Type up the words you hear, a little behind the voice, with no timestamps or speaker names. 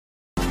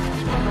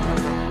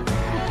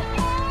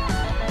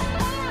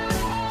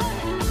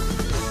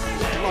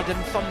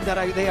and thunder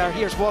out there.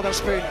 Here's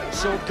Wotherspoon.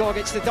 So Gog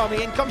gets the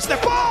dummy, in comes the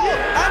ball,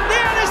 and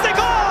there is the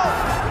goal!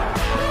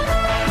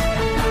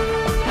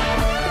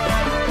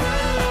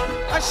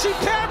 A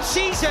superb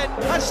season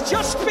has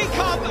just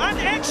become an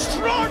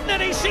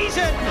extraordinary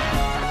season.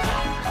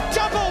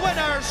 Double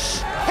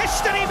winners,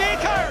 history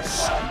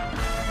makers.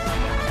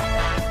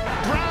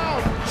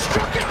 Brown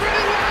struck it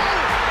really well.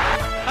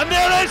 And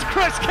there is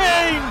Chris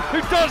Kane,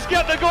 who does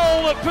get the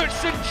goal that puts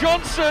St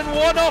Johnstone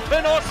 1-up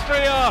in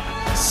Austria.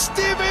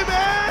 Stevie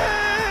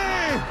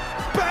May!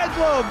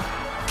 Bedlam!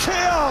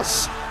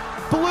 Chaos!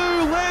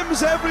 Blue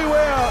limbs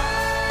everywhere!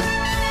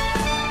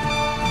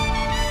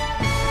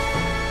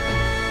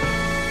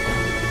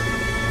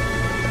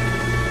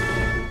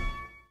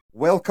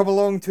 Welcome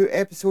along to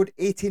episode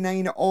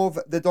 89 of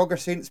the Dogger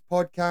Saints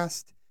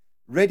podcast.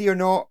 Ready or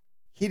not,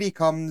 here he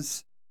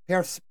comes,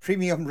 Perth's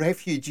premium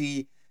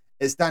refugee.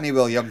 It's Danny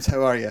Williams.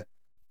 How are you?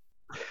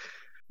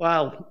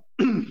 Well,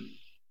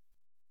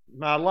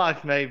 my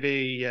life may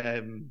be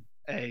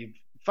a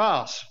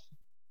farce.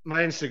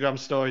 My Instagram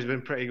story's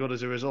been pretty good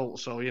as a result,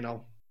 so, you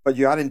know. But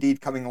you are indeed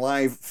coming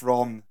live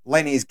from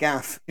Lenny's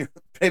gaff,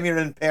 Premier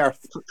in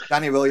Perth.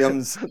 Danny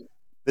Williams,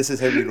 this is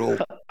how we roll.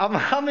 I'm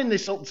having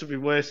this up to be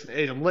worse than it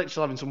is. I'm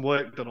literally having some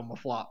work done on my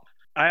flat.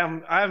 I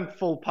am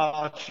full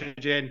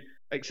partridge in,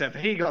 except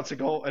he got to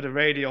go to the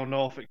Radio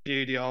Norfolk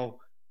studio.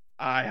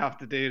 I have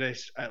to do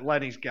this at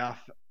Lenny's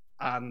gaff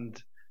and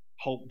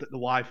hope that the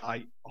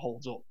Wi-Fi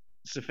holds up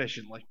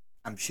sufficiently.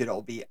 I'm sure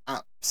it'll be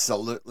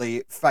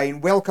absolutely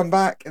fine. Welcome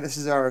back. This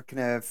is our kind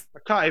of... I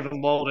can't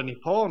even load any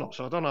porn up,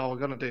 so I don't know how we're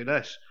going to do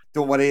this.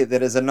 Don't worry,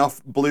 there is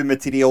enough blue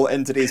material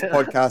in today's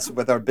podcast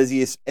with our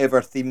busiest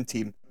ever theme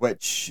team,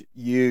 which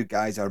you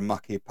guys are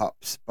mucky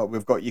pups, but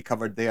we've got you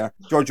covered there.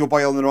 George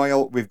O'Boyle and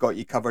Royal, we've got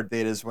you covered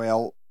there as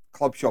well.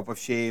 Club Shop of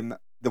Shame,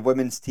 the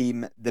women's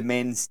team, the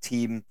men's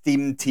team,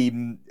 theme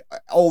team,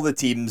 all the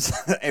teams.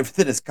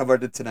 Everything is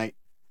covered tonight.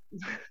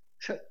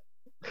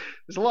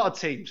 There's a lot of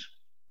teams.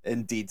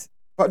 Indeed.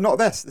 But not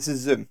this. This is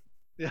Zoom.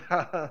 Yeah.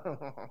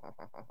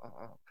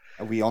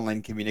 A wee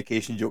online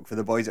communication joke for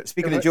the boys.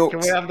 Speaking of jokes...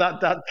 Can we have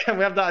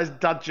that as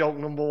dad joke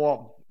number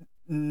one?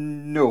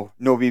 No,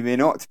 we may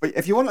not. But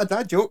if you want a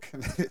dad joke,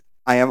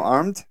 I am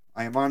armed.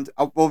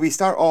 Well, we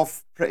start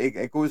off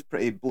it goes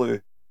pretty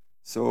blue.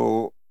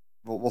 So...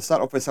 We'll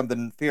start off with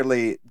something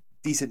fairly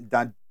decent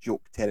dad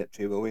joke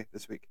territory, will we,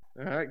 this week?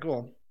 All right, go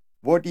on.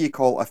 What do you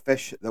call a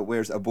fish that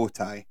wears a bow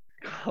tie?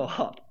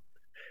 God.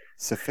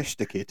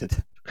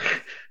 Sophisticated.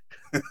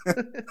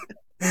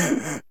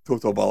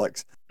 Total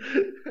bollocks.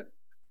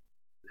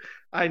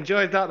 I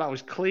enjoyed that. That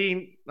was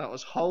clean. That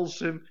was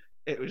wholesome.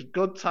 It was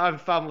good time,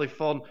 family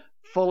fun,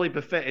 fully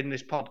befitting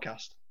this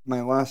podcast.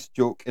 My last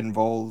joke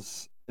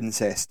involves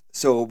incest,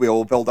 so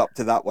we'll build up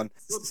to that one.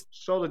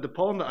 So did the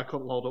porn that I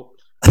couldn't load up.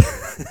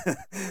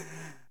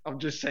 I'm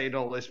just saying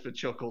all this for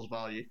chuckles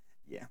value.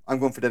 Yeah, I'm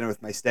going for dinner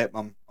with my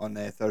stepmom on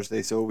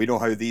Thursday, so we know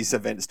how these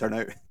events turn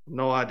out.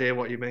 No idea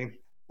what you mean.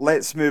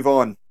 Let's move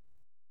on.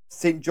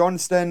 St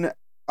Johnstone,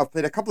 I've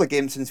played a couple of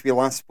games since we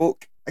last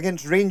spoke,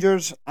 against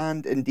Rangers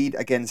and indeed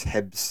against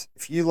Hibs.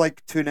 If you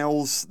like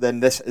 2-0s, then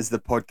this is the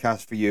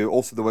podcast for you.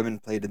 Also, the women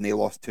played and they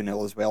lost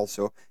 2-0 as well,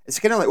 so it's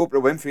kind of like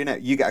Oprah Winfrey,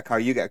 innit? You get a car,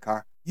 you get a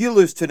car. You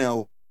lose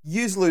 2-0,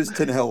 yous lose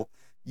 2-0.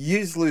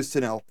 Yous lose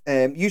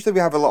 2-0. Usually we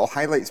have a little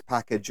highlights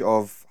package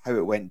of how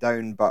it went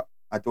down, but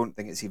I don't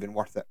think it's even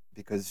worth it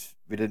because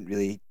we didn't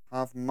really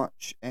have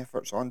much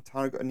efforts on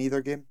target in either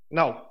game.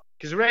 No,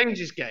 because the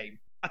Rangers game,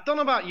 I don't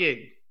know about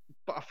you,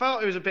 but I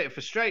felt it was a bit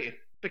frustrating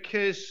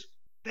because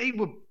they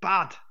were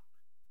bad.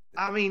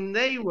 I mean,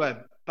 they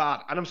were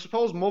bad. And I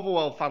suppose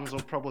Motherwell fans will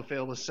probably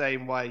feel the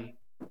same way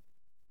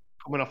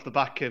coming off the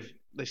back of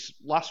this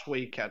last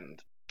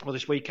weekend, or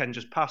this weekend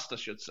just passed, I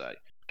should say,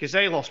 because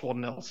they lost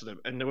 1-0 to them,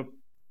 and they were...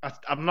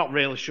 I'm not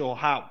really sure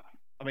how.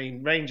 I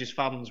mean, Rangers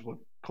fans were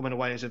coming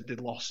away as if they'd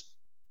lost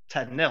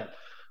 10-0.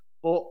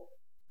 But,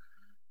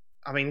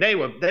 I mean, they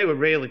were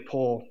really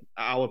poor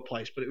at our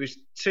place, but it was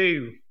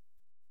two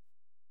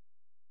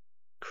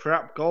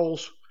crap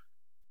goals,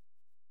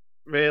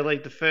 really.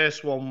 The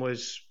first one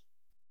was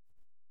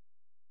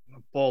a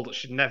ball that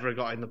should never have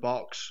got in the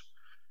box.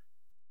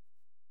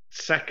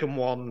 Second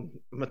one,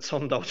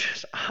 Matondo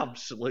just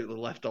absolutely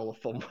left all the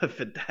fun with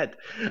for dead.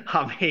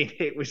 I mean,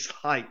 it was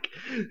like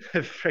a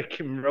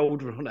freaking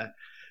roadrunner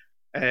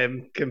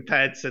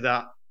compared to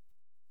that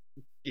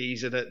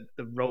geezer that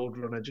the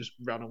roadrunner just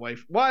ran away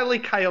from. Wile E.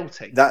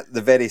 Coyote.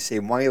 The very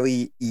same. Wile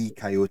E.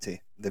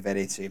 Coyote. The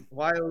very same.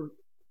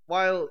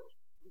 Wile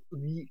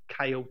E.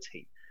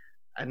 Coyote.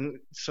 And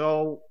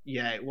so,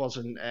 yeah, it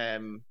wasn't...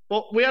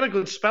 but we had a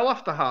good spell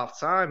after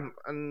half-time,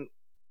 and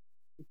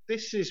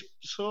this is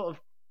sort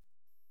of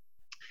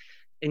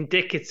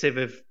indicative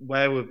of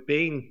where we've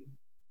been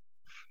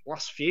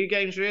last few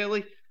games,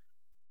 really.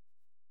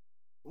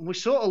 We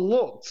sort of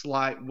looked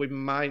like we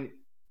might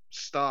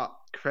start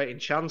creating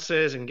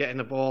chances and getting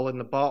the ball in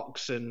the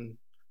box and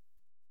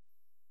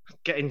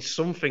getting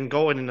something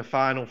going in the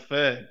final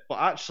third. But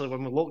actually,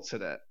 when we looked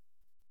at it,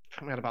 I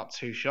think we had about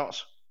 2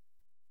 shots.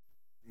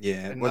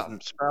 Yeah, it in wasn't...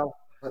 that spell.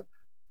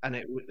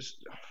 and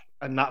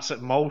that's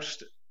at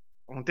most.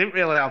 I didn't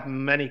really have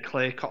many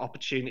clear-cut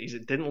opportunities.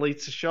 It didn't lead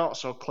to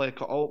shots or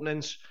clear-cut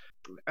openings.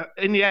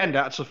 In the end,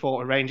 I actually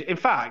thought a range. In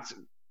fact,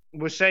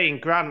 we're saying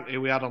Grant,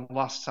 who we had on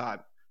last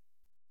time,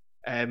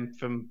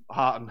 from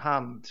Heart and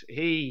Hand,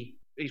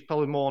 he's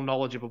probably more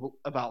knowledgeable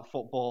about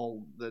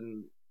football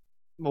than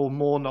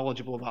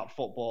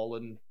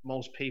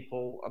most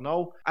people I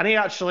know. And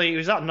he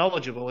was that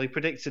knowledgeable. He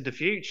predicted the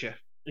future.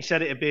 He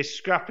said it'd be a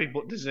scrappy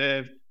but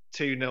deserved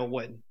 2-0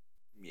 win.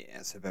 Yeah,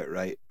 that's about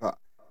right. But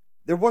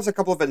there was a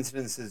couple of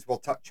incidences we'll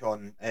touch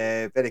on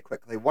very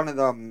quickly. One of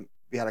them,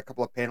 we had a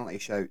couple of penalty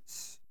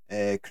shouts.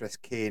 Chris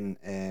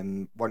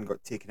Kane, one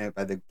got taken out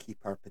by the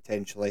keeper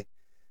potentially,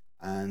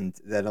 and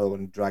the other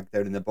one dragged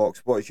down in the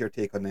box. What is your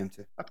take on them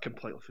two? I'd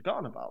completely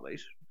forgotten about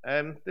these.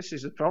 This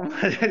is the problem.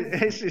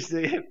 This is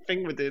the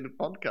thing we're doing the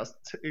podcast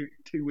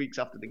 2 weeks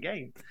after the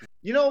game.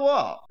 You know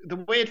what? The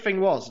weird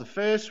thing was, the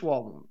first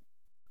one,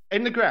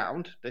 in the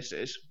ground,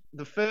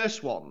 the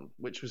first one,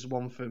 which was the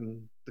one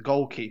from the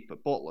goalkeeper,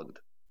 Butland,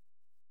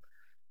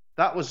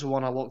 that was the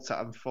one I looked at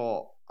and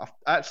thought, I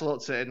actually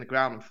looked at it in the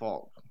ground and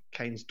thought,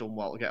 Kane's done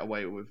well to get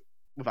away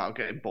without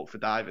getting booked for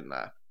diving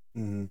there.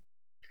 Mm-hmm.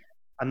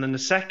 And then the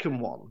second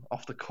one,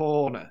 off the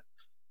corner,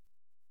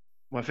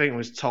 I think it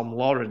was Tom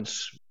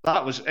Lawrence.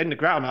 That was in the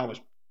ground. I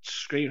was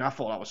screaming. I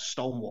thought that was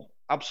Stonewall.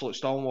 Absolute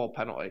Stonewall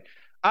penalty.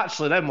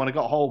 Actually, then when I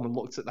got home and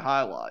looked at the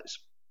highlights,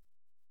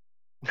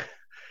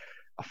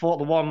 I thought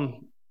the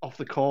one off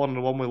the corner,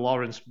 the one with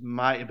Lawrence,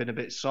 might have been a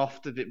bit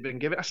soft had it been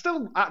given. I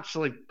still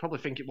actually probably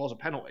think it was a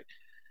penalty.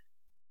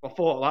 I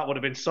thought that would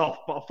have been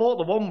soft. But I thought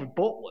the one with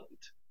Butland,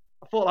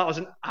 I thought that was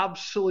an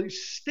absolute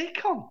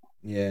stick-on.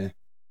 Yeah.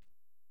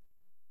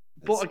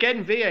 But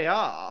again,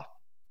 VAR,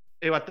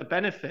 who had the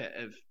benefit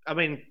of,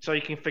 so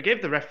you can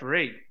forgive the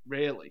referee,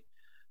 really.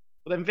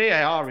 But then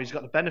VAR, he's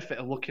got the benefit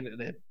of looking at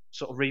the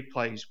sort of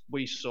replays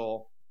we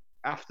saw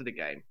after the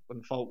game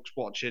when folks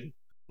watching.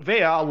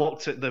 VAR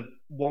looked at the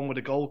one with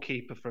the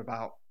goalkeeper for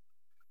about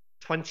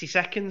 20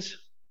 seconds,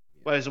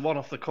 whereas the one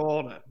off the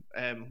corner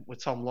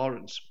with Tom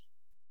Lawrence,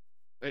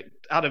 it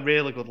had a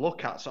really good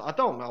look at. So I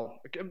don't know.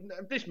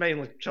 This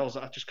mainly shows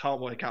that I just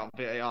can't work out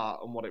VAR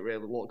and what it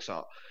really looks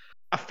at.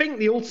 I think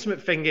the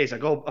ultimate thing is,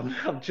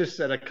 I've just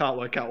said I can't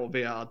work out what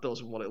VAR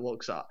does and what it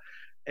looks at.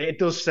 It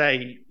does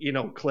say,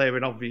 clear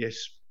and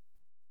obvious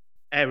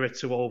error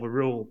to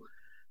overrule.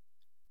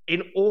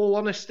 In all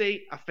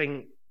honesty, I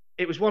think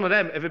it was one of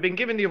them. If it had been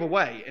given the other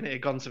way and it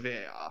had gone to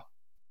VAR,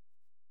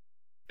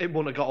 it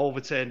wouldn't have got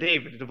overturned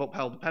either. It'd have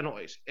upheld the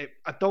penalties. I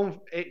don't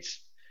think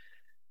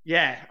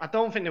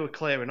they were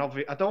clear and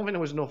obvious. I don't think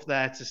there was enough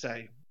there to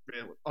say,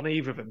 really, on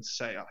either of them to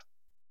say,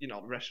 the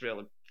rest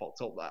really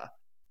fucked up there.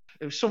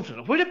 It was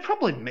something we'd have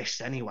probably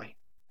missed anyway.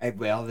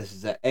 Well, this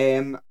is it.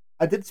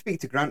 I did speak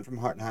to Grant from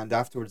Heart and Hand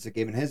afterwards the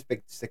game, and his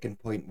big sticking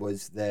point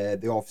was the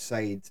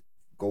offside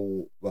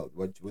goal,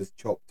 which was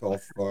chopped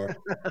off for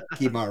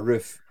Kemar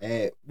Roof.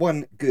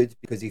 One, good,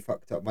 because he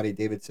fucked up Murray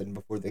Davidson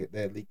before the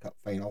League Cup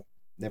final.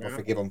 Never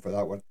forgive him for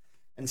that one.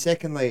 And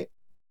secondly,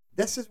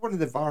 this is one of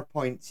the VAR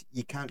points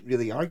you can't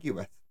really argue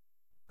with,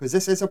 because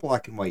this is a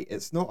black and white.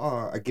 It's not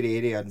a grey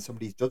area in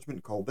somebody's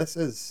judgment call. This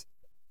is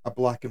a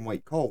black and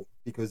white call,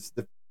 because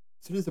as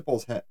soon as the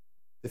ball's hit,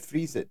 they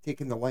freeze it,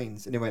 taking the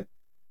lines, and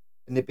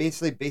they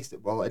basically based it,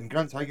 and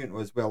Grant's argument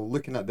was,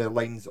 looking at the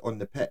lines on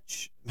the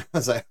pitch, I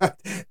was like,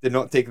 did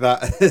not take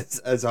that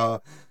as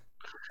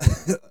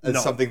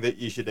something that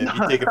you should be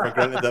taken for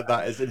granted,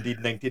 that is indeed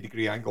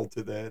 90-degree angle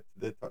to the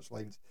touch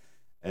lines.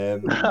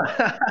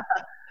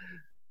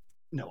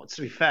 No,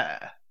 to be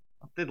fair,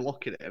 I did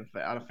look at it, and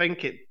I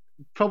think it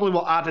probably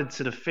what added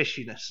to the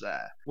fishiness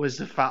there was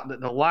the fact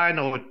that the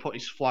liner would put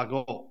his flag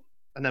up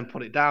and then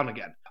put it down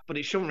again. But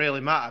it shouldn't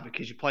really matter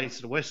because you play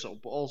to the whistle,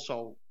 but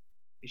also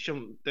you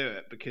shouldn't the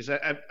it because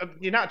the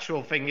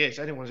natural thing is,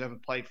 anyone who's ever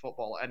played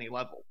football at any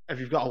level, if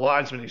you've got a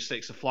linesman who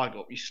sticks the flag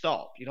up, you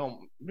stop. You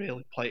don't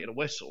really play to the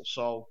whistle.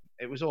 So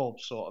it was all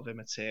sort of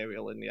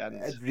immaterial in the end.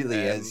 It really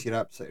is. You're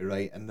absolutely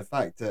right. And the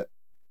fact that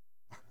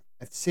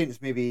if Saints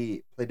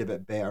maybe played a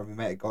bit better, we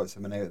might have got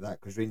something out of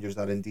that, because Rangers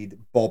are indeed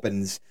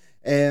bobbins.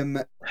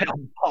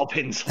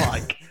 Bobbins,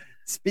 like.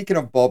 Speaking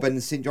of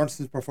bobbins, St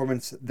Johnstone's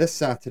performance this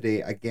Saturday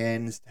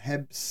against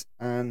Hibs,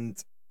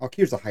 and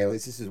here's the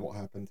highlights. This is what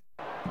happened.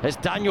 It's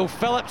Daniel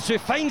Phillips who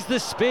finds the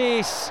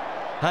space,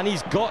 and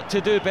he's got to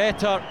do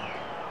better.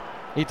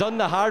 He done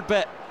the hard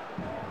bit.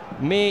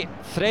 May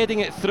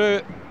threading it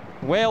through,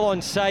 well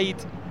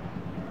onside.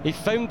 He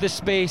found the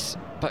space,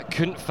 but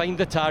couldn't find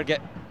the target.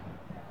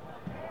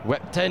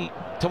 Whipped in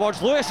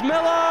towards Lewis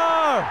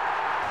Miller.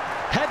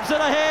 Hibs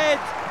are ahead.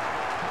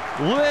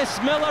 Lewis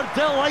Miller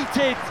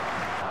delighted.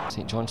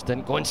 St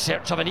Johnstone go in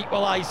search of an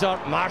equaliser.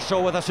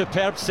 Marshall with a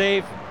superb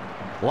save.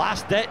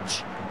 Last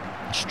ditch.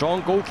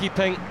 Strong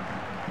goalkeeping.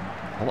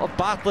 A lot of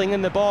battling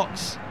in the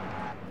box.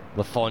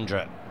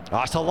 Lafondra.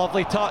 That's a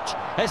lovely touch.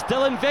 It's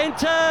Dylan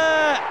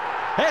Venta.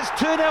 It's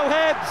 2-0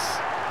 Hibs.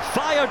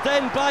 Fired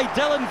in by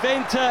Dylan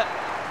Venta.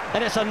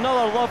 And it's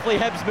another lovely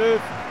Hibs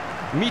move.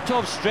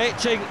 Mitov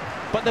stretching,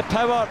 but the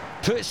power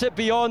puts it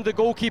beyond the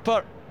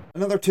goalkeeper.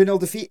 Another 2-0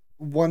 defeat.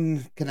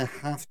 One kind of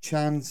half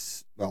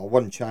chance. Well,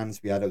 one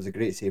chance we had. It was a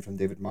great save from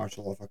David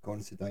Marshall off a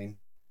Considine,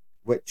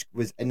 which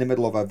was in the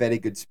middle of a very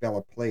good spell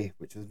of play,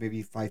 which was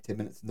maybe 5-10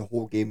 minutes in the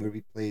whole game where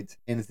we played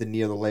anything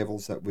near the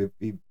levels that we've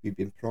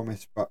been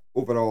promised. But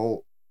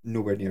overall,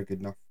 nowhere near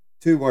good enough.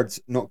 2 words,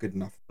 not good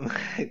enough.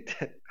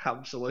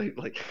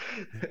 Absolutely.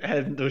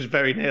 And there was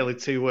very nearly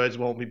 2 words,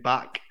 won't be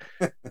back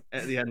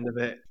at the end of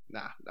it.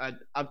 Nah,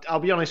 I'll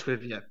be honest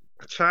with you.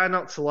 I try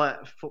not to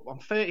I'm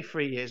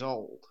 33 years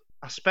old.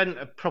 I spent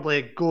probably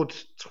a good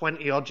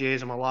 20 odd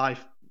years of my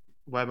life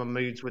where my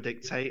moods were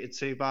dictated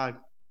to by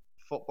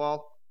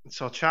football.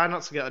 So I try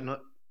not to get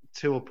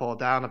too up or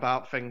down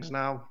about things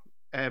now.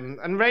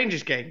 And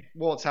Rangers game,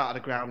 walked out of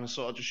the ground and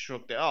sort of just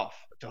shrugged it off.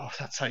 Oh,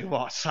 I tell you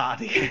what,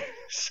 Saturday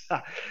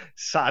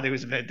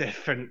was a bit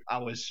different.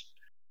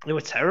 They were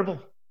terrible.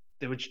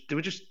 They were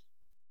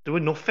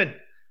nothing.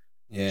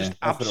 Yeah, just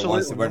that's what it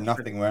was. They were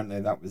nothing, weren't they?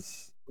 That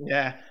was.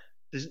 Yeah,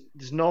 there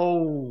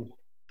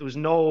was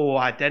no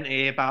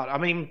identity about. I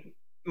mean,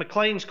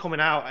 McLean's coming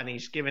out and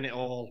he's giving it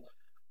all.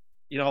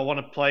 I want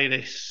to play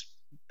this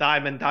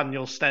Diamond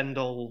Daniel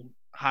Stendhal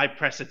high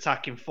press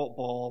attacking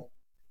football,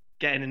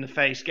 getting in the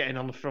face, getting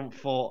on the front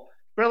foot.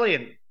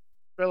 Brilliant.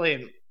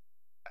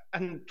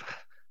 And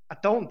I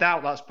don't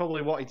doubt that's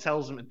probably what he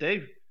tells them to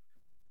do.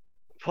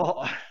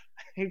 But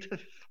who the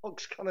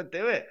fuck's going to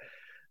do it?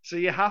 So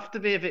you have to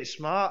be a bit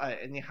smarter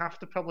and you have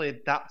to probably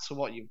adapt to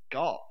what you've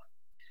got.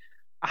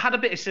 I had a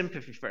bit of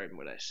sympathy for him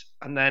with this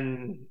and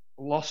then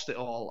lost it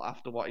all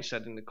after what he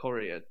said in the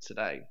Courier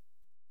today.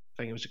 I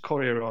think it was the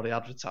Courier or the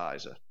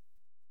Advertiser.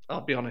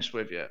 I'll be honest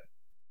with you,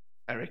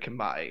 Eric and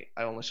Matty,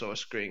 I only saw a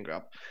screen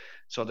grab,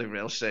 so I didn't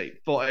really see.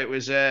 But it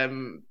was,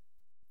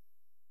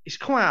 he's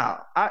come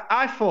out.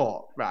 I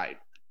thought, right,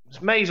 it's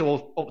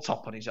Maisel up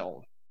top on his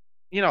own.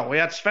 We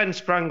had Sven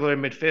Sprangler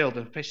in midfield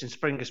and pissing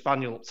Springer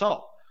Spaniel up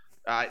top.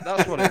 Right,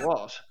 that's what it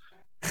was.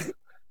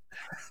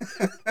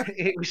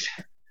 It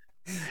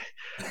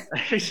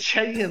was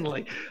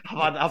genuinely.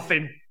 I've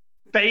been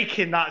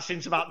baking that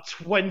since about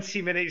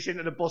 20 minutes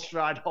into the bus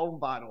ride home,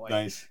 by the way.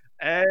 Nice.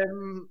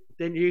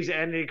 Didn't use it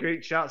in any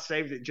group chat,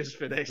 saved it just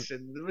for this,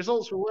 and the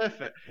results were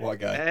worth it. What a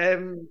guy.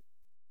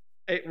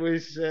 It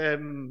was,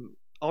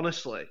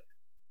 honestly,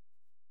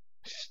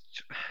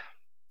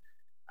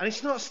 and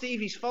it's not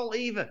Stevie's fault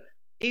either.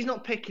 He's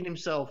not picking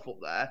himself up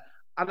there.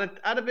 And I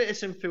had a bit of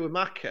sympathy with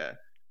Maka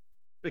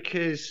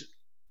because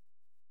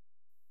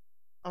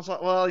I was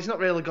like, well, he's not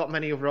really got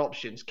many other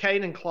options.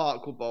 Kane and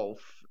Clark were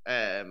both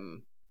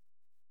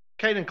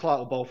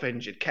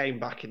injured. Kane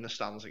back in the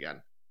stands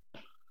again.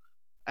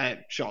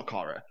 Shock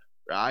horror,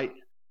 right?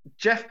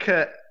 Jeff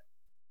Kurt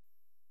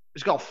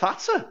has got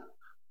fatter,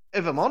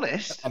 if I'm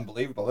honest.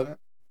 Unbelievable, isn't it?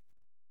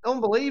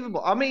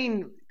 Unbelievable. I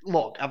mean,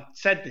 look, I've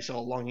said this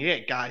all along. You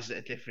get guys that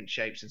are different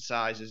shapes and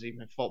sizes,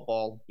 even in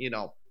football. He's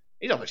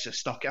obviously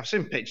stocky. I've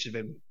seen pictures of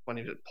him when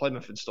he was at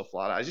Plymouth and stuff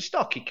like that. He's a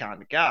stocky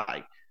kind of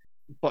guy.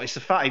 But it's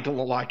the fact he doesn't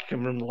look like he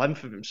can run the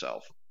length of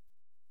himself.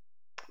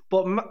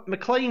 But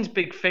McLean's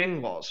big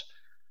thing was,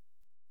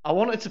 I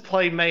wanted to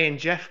play May and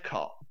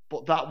Jeffcott,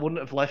 but that wouldn't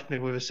have left me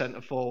with a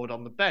centre forward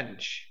on the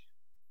bench.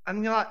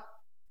 And you're like,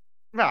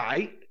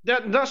 right,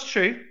 that's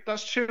true.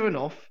 That's true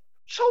enough.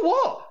 So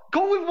what?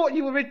 Go with what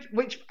you were,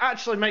 which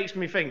actually makes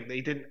me think that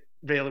he didn't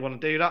really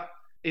want to do that.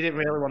 He didn't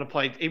really want to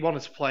play. He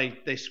wanted to play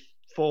this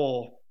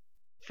 4-3-3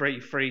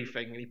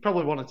 thing. And he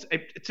probably wanted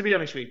to be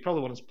honest with you, he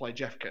probably wanted to play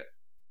Jeffcott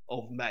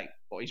over May,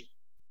 but his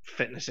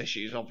fitness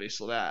issues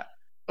obviously there.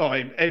 Oh,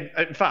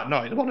 in fact,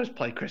 no, he wanted to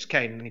play Chris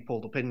Kane and he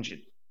pulled up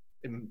injured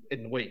in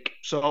the week.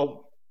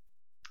 So,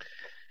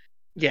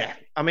 yeah,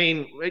 I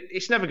mean,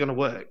 it's never going to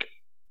work.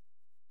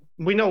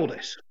 We know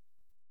this.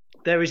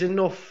 There is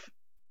enough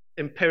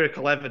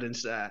empirical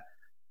evidence there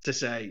to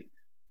say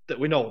that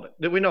we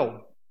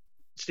know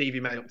Stevie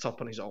May up top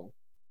on his own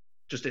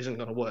just isn't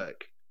going to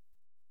work.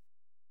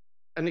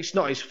 And it's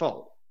not his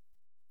fault.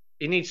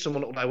 He needs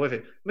someone up there with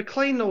him.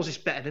 McLean knows this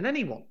better than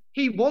anyone.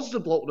 He was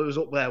the bloke that was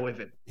up there with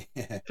him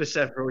for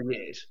several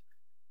years.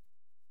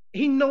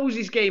 He knows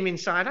his game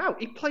inside out.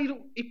 He played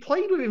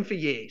with him for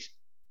years.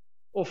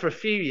 Or for a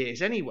few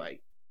years anyway.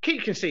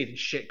 Keep conceding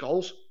shit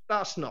goals.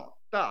 That's not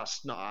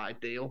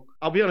ideal.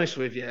 I'll be honest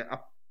with you, I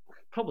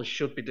probably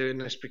should be doing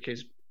this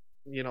because,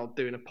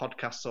 doing a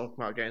podcast talking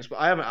about games, but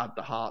I haven't had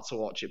the heart to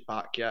watch it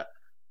back yet.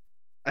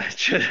 I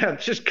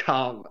just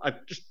can't. I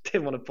just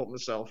didn't want to put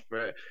myself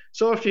through it.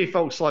 Saw a few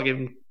folks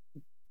slagging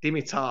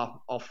Dimitar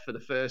off for the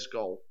first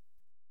goal.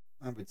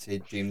 I would say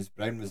James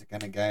Brown was the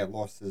kind of guy that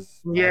lost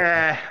his...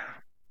 Yeah.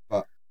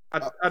 But...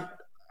 I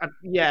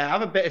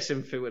have a bit of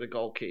sympathy with the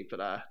goalkeeper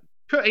there.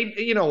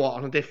 You know what,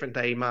 on a different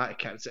day he might have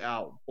kept it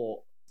out, but...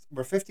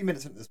 We're 50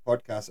 minutes into this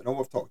podcast and all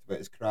we've talked about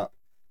is crap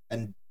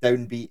and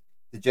downbeat,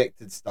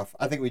 dejected stuff.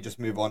 I think we just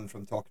move on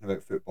from talking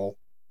about football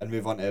and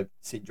move on to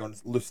St.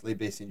 John's, loosely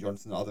based St.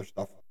 Johnstone and other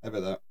stuff. How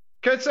about that?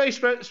 Could say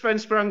Sven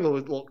Sprangler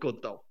would look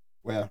good, though.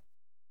 Where?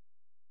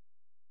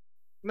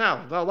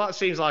 No, well, that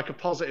seems like a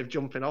positive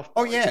jumping off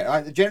point. Oh, yeah.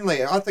 I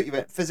thought you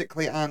meant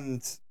physically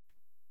and,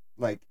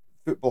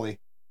 football-y.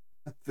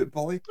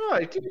 Football-y. Oh,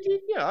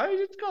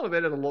 he's got a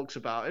bit of the looks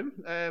about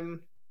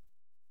him.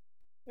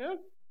 Yeah,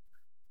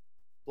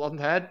 blonde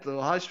head,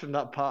 little eyes from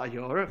that part of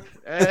Europe.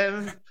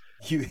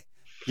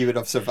 You would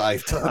have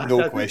survived,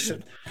 no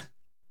question.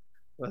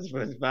 That's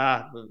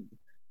bad.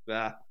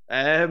 Bad.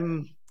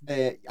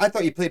 I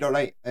thought he played all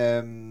right.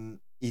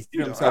 He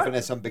threw himself right.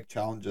 into some big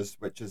challenges,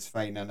 which is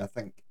fine, and I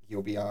think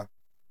he'll be a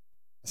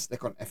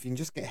stick on. If you can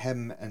just get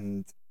him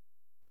and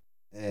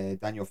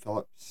Daniel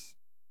Phillips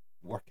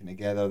working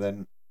together,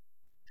 then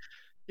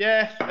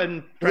Yeah,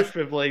 and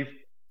preferably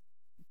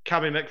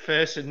Cammy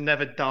McPherson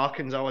never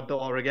darkens our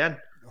door again.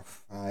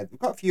 we've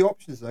got a few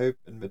options now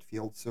in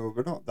midfield, so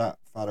we're not that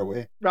far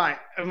away. Right,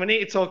 and we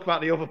need to talk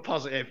about the other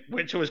positive,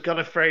 which I was going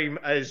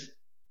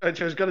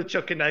to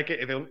chuck a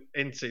negative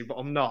into, but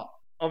I'm not.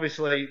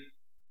 Obviously,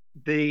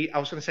 the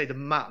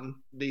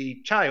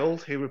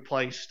child who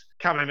replaced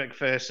Cammy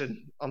McPherson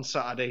on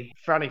Saturday,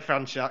 Franny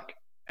Franchak,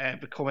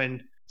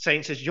 becoming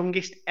Saints'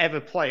 youngest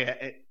ever player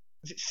at,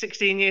 is it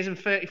 16 years and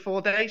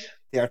 34 days?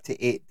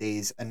 38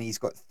 days, and he's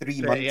got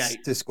 3 months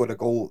to score a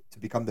goal to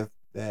become the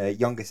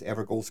youngest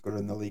ever goal scorer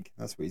in the league.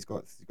 That's what he's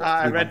got.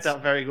 I read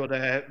that very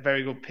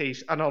good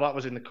piece. I know that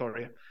was in the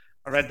Courier.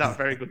 I read that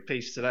very good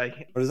piece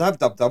today. Or as I've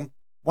dubbed him,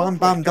 Wham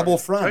Bam Double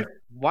Fran.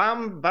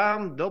 Wham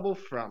Bam Double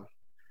Fran.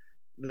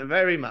 The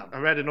very man. I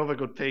read another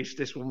good piece.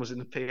 This one was in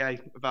the PA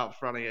about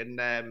Franny, and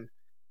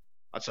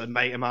that's a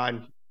mate of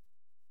mine,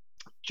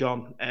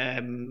 John,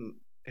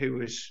 who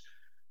was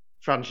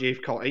Fran's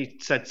youth coach. He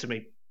said to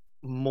me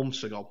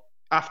months ago,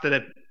 after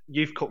the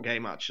youth cup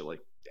game, actually,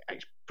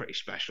 he's pretty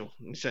special.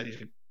 He said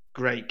he's a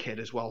great kid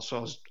as well, so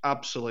I was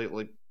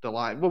absolutely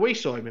delighted. Well, we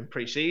saw him in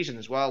pre-season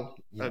as well.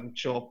 Yeah. I'm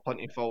sure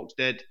plenty of folks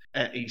did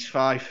at East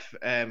Fife.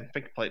 I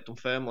think he played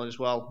Dunfermline as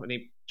well, and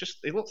he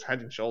looks head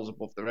and shoulders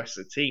above the rest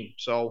of the team.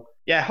 So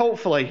yeah,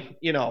 hopefully,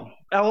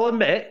 I'll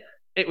admit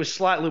it was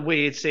slightly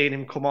weird seeing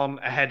him come on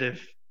ahead of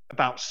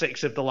about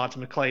 6 of the lads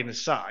McLean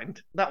has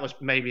signed. That was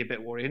maybe a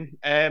bit worrying.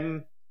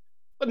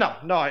 But no.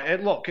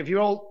 Look, if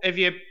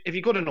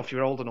you're good enough,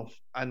 you're old enough,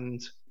 and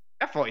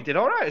I thought he did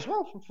all right as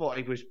well. I thought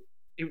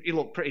he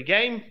looked pretty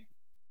game,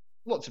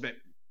 looked a bit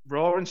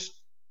raw and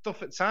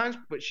stuff at times,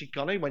 which you're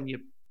gonna when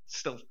you're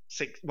still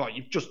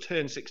you've just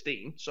turned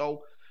 16.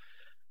 So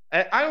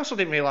I also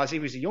didn't realise he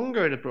was the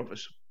younger of the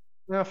brothers.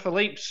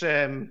 Philippe's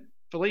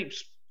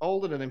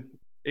older than him.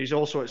 He's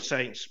also at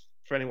Saints.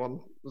 For anyone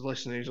who's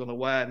listening who's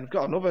unaware, and we've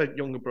got another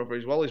younger brother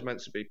as well. He's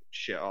meant to be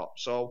shit up,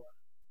 so.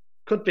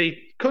 Could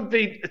be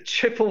a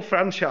triple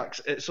franchise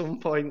at some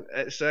point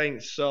at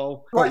Saints.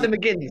 So like the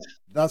McGinns.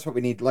 That's what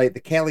we need. Like the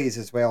Kellys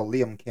as well,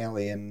 Liam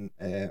Kelly and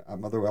at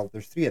Motherwell.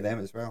 There's 3 of them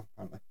as well,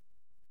 aren't there?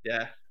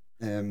 Yeah.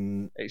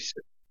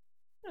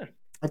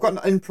 I've got an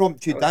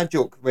impromptu dad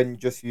joke when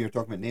just you were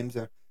talking about names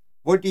there.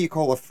 What do you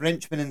call a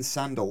Frenchman in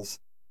sandals?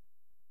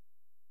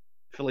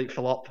 Philippe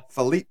Philop.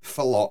 Philippe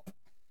Philop.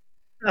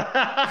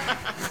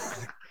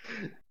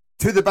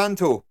 To the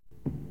Banto.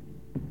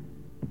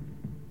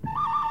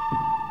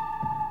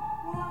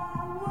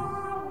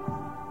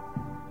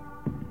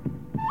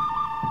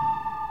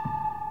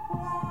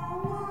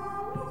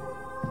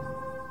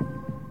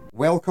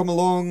 Welcome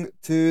along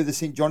to the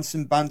St.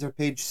 Johnstone banter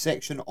page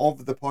section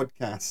of the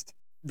podcast.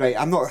 Right,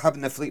 I'm not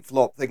having the Fleet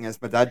Flop thing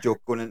as my dad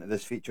joke going into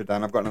this feature,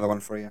 Dan. I've got another one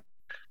for you.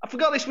 I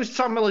forgot this was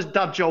Tom Miller's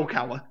dad joke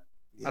hour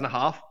and a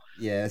half.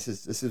 Yeah, this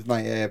is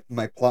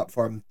my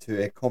platform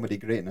to comedy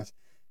greatness.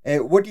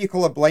 What do you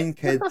call a blind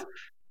kid?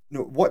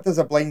 No, what does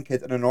a blind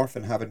kid and an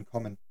orphan have in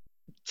common?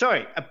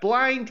 Sorry, a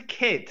blind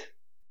kid?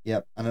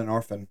 Yep, and an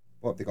orphan.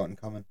 What have they got in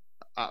common?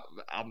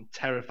 I'm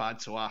terrified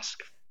to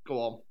ask. Go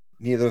on.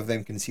 Neither of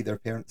them can see their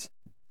parents.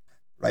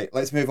 Right,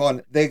 let's move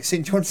on. The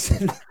St.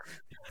 Johnstone,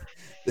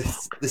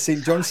 the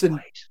St.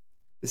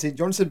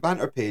 Johnstone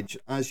banter page,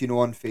 as you know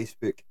on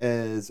Facebook,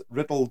 is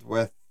riddled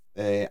with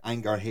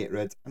anger,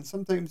 hatred, and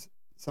sometimes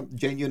some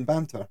genuine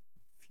banter,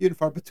 few and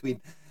far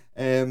between.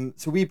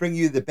 So we bring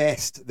you the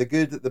best, the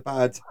good, the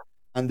bad,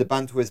 and the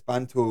bantoest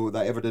banto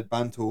that ever did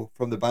banto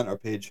from the banter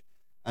page.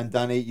 And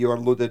Danny, you are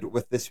loaded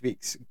with this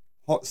week's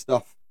hot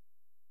stuff.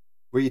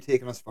 Where are you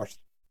taking us first?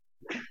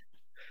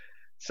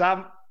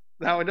 Sam,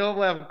 now we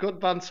normally have good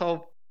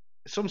banto,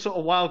 some sort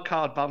of wild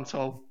card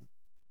banto,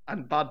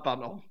 and bad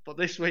banto. But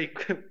this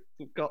week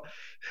we've got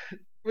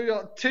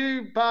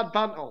 2 bad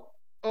banto.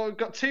 Oh, we've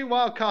got 2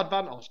 wild card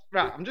bantos.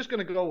 Right, I'm just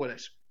going to go with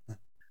this.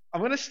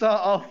 I'm going to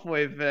start off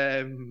with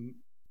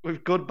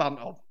good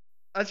banto.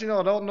 As you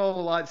know, I don't know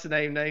who likes to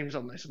name names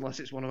on this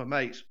unless it's one of my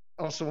mates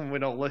or someone we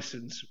know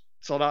listens.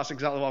 So that's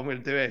exactly what I'm going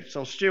to do here.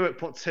 So Stuart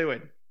put 2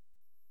 in.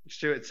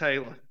 Stuart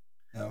Taylor.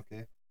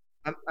 Okay.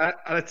 And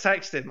I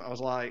texted him. I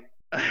was like,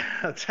 I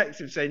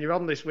texted him saying, "You're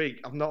on this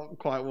week. I've not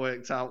quite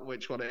worked out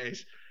which one it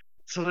is."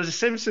 So there's a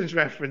Simpsons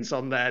reference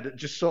on there that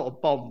just sort of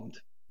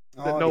bombed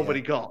that nobody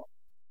got.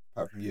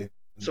 Apart from you.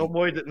 So I'm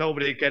worried that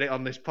nobody would get it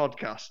on this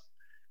podcast.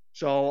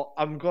 So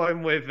I'm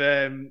going with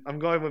a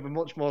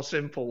much more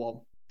simple one.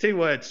 2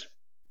 words.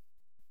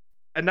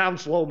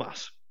 Announce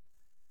Lomas.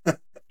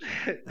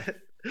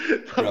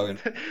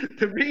 Brilliant.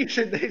 The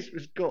reason this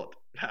was good,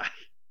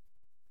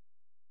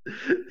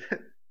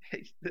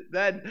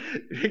 Then,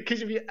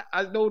 because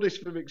I know this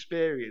from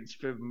experience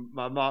from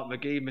my Mark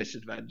McGee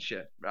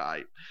misadventure,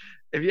 right?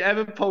 If you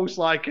ever post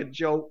like a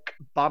joke,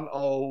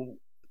 banter,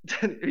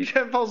 if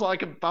you ever post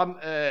like a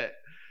banter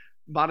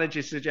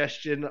manager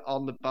suggestion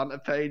on the banter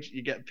page,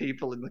 you get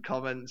people in the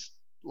comments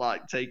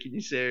like taking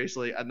you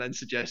seriously and then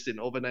suggesting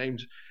other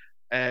names.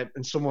 And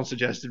someone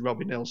suggested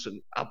Robbie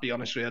Nilsson. I'll be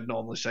honest with you, I'd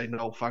normally say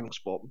no thanks,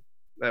 but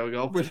there we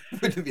go.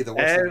 Wouldn't be the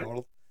worst in the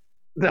world.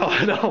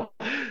 No.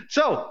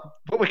 So,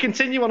 but we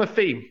continue on a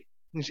theme.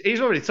 He's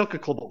already took a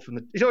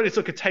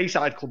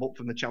Tayside club up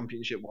from the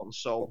Championship once.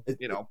 So,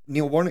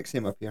 Neil Warnock's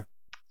name up here.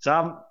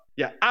 Sam,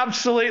 yeah,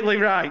 absolutely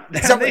right.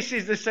 This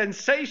is the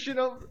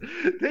sensational.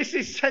 I'm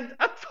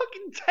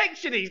fucking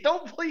texting these.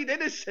 Don't plead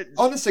innocence.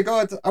 Honest to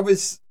God,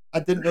 I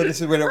didn't know this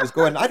is where it was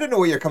going. I don't know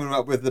where you're coming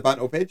up with the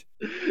Banto page.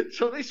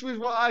 So this was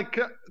what I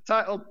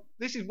titled.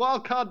 This is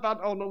Wildcard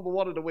Banto number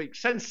 1 of the week.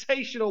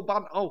 Sensational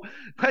Banto,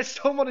 where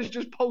someone has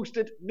just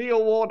posted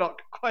Neil Warnock ?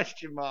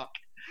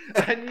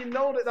 And you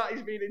know that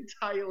is being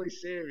entirely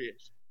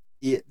serious.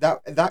 Yeah,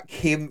 that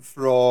came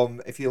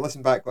from, if you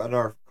listen back on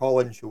our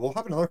call-in show, we'll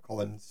have another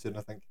call-in soon,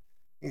 I think.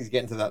 He's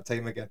getting to that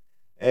time again.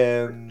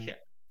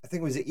 I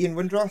think, was it Ian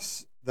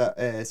Windross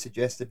that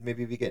suggested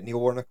maybe we get Neil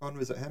Warnock on?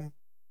 Was it him?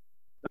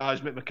 No, it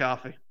was Mick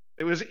McCarthy.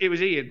 It was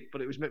Ian,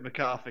 but it was Mick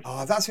McCarthy.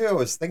 Oh, that's who I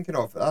was thinking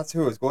of. That's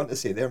who I was going to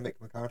say there, Mick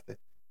McCarthy. I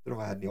don't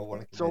know if I had Neil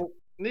Warnock. So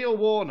Neil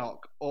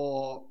Warnock,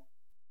 or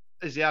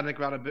as the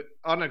anagram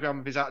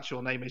of his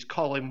actual name is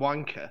Colin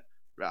Wanker,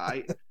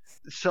 right?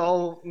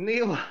 So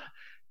Neil,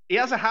 he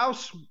has a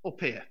house up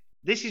here.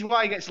 This is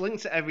why he gets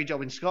linked to every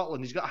job in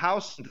Scotland. He's got a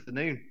house in the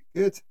Noon.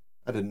 Good.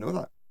 I didn't know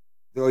that.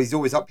 Oh, he's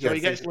always up here. So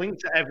he gets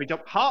linked to every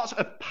job. Hearts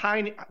are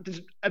pining.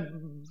 There's a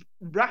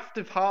raft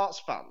of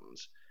Hearts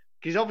fans.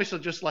 He's obviously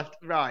just left.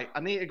 Right,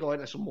 I need to go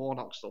into some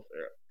Warnock stuff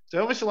here. So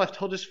he obviously left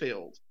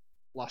Huddersfield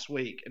last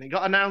week, and it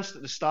got announced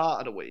at the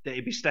start of the week that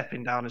he'd be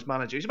stepping down as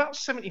manager. He's about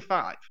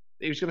 75.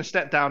 He was going to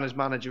step down as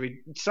manager. He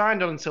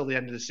signed on until the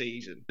end of the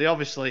season. They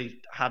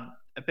obviously had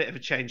a bit of a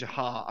change of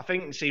heart. I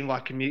think it seemed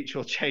like a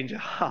mutual change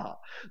of heart.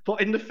 But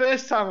in the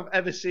first time I've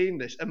ever seen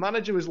this, a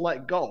manager was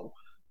let go,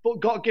 but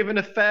got given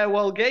a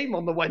farewell game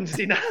on the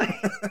Wednesday night.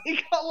 He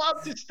got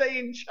allowed to stay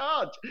in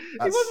charge. It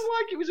wasn't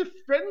like it was a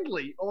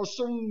friendly or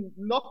some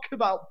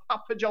knockabout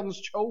Papa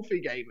John's trophy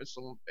game or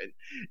something.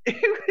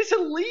 It was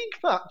a league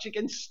match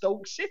against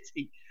Stoke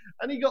City,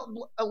 and he got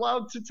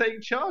allowed to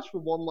take charge for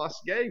one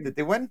last game. Did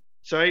they win?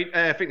 So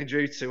I think they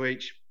drew 2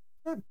 each.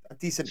 A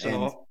decent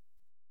end.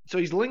 So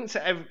he's linked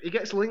to he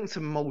gets linked to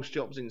most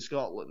jobs in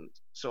Scotland.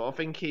 So I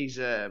think he's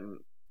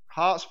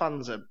Hearts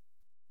fans are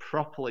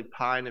properly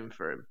pining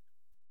for him.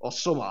 Or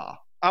some are.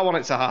 I want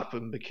it to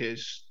happen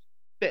because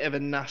bit of a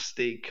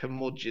nasty,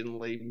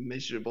 curmudgeonly,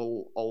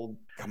 miserable old...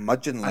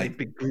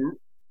 Curmudgeonly?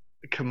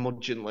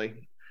 Curmudgeonly.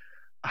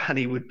 And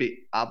he would be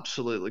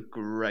absolutely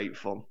great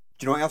fun.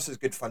 Do you know what else is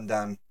good fun,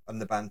 Dan, on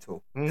the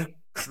Banto?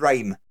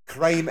 Crime.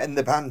 Crime in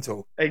the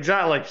Banto.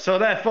 Exactly. So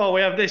therefore,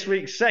 we have this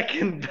week's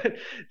second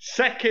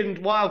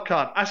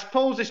wildcard. I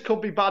suppose this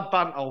could be bad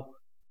Banto,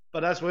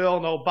 but as we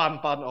all know,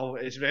 bad Banto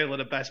is really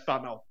the best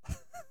Banto.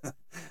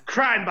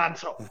 Crime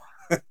Banto.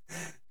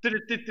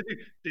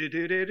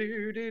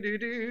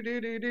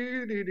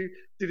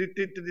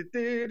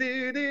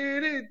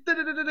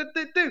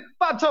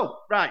 Banto.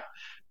 Right.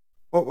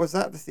 What was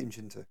that the theme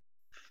tune to?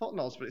 Fuck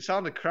knows, but it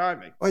sounded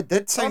crimey. Oh, it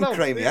did sound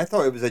crimey. I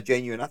thought it was I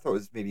thought it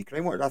was maybe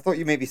crime. I thought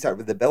you maybe started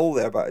with the bill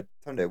there, but it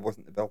turned out it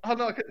wasn't the bill. Oh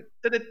no.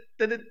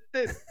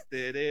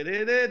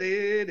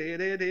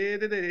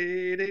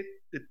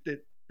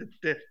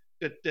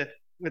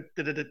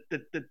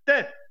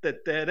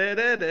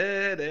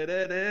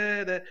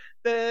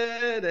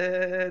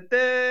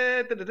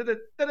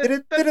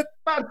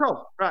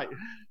 Right.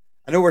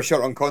 I know we're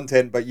short on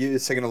content, but you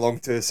singing along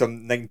to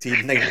some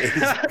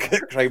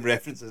 1990s crime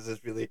references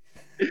is really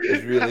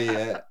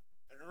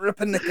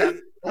ripping the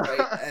can.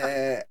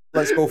 Right,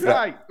 let's go for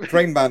it.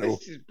 Crime Banto.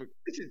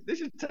 This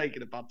is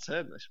taking a bad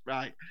turn. This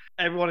right.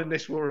 Everyone in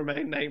this will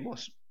remain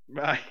nameless.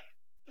 Right.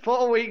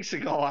 4 weeks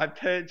ago, I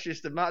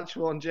purchased a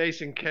match-worn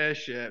Jason Kerr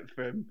shirt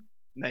from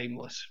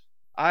Nameless.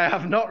 I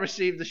have not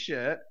received the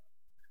shirt.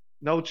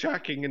 No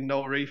tracking and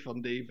no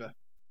refund either.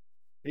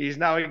 He is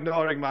now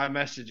ignoring my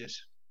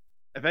messages.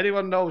 If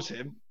anyone knows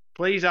him,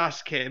 please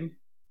ask him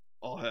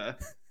or her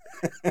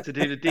to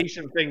do the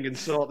decent thing and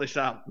sort this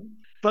out.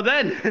 But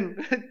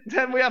then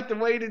we have to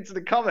wade into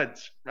the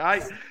comments,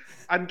 right?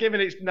 And given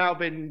it's now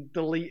been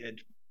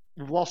deleted,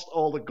 we've lost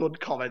all the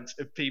good comments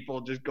of people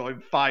just going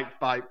fight.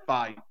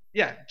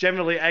 Yeah,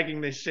 generally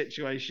egging this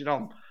situation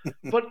on.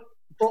 But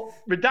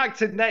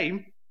redacted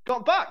name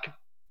got back.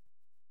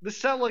 The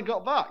seller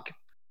got back.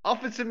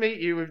 Offered to meet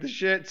you with the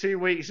shirt 2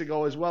 weeks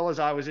ago as well as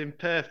I was in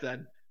Perth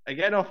then.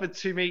 Again, offered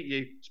to meet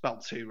you.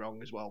 Spelled 2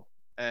 wrong as well.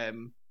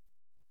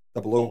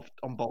 Double O.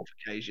 On both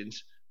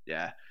occasions.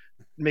 Yeah.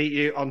 Meet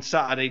you on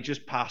Saturday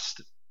just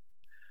past.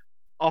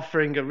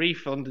 Offering a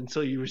refund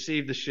until you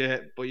receive the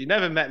shirt, but you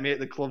never met me at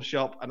the club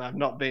shop and I've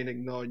not been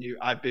ignoring you.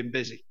 I've been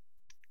busy.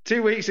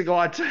 2 weeks ago,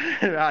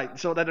 right.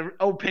 So then,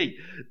 OP.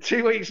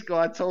 2 weeks ago,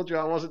 I told you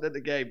I wasn't at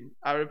the game.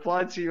 I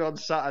replied to you on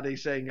Saturday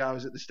saying I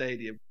was at the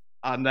stadium,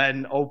 and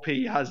then OP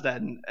has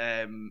then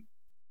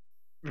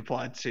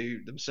replied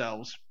to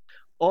themselves.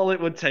 All it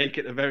would take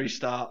at the very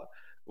start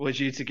was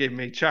you to give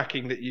me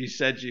tracking that you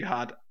said you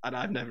had, and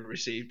I've never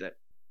received it.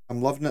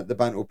 I'm loving it. The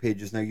Banto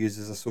page is now used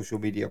as a social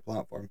media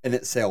platform in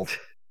itself.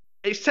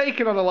 It's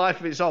taken on a life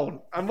of its own,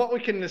 and what we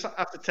can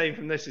ascertain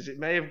from this is it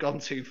may have gone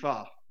too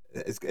far.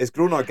 It's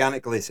grown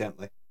organically,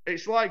 certainly.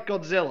 It's like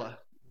Godzilla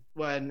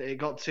when it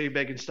got too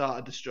big and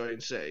started destroying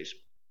cities.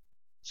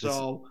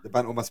 So the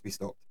Banto must be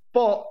stopped.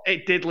 But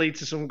it did lead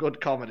to some good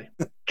comedy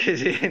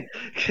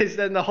because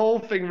then the whole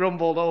thing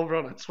rumbled over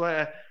on a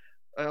Twitter,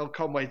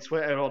 Conway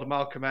Twitter or the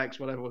Malcolm X,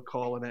 whatever we're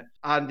calling it.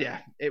 And yeah,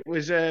 it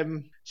was.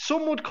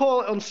 Some would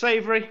call it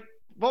unsavoury.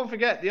 Don't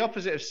forget, the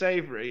opposite of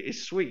savoury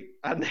is sweet,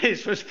 and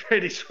this was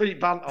pretty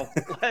sweet banter.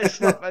 Let's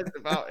not mess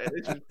about it.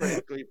 This was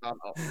pretty sweet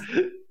banter.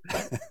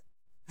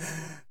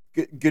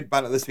 Good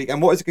banter this week.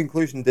 And what is the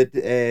conclusion?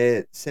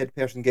 Did said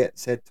person get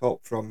said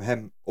top from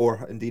him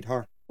or indeed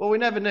her? Well, we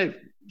never knew.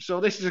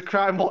 So this is a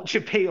Crime Watch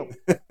appeal.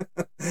 We'll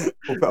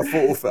put a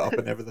photo fit up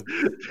and everything.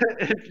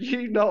 If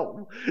you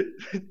know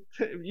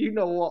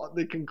what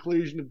the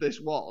conclusion of this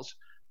was,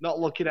 not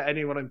looking at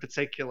anyone in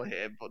particular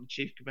here, but the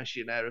Chief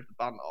Commissioner of the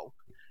Banto,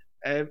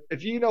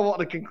 if you know what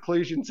the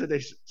conclusion to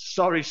this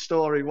sorry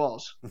story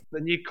was,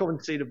 then you come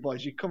and see the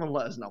boys. You come and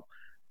let us know.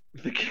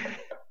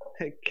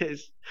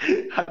 Because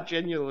I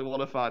genuinely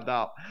want to find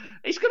out.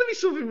 It's going to be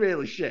something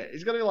really shit.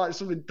 It's going to be like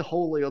something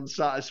wholly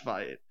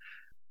unsatisfying.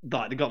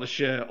 Like they got a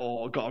shirt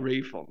or got a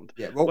refund.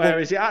 Yeah,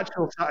 whereas the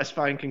actual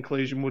satisfying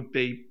conclusion would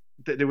be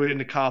that they were in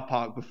the car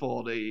park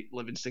before the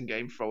Livingston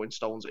game throwing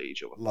stones at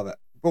each other. Love it.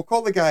 We'll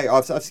call the guy,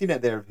 I've seen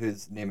it there,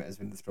 whose name it is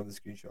from the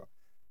screenshot.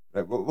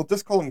 Right, we'll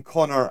just call him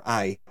Connor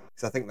I,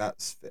 because I think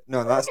that's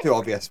too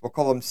obvious. We'll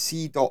call him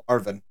C.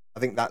 Irvin.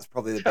 I think that's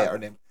probably the better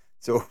name.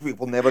 So we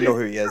will never know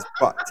who he is.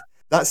 But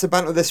that's the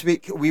banter this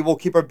week. We will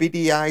keep our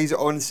beady eyes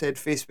on said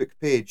Facebook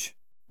page.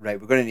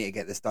 Right, we're going to need to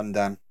get this done,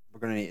 Dan. We're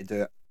going to need to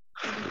do it.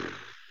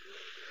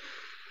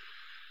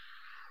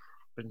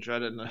 Been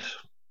dreading this.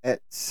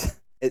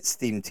 It's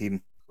Theme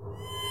Team.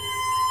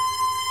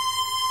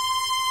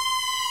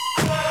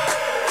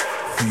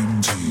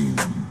 Theme Team.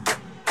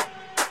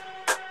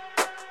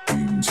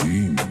 Theme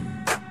Team.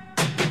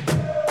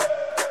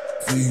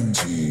 Theme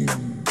Team.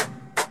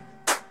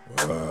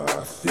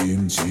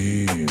 Theme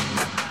Team.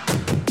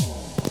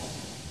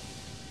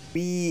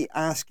 We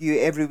ask you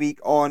every week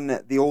on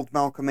the old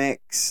Malcolm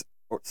X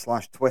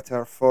 /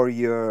 Twitter for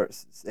your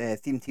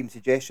theme team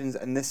suggestions,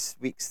 and this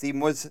week's theme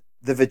was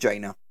the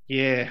vagina.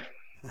 Yeah.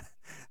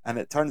 And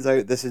it turns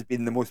out this has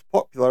been the most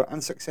popular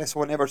and successful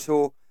one ever,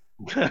 so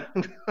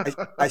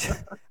I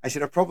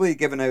should have probably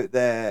given out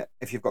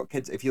if you've got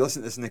kids, if you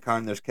listen to this in the car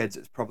and there's kids,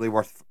 it's probably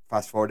worth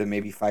fast forwarding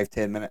maybe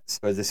 5-10 minutes,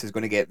 because this is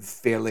going to get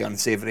fairly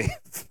unsavoury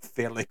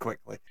fairly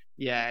quickly.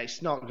 Yeah,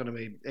 it's not going to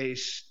be.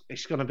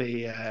 It's going to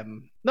be.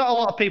 Not a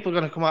lot of people are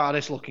going to come out of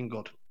this looking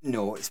good.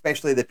 No,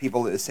 especially the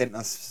people that have sent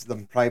us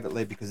them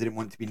privately because they didn't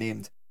want to be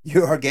named.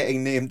 You are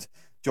getting named,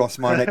 Joss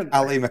Marnick,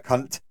 Ali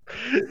McCunt.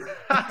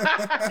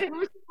 It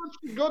was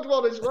such a good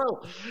one as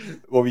well.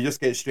 Well, we just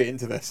get straight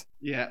into this.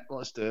 Yeah,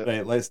 let's do it.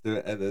 Right, let's do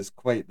it. There's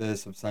quite the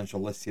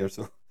substantial list here,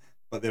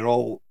 but they're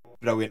all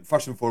brilliant.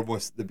 First and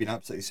foremost, they've been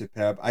absolutely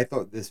superb. I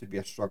thought this would be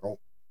a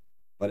struggle,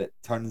 but it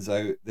turns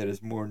out there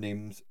is more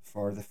names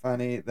for the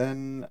fanny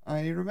than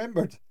I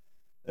remembered.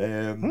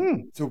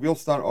 So we'll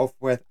start off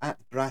with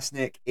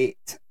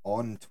 @Brassneck8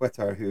 on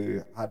Twitter,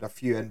 who had a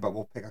few in, but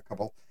we'll pick a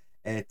couple.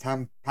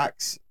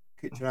 Tampax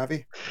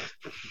Kucheravi.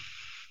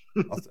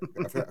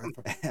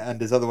 And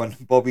his other one,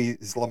 Bobby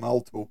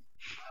Slamalto.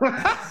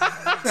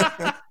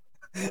 That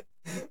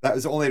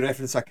was the only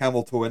reference to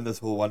camel toe in this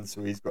whole one,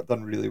 so he's got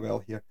done really well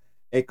here.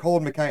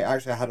 Colin Mackay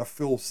actually had a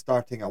full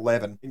starting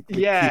 11,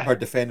 including keeper,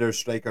 defenders,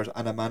 strikers,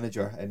 and a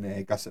manager in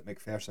Gusset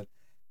McPherson.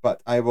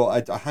 But I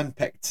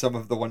handpicked some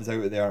of the ones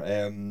out of there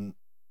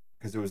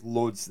because there was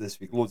loads this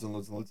week, loads and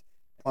loads and loads.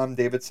 Clam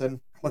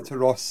Davidson,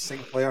 Clitter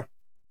Sinclair,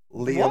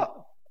 Liam.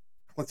 What?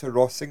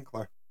 Clitter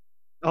Sinclair.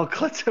 Oh,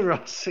 Clitter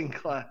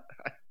Sinclair.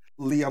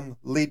 Liam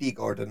Lady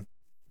Gordon,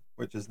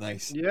 which is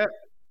nice. Yeah.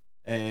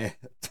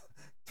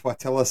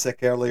 Twatilla Sick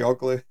Early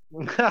Ugly.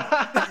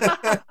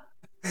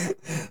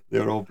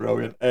 They're all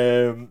brilliant.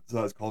 So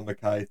that's Colin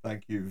Mackay.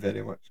 Thank you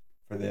very much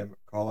for them,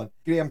 Colin.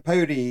 Graham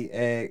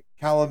Powry,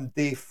 Callum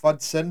Dave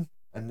Fudson,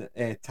 and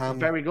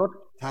very good.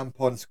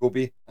 Tampon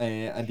Scobie.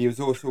 And he was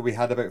also, we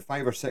had about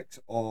 5 or 6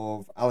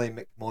 of Ali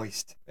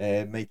McMoist,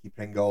 Mikey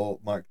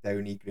Pringle, Mark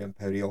Downey, Graham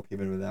Powry all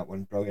came in with that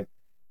one. Brilliant.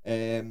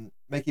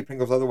 Mikey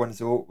Pringle's other ones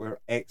though were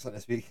excellent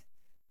this week.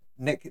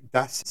 Nick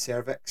Das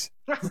Cervix.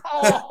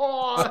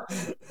 Oh,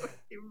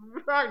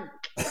 rank.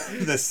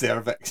 The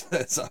cervix.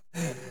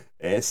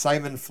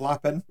 Simon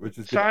Flappin, which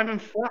was Simon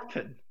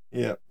Flappin.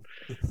 Yeah.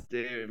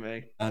 Dear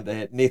me.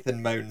 And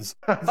Nathan Mounds.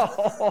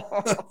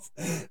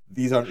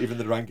 These aren't even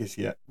the rankest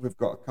yet. We've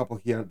got a couple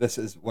here. This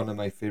is one of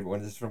my favourite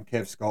ones. This is from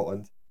Kev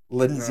Scotland.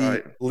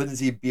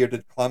 Lindsay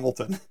Bearded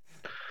Clamilton.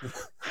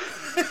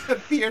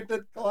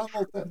 Bearded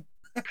Hamilton.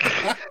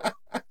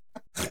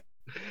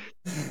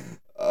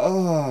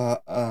 Oh,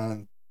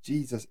 and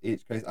Jesus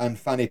H. Christ. And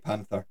Fanny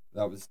Panther.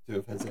 That was two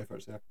of his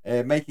efforts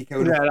there. Mikey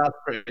Kilden. Yeah, that's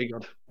pretty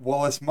good.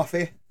 Wallace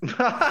Muffy.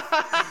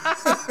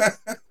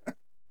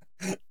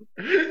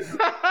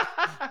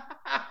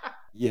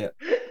 Yeah.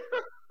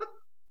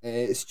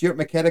 Stuart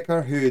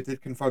McKerricker, who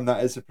did confirm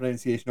that is the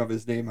pronunciation of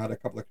his name, had a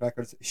couple of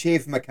crackers.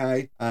 Shave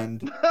Mackay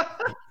and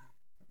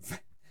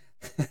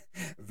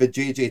the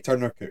JJ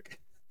Turner Cook.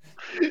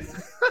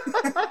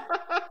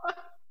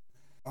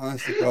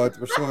 Honestly, God,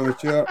 we're so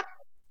immature.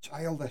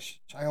 Childish,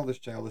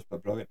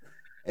 but brilliant.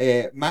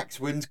 Max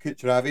Wins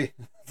Kucheravi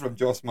from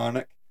Joss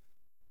Marnick.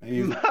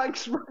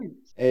 Max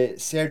Wins.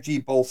 Sergei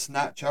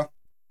Bolsnacha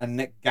and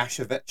Nick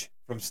Gashevich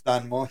from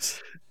Stan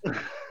Moss,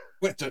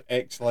 which are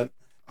excellent.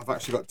 I've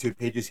actually got 2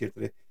 pages here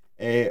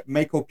today.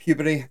 Michael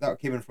Pubery, that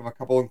came in from a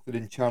couple,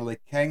 including Charlie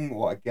King.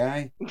 What a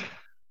guy.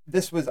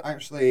 This was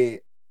actually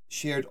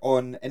shared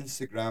on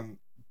Instagram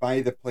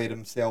by the player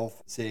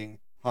himself saying,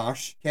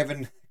 harsh.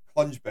 Kevin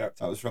Klungebert,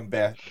 that was from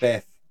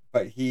Beth,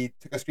 but he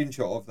took a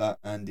screenshot of that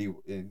and he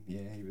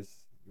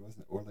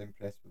wasn't overly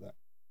impressed with that.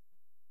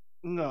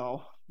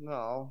 No,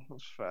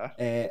 that's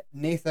fair.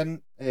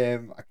 Nathan,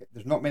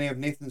 there's not many of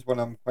Nathan's one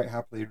I'm quite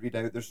happily read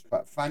out. There's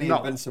Fanny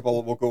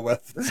Invincible we'll go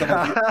with, some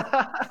of you,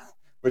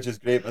 which is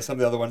great, but some of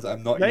the other ones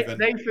I'm not even...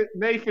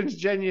 Nathan's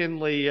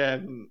genuinely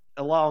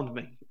alarmed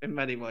me in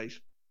many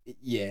ways.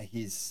 Yeah,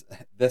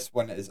 this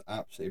one is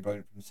absolutely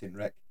brilliant from St.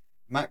 Rick.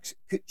 Max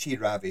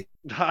Kucheravi.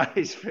 That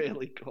is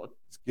really good.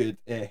 It's good.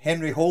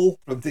 Henry Hole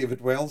from David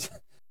Wells.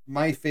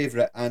 My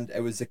favourite, and it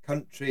was a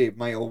country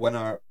mile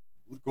winner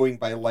going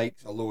by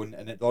likes alone,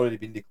 and it'd already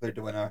been declared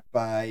the winner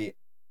by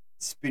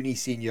Spoonie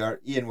Senior,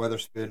 Ian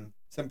Witherspoon,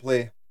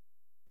 simply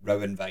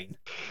Rowan Vine.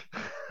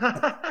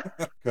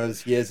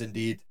 Because he is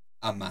indeed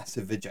a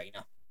massive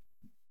vagina.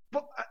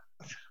 But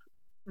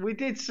we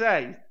did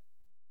say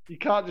you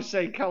can't just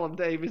say Callum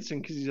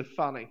Davidson because he's a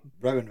fanny.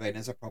 Rowan Vine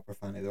is a proper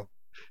fanny though.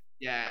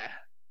 Yeah.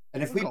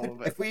 And if we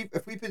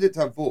put it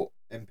to a vote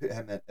and put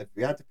him in, if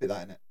we had to put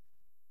that in it,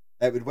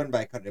 it would win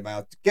by a country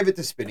mile. Give it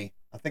to Spoonie.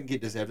 I think he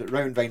deserved it.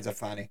 Rowan Vine's a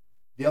fanny.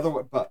 The other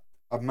one, but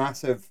a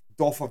massive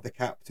doff of the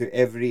cap to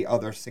every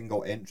other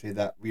single entry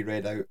that we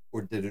read out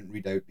or didn't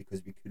read out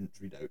because we couldn't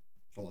read out,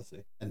 shall I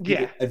say.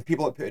 And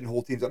people that put in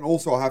whole teams. And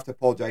also I have to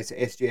apologise to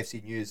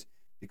SGFC News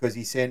because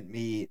he sent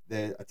me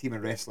a team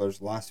of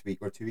wrestlers last week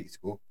or 2 weeks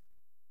ago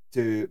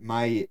to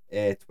my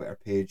Twitter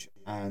page,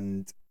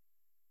 and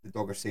the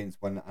Dogger Saints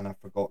one, and I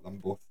forgot them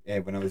both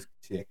when I was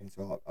checking,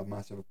 so a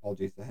massive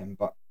apologies to him.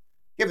 But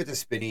give it to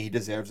Spinny, he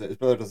deserves it. His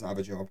brother doesn't have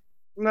a job.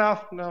 No,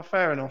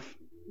 fair enough.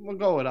 We'll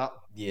go with that.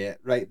 Yeah,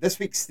 right. This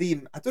week's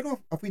theme, I don't know,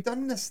 have we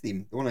done this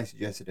theme? The one I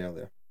suggested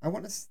earlier. I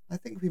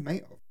think we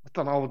might have. I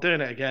don't know, we're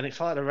doing it again. It's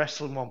like the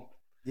wrestling one.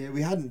 Yeah,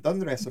 we hadn't done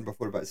the wrestling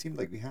before, but it seemed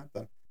like we had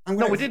done.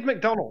 We did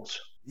McDonald's.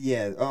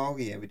 Yeah,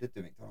 we did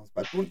do McDonald's,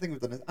 but I don't think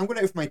we've done it. I'm going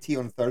out for my tea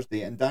on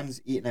Thursday, and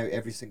Dan's eating out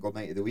every single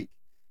night of the week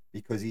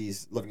because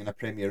he's living in a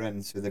Premier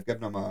Inn, so they've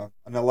given him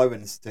an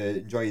allowance to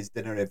enjoy his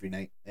dinner every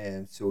night,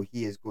 so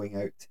he is going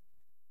out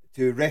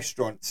to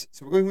restaurants.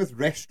 So we're going with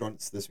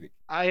restaurants this week.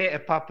 I ate a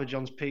Papa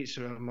John's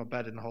pizza in my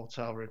bed in the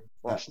hotel room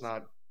last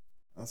night.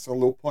 That's a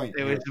low point.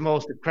 It was the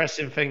most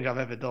depressing thing I've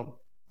ever done.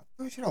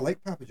 I thought I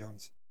like Papa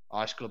John's.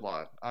 Oh, it's good.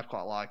 I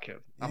quite like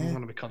it. Yeah. I'm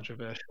going to be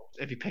controversial.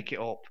 If you pick it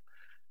up,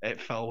 it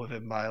fell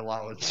within my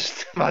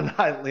allowance, my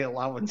nightly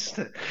allowance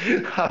that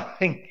I've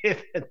been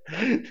given.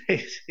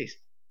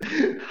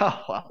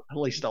 Oh, well, at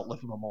least I'll live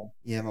with my mum.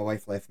 Yeah, my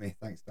wife left me.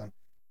 Thanks, Dan.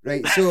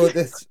 Right, so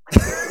this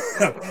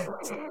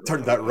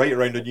turned that right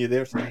around on you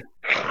there. So.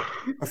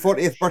 My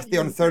 40th birthday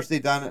on Thursday,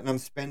 Dan, and I'm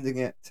spending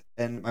it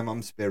in my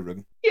mum's spare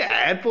room.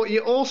 Yeah, but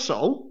you're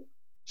also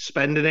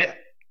spending it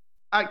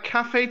at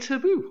Cafe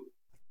Taboo.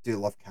 I do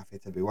love Cafe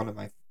Taboo, one of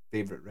my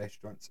favourite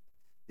restaurants.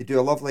 They do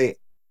a lovely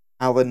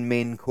Allen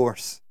main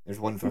course. There's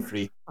one for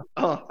free.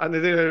 Oh, and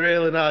they do a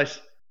really nice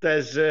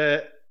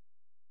dessert.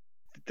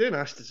 They do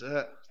nice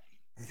dessert.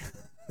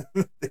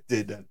 They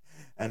do, Dan.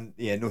 And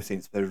yeah, no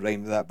Saints better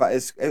rhyme with that. But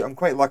I'm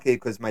quite lucky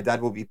because my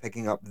dad will be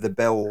picking up the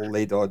Bill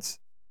laid odds.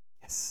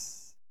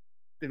 Yes.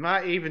 They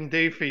might even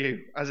do for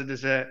you as a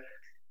dessert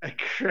a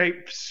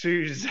crepe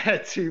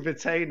Suzette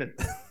Tubertainen.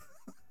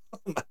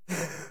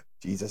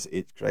 Jesus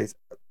H. Christ.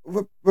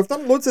 We've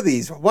done loads of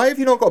these. Why have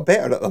you not got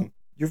better at them?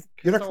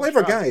 You're a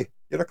clever guy.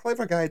 You're a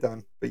clever guy,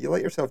 Dan. But you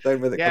let yourself down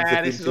with it.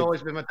 Yeah, this has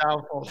always been my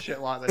downfall, shit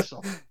like this.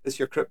 So. It's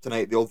your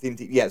kryptonite, the old theme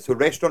team. Yeah, so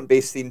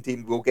restaurant-based theme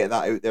team, we'll get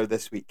that out there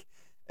this week.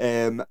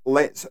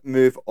 Let's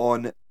move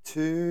on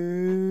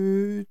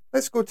to...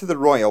 Let's go to the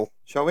Royal,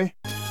 shall we?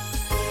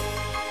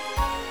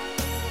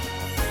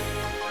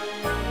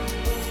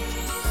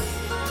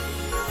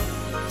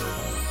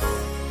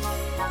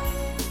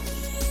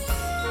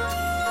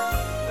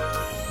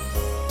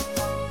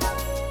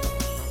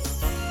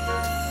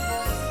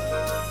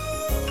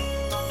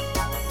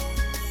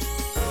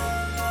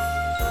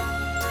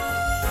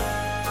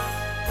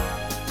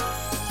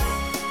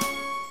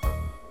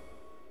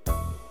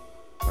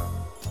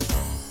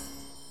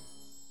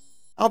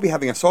 I'll be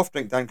having a soft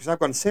drink, Dan, because I've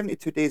gone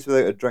 72 days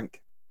without a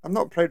drink. I'm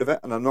not proud of it,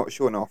 and I'm not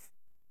showing off.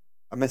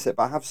 I miss it,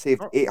 but I have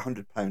saved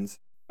 £800.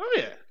 Oh,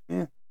 yeah.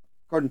 Yeah,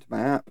 according to my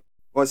app.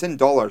 Well, it's in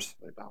dollars.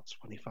 About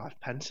 25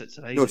 pence at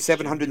today's No, exchange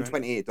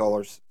rate.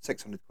 $728,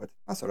 600 quid.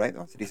 That's all right,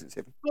 that's a decent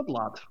saving. Good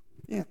lad.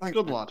 Yeah, thanks.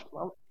 Good lad.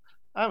 Well,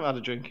 I haven't had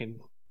a drink in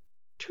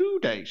 2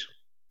 days.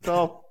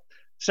 So,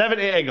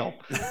 70 a go.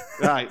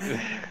 Right.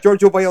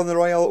 Giorgio Boyle on the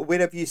Royal, where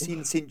have you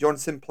seen St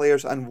Johnstone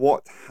players and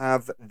what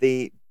have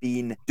they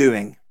been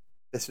doing?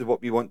 This is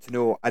what we want to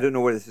know. I don't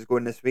know where this is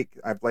going this week.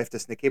 I've left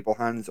this in the capable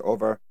hands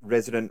of our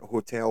resident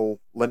hotel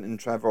Linton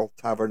Travel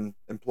Tavern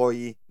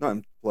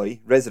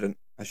resident,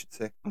 I should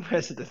say.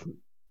 Resident.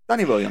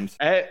 Danny Williams.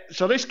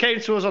 So this came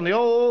to us on the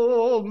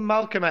old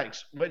Malcolm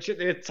X, which at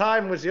the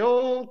time was the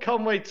old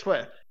Conway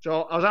Twitter.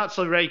 So I was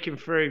actually raking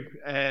through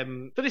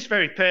for this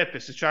very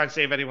purpose to try and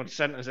see if anyone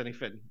sent us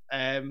anything.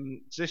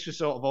 So this was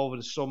sort of over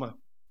the summer,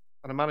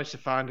 and I managed to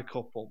find a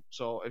couple.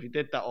 So if you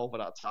did that over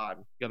that time,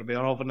 you're going to be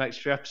on over the next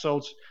few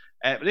episodes.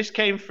 But this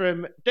came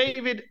from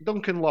David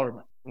Duncan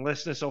Lorimer,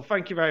 listener. So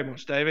thank you very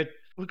much, David.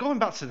 We're going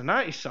back to the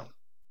 90s, son.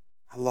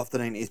 I love the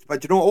 90s.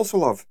 But do you know what I also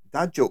love?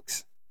 Dad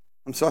jokes.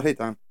 I'm sorry,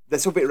 Dan.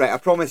 This will be right. I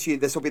promise you,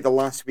 this will be the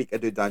last week I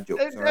do dad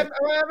jokes. Right? Am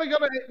I ever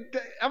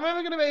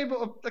going to be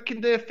able to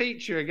can do a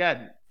feature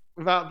again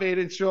without being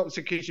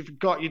interrupted because you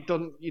forgot you've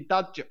done your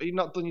dad joke? You've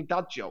not done your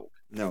dad joke.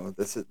 No,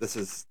 this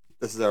is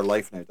our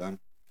life now, Dan.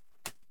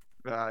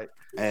 Right.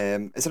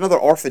 It's another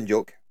orphan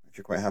joke. If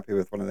you're quite happy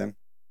with one of them.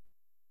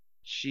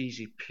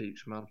 Cheesy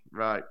poops, man.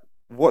 Right.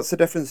 What's the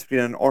difference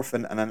between an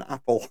orphan and an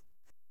apple?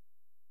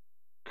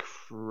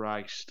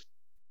 Christ.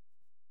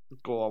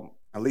 Go on.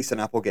 At least an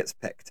apple gets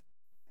picked.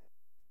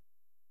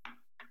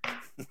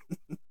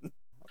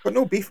 I've got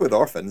no beef with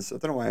orphans. I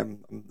don't know why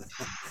I'm...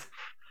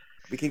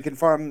 We can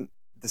confirm,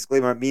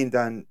 disclaimer, me and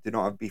Dan do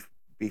not have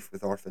beef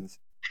with orphans.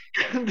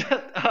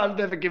 I've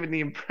never given the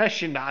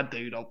impression that I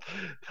do, though.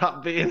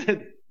 That being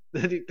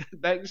the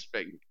next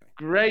thing.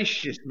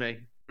 Gracious me.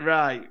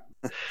 Right.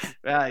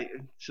 Right.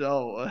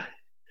 So,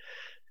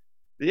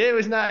 the year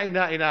was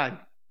 1999.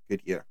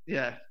 Good year.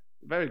 Yeah.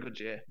 Very good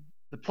year.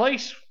 The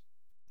place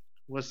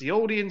was the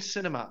Odeon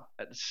Cinema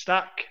at the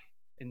Stack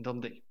in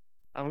Dundee.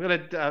 I'm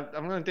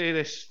gonna do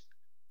this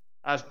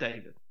as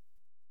David.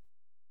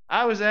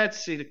 I was there to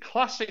see the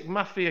classic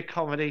mafia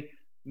comedy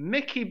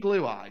Mickey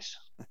Blue Eyes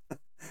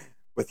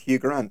with Hugh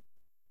Grant.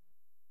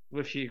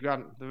 With Hugh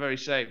Grant, the very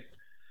same.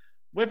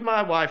 With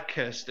my wife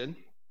Kirsten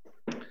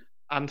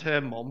and her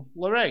mum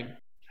Lorraine.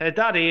 Her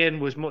dad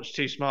Ian was much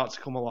too smart to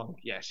come along.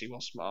 Yes, he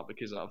was smart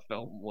because that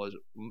film was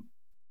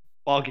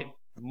bogging.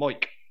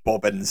 Mike.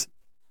 Bobbins,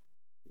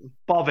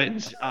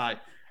 aye.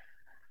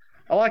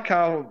 I like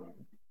how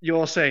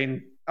you're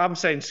saying, I'm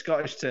saying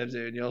Scottish terms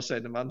here and you're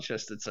saying the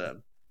Manchester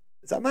term.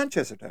 Is that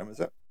Manchester term,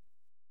 is it?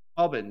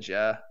 Bobbins,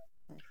 yeah.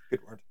 Good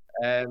word.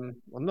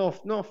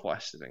 Well,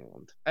 northwest of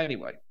England.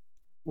 Anyway,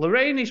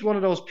 Lorraine is one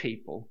of those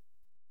people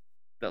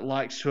that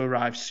likes to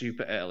arrive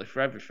super early for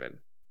everything.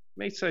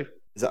 Me too.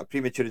 Is that a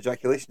premature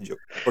ejaculation joke?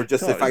 Or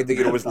just the fact that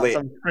you're always late?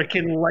 I'm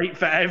freaking late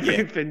for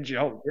everything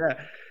joke,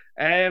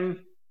 yeah.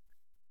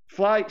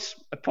 Flights,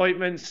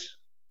 appointments,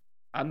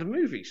 and the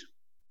movies.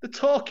 The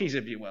talkies,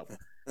 if you will.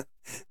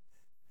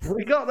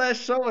 We got there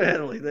so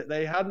early that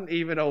they hadn't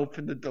even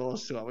opened the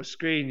doors to our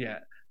screen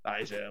yet.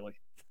 That is early.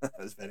 That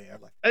was very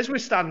early. As we're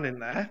standing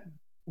there,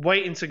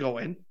 waiting to go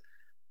in,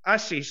 I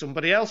see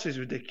somebody else who's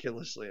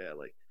ridiculously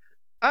early.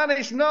 And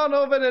it's none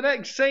other than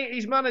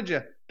ex-Sainties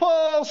manager,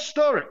 Paul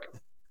Sturrock.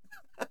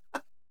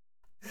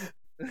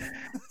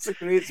 That's a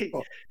great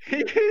spot.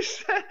 He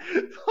said,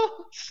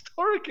 Paul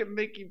Sturrock and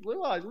Mickey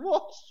Blue Eyes.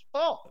 What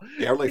spot?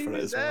 Early he for it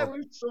was as there well.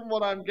 with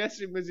someone I'm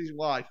guessing was his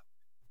wife.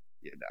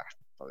 Yeah,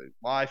 his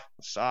wife,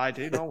 side,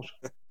 who knows?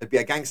 It'd be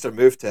a gangster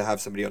move to have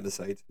somebody on the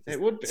side.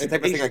 It would be. It's the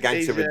type of thing a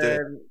gangster would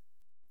do.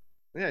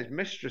 Yeah, his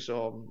mistress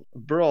or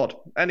abroad.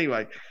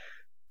 Anyway,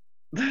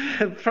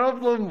 the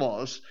problem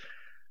was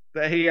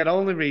that he had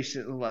only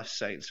recently left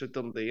Saints for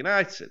Dundee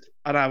United,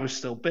 and I was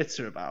still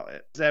bitter about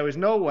it. There was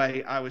no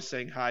way I was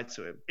saying hi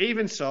to him.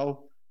 Even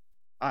so,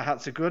 I had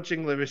to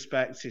grudgingly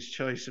respect his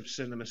choice of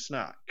cinema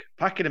snack,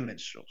 packet of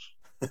minstrels.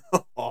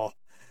 Oh,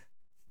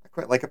 I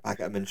quite like a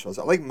packet of minstrels.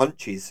 I like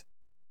munchies.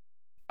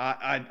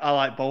 I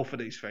like both of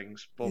these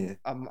things, but Yeah.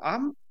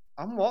 I'm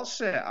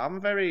what's it?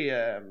 I'm very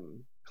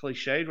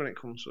cliched when it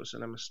comes to a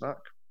cinema snack.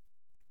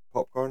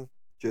 Popcorn,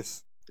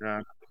 juice.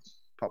 Yeah,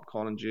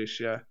 popcorn and juice,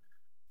 yeah.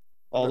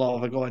 Although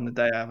if I go in the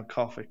day, I have a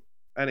coffee.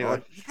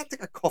 Anyway. Oh, you can't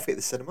take a coffee at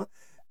the cinema.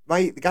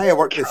 The guy I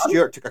worked with,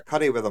 Stuart, took a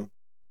curry with him.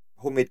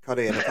 Homemade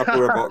curry in a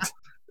Tupperware box.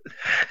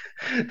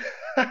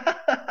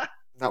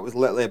 That was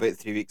literally about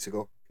 3 weeks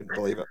ago. Couldn't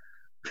believe it.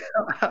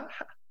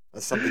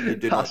 That's something you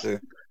do not do.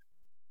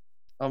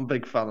 I'm a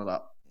big fan of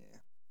that. Yeah.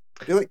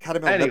 I do like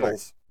caramel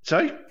nibbles.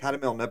 Sorry?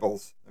 Caramel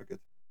nibbles. They're good.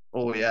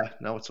 Oh, yeah.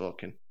 Now we're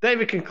talking.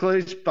 David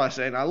concludes by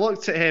saying, I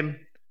looked at him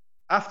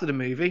after the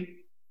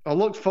movie. I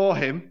looked for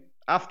him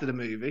after the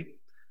movie.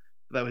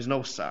 There was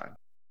no sign.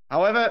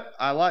 However,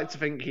 I like to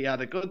think he had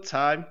a good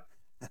time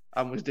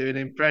and was doing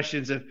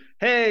impressions of,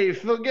 hey,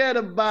 forget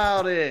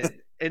about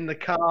it. in the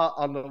car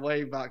on the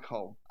way back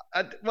home.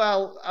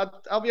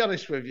 I'll be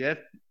honest with you,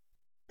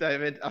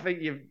 David. I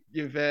think you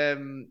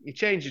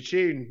changed your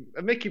tune.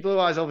 Mickey Blue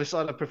Eyes obviously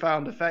had a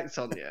profound effect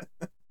on you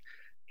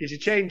because you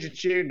changed your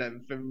tune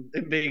then from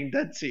him being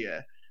dead to you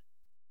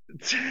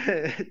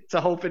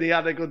to hoping he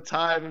had a good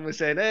time and was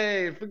saying,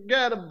 "Hey,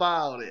 forget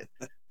about it,"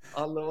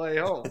 on the way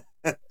home.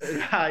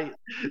 Right.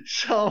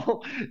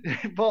 So,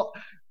 but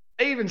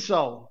even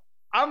so,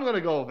 I'm going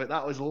to go with it.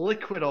 That was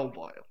Liquid Old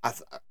Boil.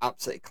 That's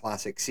absolutely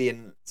classic.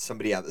 Seeing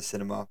somebody at the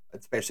cinema,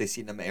 especially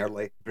seeing them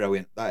early,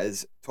 brilliant. That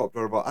is top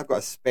drawer. But I've got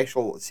a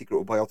special secret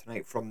Old Boil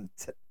tonight from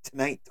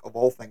tonight, of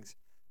all things.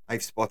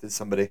 I've spotted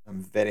somebody.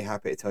 I'm very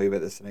happy to tell you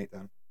about this tonight,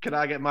 Dan. Can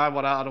I get my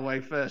one out of the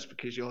way first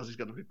because yours is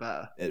going to be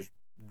better? It's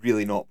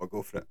really not, but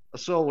go for it. I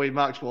saw wee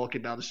Max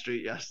walking down the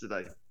street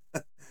yesterday.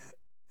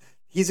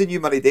 He's a new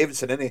Murray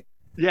Davidson, isn't he?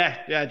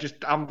 Yeah, just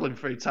ambling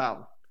through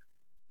town.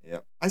 Yeah,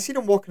 I seen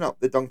him walking up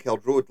the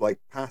Dunkeld Road, like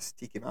past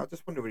TK Maxx. I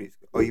just wonder where he's.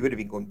 Oh, he would have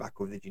been going back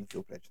over the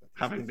Genefield Bridge.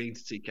 Having been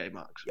to TK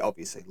Maxx. He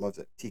obviously loves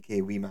it.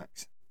 TK Wee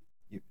Max,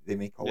 they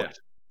may call Yeah. it.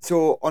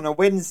 So on a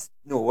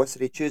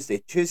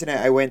Tuesday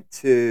night, I went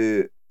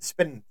to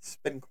spin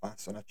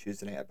class on a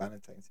Tuesday night at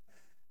Bannatyne's,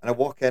 and I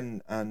walk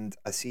in and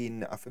I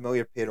seen a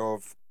familiar pair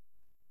of,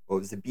 well,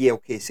 it was the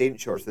BLK Saint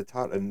shorts, the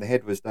tartan. The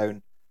head was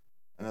down,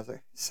 and I was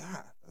like, "What's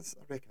that? I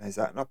recognise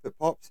that." And up it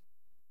pops.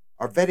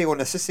 Our very own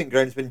assistant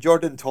groundsman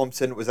Jordan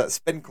Thompson was at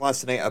spin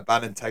class tonight at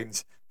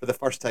Bannatyne's for the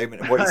first time,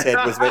 and what he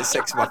said was about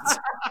 6 months.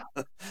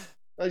 Well,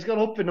 he's gone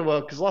up in the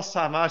world because last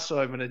time I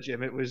saw him in a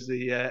gym, it was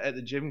at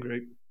the gym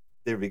group.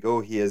 There we go.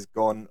 He has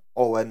gone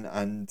all in,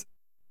 and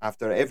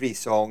after every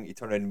song, he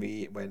turned around to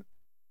me and went,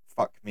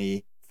 "Fuck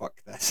me,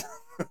 fuck this."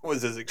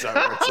 Was his exact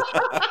words.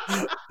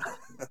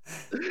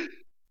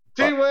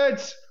 Two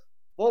words,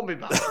 won't be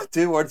back.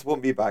 2 words,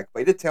 won't be back. But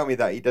he did tell me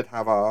that he did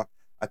have a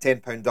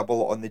 £10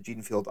 double on the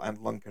Genefield and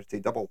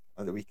Lunkerty double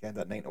at the weekend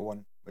at 9 to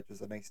 1, which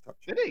was a nice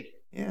touch. Did he?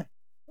 Yeah.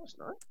 That's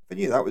nice. If I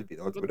knew that would be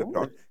the odds, Good would have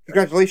number. brought.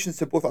 Congratulations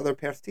to both other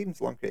Perth teams,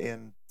 Lunkerty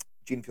and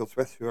Genefield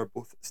Swith, who are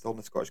both still in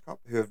the Scottish Cup,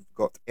 who have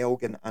got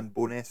Elgin and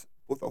Bo'ness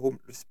both at home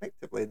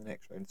respectively in the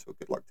next round, so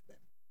good luck to them.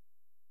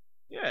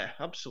 Yeah,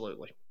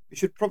 absolutely. We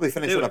should probably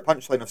finish Do on a it.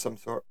 punchline of some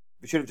sort.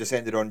 We should have just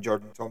ended on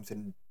Jordan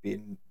Thompson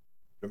being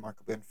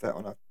remarkably unfit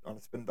on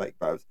a spin bike,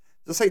 but it was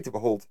a sight to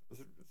behold. It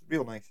was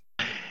real nice.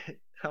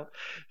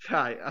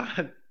 Right,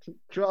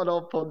 draw an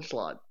old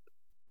punchline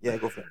Yeah,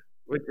 go for it.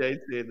 with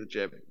JT in the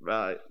gym.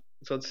 Right,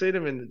 so I'd seen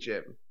him in the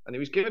gym, and he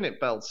was giving it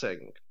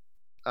belting,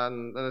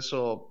 and then I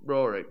saw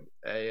Rory,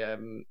 a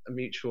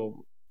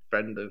mutual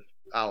friend of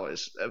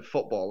ours, at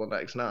football the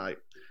next night,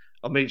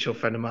 a mutual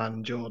friend of mine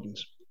and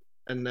Jordan's,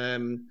 and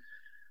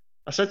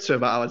I said to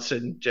him how I'd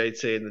seen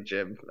JT in the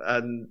gym,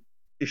 and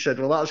he said,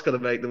 "Well, that's going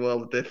to make the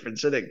world of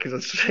difference, isn't it?"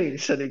 Because he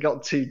said he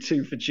got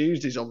 2-2 for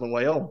Tuesdays on the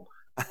way home.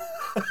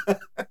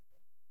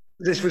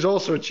 This was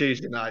also a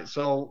Tuesday night,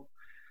 so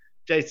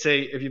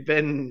JT, if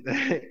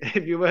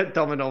you weren't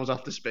Domino's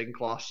after spin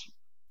class,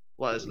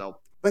 let us know.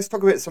 Let's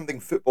talk about something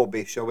football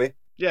based, shall we?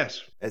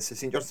 Yes. It's the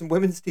St Johnstone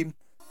women's team.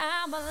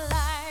 I'm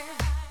alive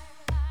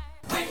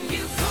when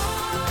you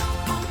call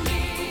on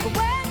me.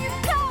 When you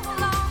call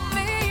on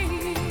me.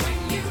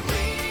 When you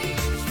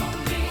reach for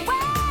me.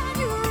 When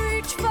you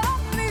reach for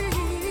me.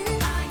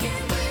 I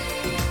get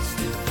wings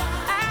to fly.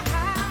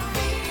 I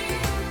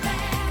feel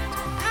that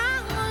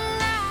I'm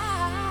alive.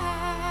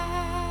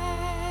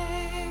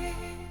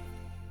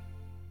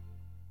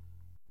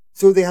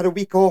 So they had a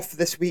week off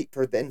this week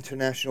for the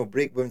international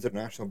break, women's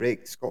international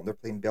break. Scotland are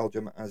playing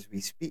Belgium as we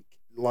speak.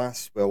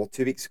 2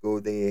 weeks ago,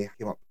 they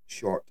came up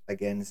short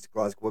against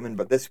Glasgow Women,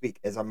 but this week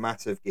is a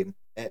massive game.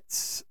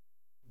 It's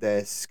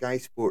the Sky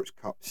Sports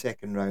Cup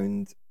second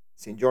round.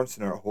 St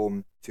Johnstone are at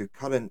home to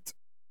current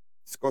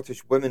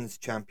Scottish women's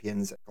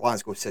champions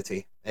Glasgow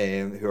City,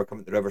 who are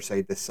coming to the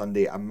Riverside this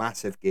Sunday. A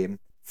massive game.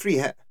 Free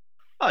hit.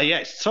 Oh yeah,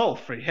 it's total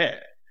free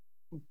hit.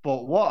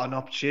 But what an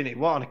opportunity,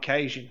 what an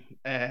occasion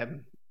at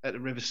the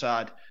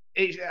Riverside.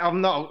 We're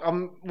not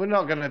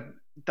going to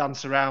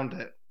dance around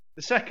it.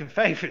 The second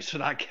favourites for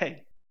that game.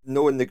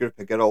 Knowing the group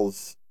of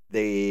girls,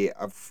 they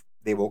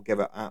will give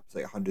it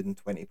absolutely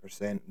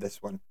 120%.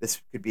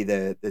 This could be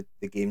the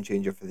game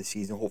changer for the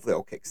season. Hopefully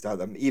it'll kickstart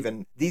them.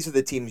 Even these are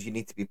the teams you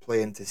need to be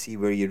playing to see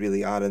where you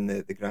really are in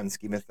the grand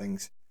scheme of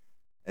things.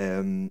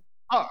 Oh,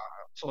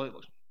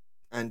 absolutely.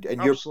 And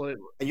Absolutely.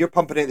 you're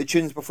pumping out the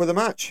tunes before the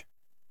match.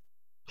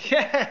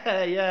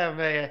 Yeah,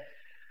 mate.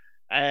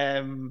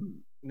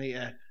 Need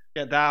to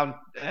get down.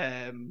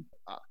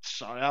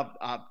 Sorry,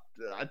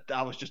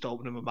 I was just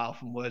opening my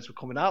mouth and words were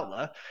coming out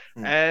there.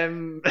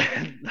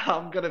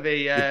 I'm gonna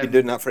be. You've been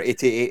doing that for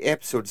 88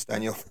 episodes,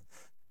 Daniel.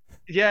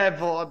 Yeah,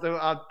 but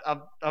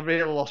I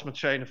really lost my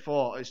train of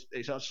thought.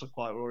 It's actually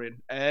quite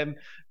worrying.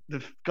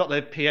 They've got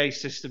the PA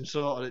system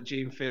sorted at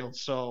Genefield,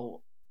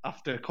 so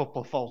after a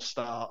couple of false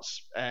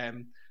starts,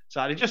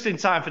 so just in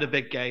time for the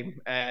big game,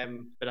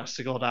 been asked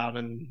to go down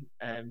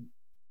and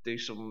do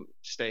some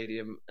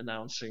stadium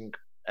announcing,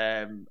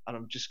 and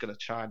I'm just going to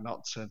try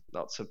not to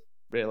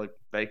really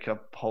make a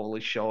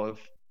holy show of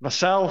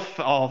myself,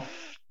 of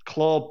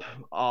club,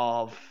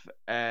 of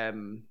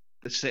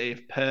the city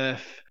of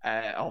Perth,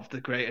 of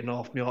the Greater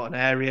North Morton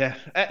area,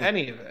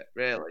 any of it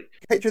really.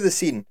 Picture the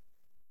scene.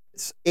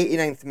 It's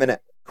 89th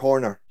minute,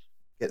 corner,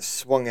 gets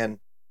swung in,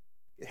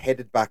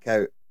 headed back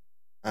out,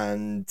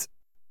 and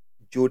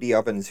Jody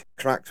Ovens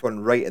cracks one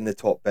right in the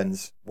top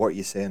bins. What are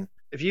you saying?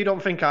 If you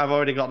don't think I've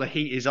already got the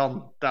Heat Is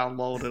On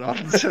downloaded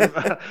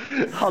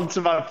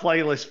onto my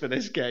playlist for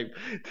this game,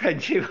 then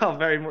you are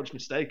very much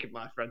mistaken,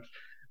 my friend,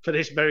 for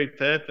this very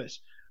purpose.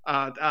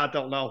 I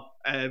don't know.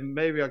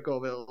 Maybe I'd go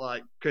a bit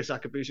like Chris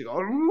Akabusi, go,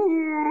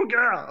 "Ooh,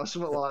 girl," or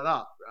something like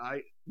that,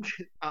 right?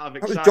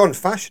 That was John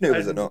Fashanu,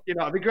 was it not? You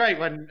know, it'd be great.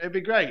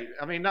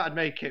 I mean, that'd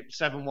make it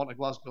 7-1 to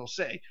Glasgow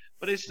City,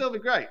 but it'd still be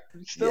great.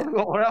 It's still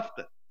what we're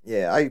after.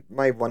 Yeah,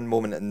 my one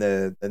moment in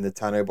the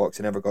Tannoy box,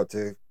 I never got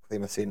to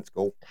claim a Saints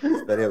goal. I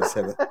was very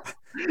upset with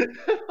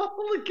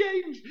All the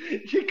games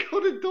you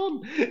could have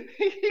done,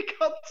 you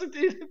got to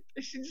do the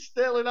Fishing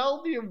Sterling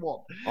Albion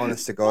one.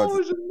 Honest to God.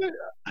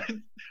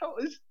 That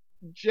was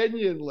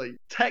genuinely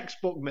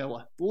textbook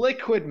Miller,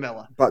 liquid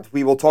Miller. But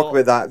we will talk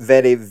about that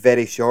very,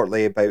 very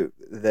shortly, about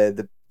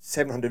the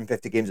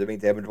 750 games at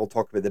McDiarmid. We'll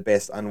talk about the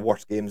best and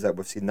worst games that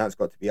we've seen. That's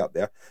got to be up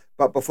there.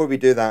 But before we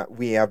do that,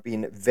 we have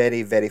been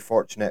very, very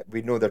fortunate.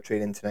 We know they're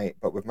training tonight,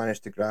 but we've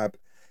managed to grab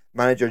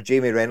manager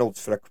Jamie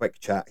Reynolds for a quick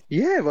chat.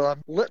 Yeah, well, I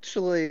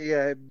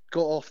literally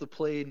got off the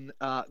plane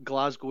at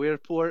Glasgow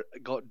Airport,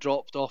 got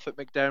dropped off at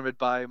McDiarmid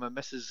by my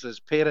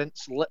missus's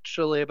parents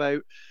literally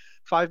about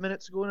 5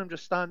 minutes ago, and I'm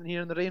just standing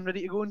here in the rain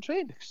ready to go and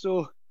train.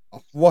 So,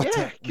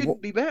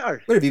 couldn't be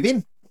better. Where have you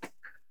been?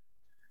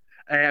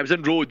 I was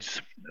in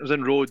Rhodes.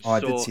 Oh, I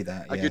did see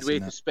that. Yeah, a good way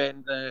to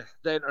spend the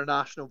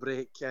international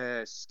break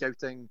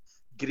scouting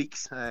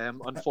Greeks.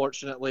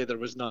 Unfortunately, there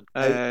was none.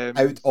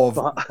 Out of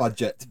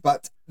budget.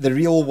 But the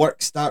real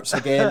work starts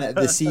again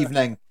this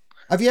evening.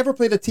 Have you ever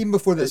played a team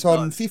before that's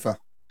on FIFA?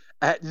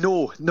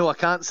 No, I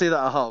can't say that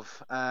I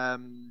have.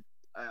 I'm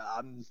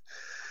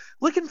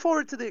looking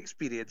forward to the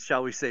experience,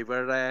 shall we say,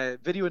 where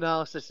video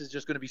analysis is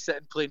just going to be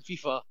sitting playing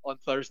FIFA on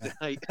Thursday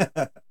night.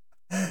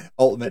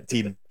 Ultimate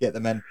team, get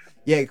them in.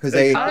 Yeah, because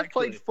I've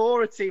played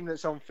for a team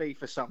that's on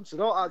FIFA, Sam, so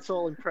not at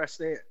all impressed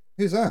here.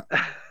 Who's that?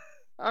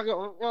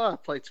 I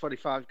played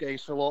 25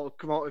 games for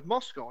Lokomotiv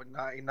Moscow in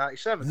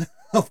 1997.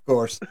 Of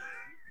course.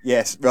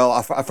 Yes, well,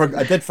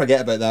 I did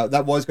forget about that.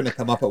 That was going to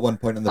come up at one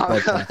point on the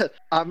podcast.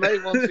 I may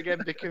once again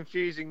be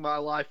confusing my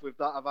life with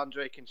that of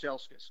Andrei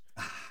Kanchelskis.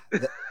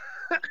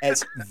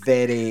 It's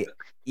very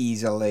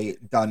easily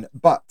done.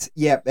 But,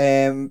 yeah,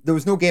 there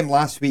was no game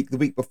last week. The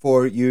week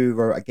before, you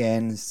were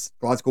against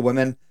Glasgow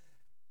Women.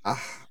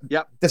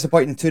 Yep.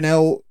 Disappointing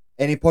 2-0.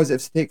 Any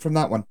positives to take from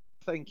that one?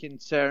 I think in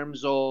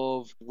terms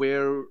of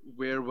where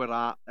we're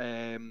at,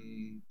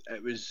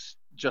 it was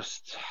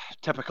just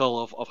typical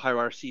of how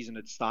our season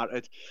had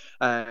started,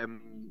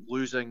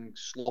 losing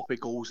sloppy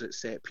goals at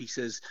set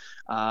pieces,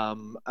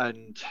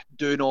 and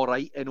doing all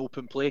right in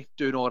open play,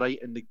 doing all right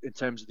in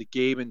terms of the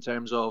game, in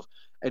terms of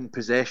in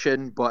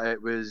possession, but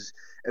it was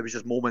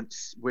just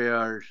moments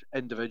where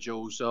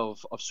individuals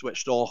have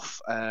switched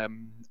off,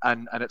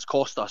 and it's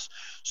cost us.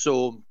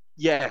 So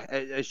yeah,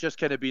 it's just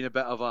kind of been a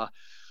bit of a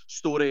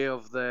story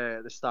of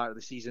the start of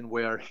the season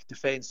where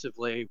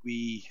defensively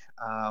we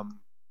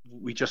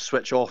just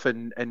switch off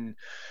in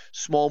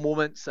small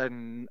moments,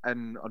 and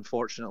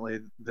unfortunately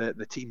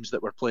the teams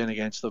that we're playing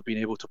against have been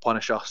able to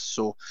punish us.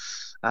 So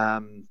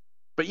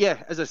but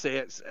yeah, as I say,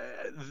 it's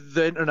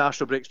the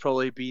international break's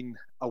probably been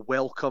a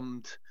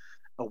welcomed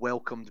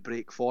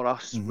break for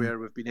us, where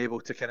we've been able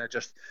to kind of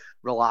just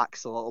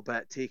relax a little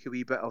bit, take a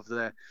wee bit of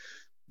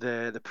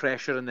the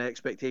pressure and the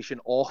expectation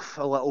off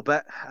a little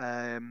bit,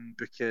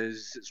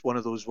 because it's one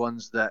of those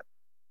ones that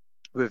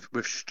we've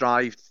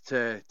strived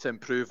to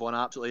improve on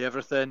absolutely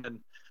everything,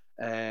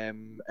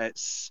 and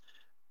it's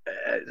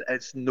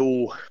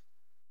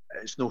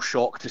no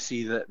shock to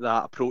see that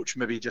approach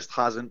maybe just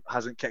hasn't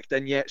kicked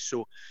in yet.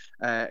 So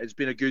it's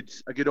been a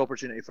good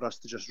opportunity for us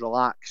to just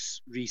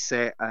relax,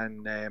 reset,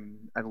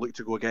 and look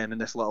to go again in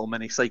this little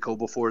mini cycle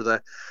before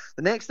the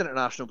next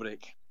international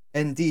break.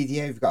 Indeed,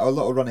 yeah, we've got a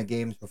little run of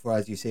games before,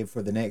 as you say,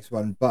 for the next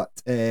one. But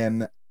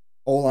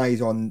all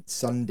eyes on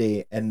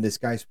Sunday in the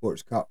Sky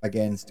Sports Cup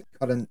against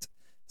current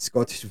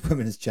Scottish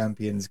Women's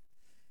Champions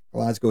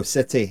Glasgow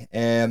City.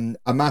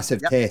 A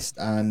massive test,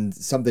 and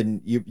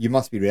something you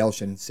must be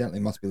relishing, certainly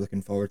must be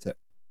looking forward to it.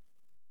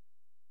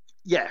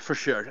 Yeah, for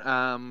sure.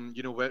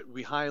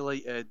 We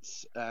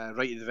highlighted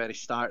right at the very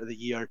start of the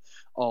year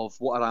of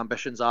what our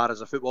ambitions are as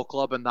a football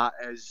club, and that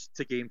is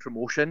to gain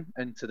promotion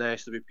into the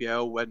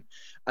SWPL,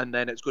 and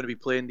then it's going to be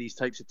playing these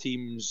types of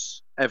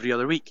teams every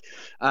other week.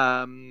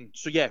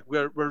 So yeah,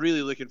 we're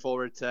really looking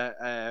forward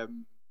to.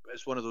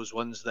 It's one of those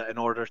ones that in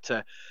order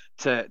to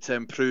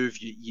improve,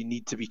 you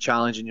need to be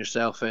challenging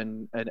yourself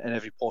in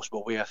every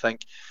possible way, I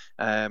think.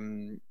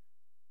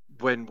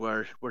 When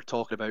we're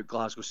talking about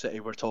Glasgow City,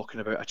 we're talking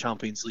about a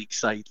Champions League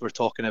side. We're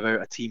talking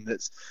about a team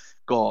that's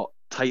got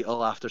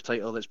title after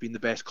title, that's been the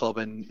best club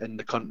in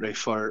the country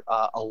for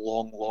a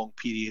long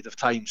period of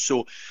time.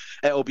 So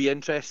it'll be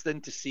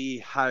interesting to see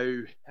how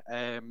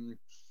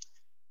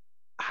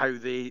how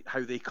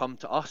they come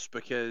to us,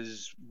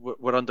 because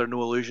we're under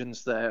no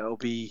illusions that it'll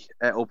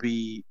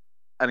be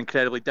an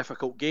incredibly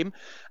difficult game.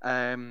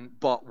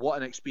 But what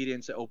an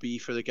experience it'll be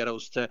for the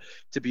girls to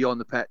be on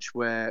the pitch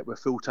with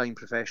full-time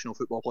professional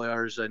football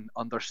players and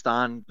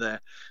understand the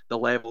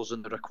levels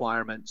and the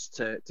requirements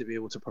to be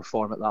able to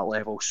perform at that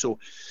level. So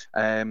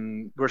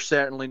we're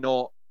certainly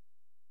not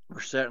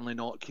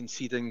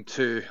conceding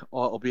to,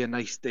 oh, it'll be a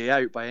nice day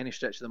out by any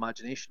stretch of the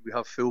imagination. We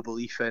have full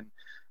belief in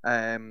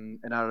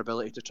our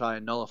ability to try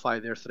and nullify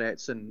their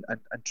threats and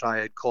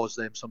try and cause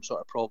them some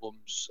sort of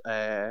problems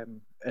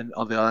on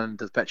the other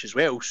end of the pitch as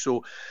well.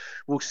 So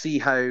we'll see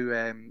how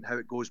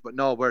it goes. But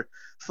no, we're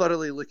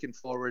thoroughly looking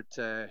forward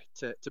to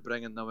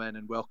bringing them in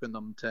and welcoming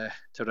them to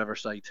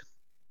Riverside.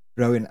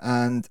 Brilliant.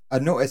 And I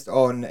noticed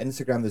on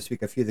Instagram this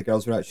week a few of the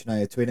girls were at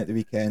Shania Twain at the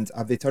weekend.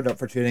 Have they turned up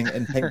for training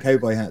in pink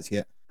cowboy hats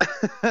yet?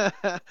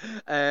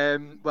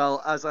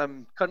 Well, as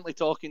I'm currently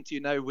talking to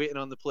you now, waiting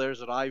on the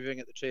players arriving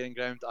at the training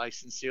ground, I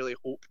sincerely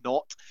hope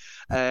not.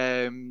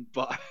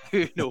 But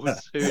who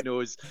knows? Who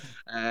knows?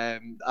 I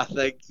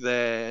think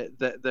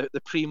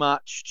the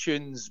pre-match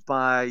tunes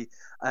by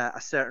a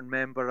certain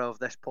member of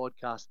this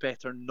podcast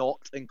better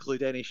not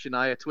include any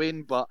Shania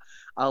Twain, but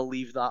I'll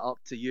leave that up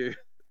to you.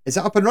 Is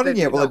it up and running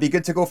yet? Will it be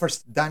good to go for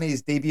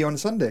Danny's debut on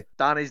Sunday?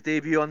 Danny's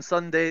debut on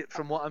Sunday,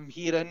 from what I'm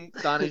hearing.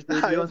 Danny's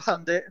debut on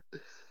Sunday.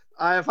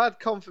 I have had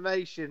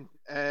confirmation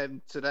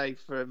today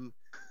from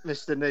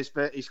Mr.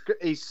 Nisbet.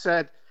 He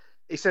said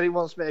he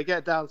wants me to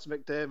get down to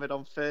McDermott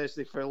on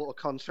Thursday for a little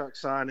contract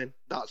signing.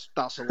 That's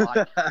a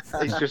lie.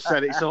 He's just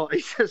said it's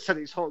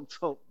hooked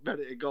up,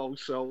 ready to go.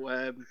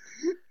 So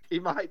he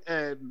might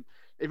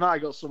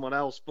have got someone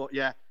else, but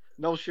yeah,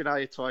 no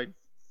Shania Twain.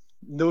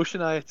 No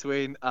Shania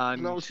Twain,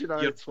 and no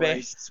Shania your Twain.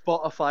 Best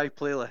Spotify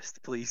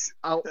playlist, please.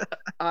 I'll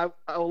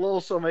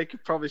also make a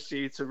promise to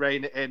you to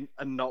rein it in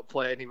and not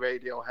play any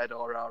Radiohead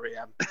or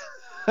REM.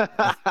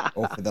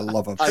 Oh, for the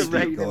love of I sweet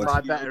rein in God.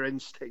 my better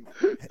instinct.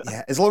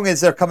 Yeah, as long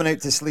as they're coming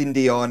out to Celine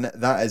Dion,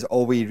 that is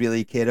all we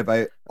really care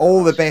about.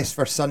 All the best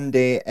for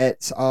Sunday.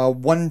 It's a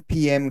 1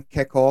 p.m.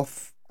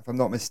 kickoff, if I'm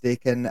not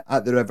mistaken,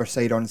 at the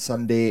Riverside on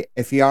Sunday.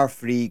 If you are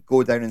free,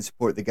 go down and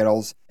support the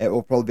girls. It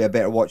will probably be a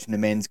better watching the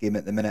men's game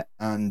at the minute,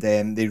 and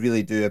they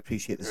really do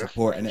appreciate the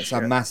support. And it's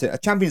a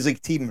Champions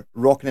League team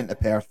rocking into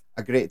Perth.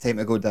 A great time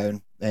to go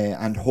down,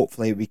 and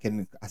hopefully we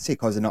can, I say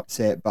cause an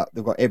upset, but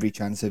they've got every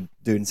chance of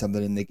doing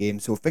something in the game.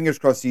 So fingers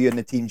crossed to you and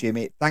the team,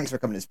 Jamie. Thanks for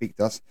coming to speak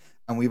to us,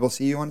 and we will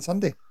see you on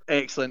Sunday.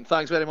 Excellent.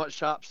 Thanks very much,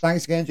 chaps.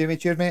 Thanks again, Jamie.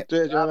 Cheers, mate.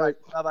 Cheers, Jamie.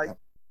 Bye-bye.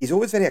 He's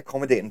always very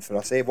accommodating for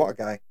us, eh? What a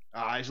guy.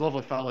 He's a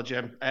lovely fella,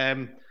 Jim.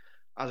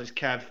 As is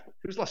Kev,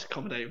 who's less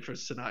accommodating for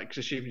us tonight, because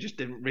I assume he just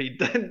didn't read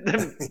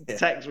the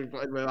text we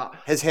put in with that.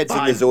 His head's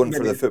in the zone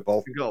for the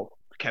football.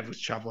 Kev was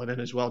travelling in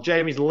as well.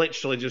 Jamie's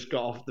literally just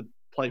got off the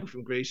plane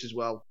from Greece as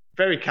well.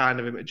 Very kind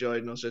of him to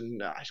join us,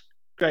 and he's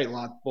a great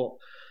lad. But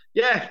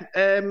yeah,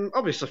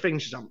 obviously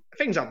things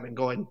haven't been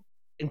going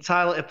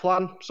entirely to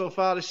plan so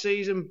far this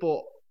season.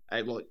 But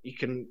hey, look,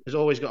 there's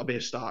always got to be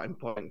a starting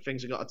point.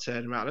 Things have got to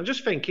turn around. I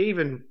just think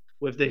even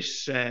with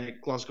this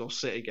Glasgow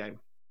City game,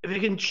 if they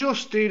can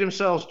just do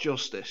themselves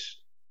justice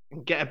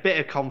and get a bit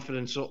of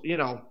confidence up,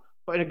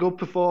 put in a good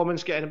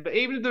performance, even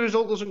if the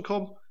result doesn't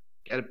come,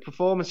 get a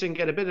performance in,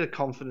 get a bit of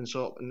confidence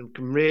up, and it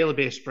can really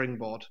be a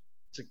springboard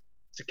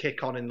to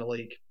kick on in the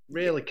league.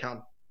 Really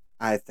can.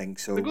 I think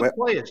so. They're good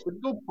players. They're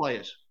good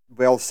players.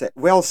 Well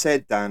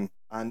said, Dan,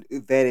 and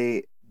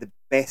the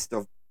best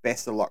of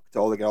luck to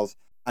all the girls,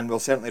 and we'll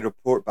certainly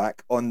report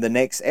back on the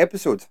next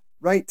episode.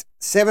 Right,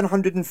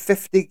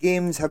 750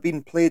 games have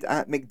been played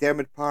at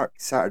McDermott Park.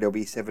 Saturday will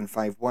be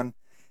 751.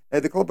 Now,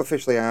 the club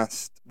officially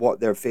asked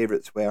what their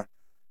favourites were,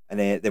 and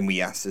then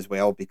we asked as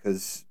well,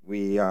 because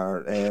we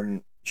are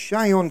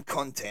shy on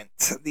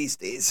content these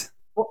days.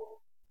 Well,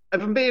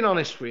 if I'm being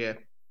honest with you,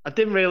 I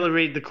didn't really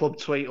read the club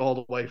tweet all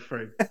the way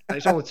through.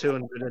 It's only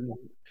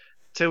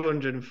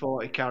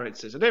 240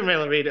 characters. I didn't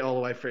really read it all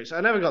the way through, so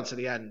I never got to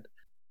the end.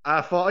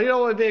 I thought,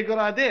 what would be a good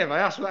idea if I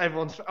asked what I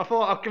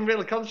thought I can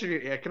really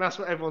contribute here. I can ask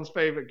what everyone's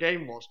favourite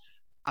game was,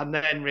 and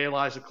then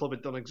realise the club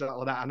had done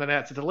exactly that. And then I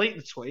had to delete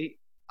the tweet,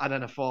 and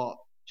then I thought,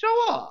 you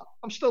know what?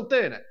 I'm still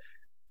doing it.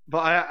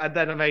 But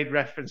then I made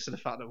reference to the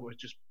fact that we're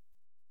just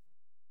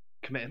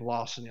committing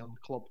larceny on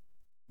the club.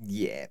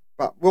 Yeah,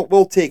 but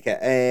we'll take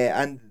it.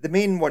 And the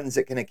main ones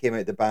that kind of came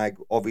out of the bag,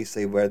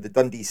 obviously, were the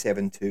Dundee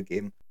 7-2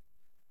 game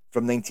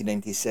from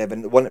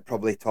 1997. The one that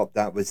probably topped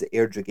that was the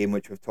Airdrie game,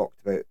 which we've talked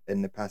about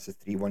in the past, the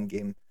 3-1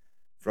 game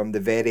from the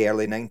very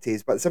early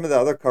 90s. But some of the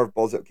other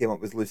curveballs that came up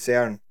was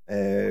Lucerne,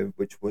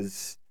 which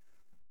was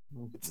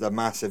a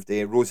massive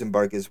day.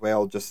 Rosenborg as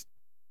well, just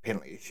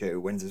penalty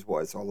shootout wins is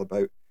what it's all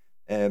about.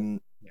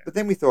 But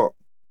then we thought,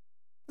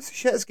 what's the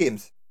shittest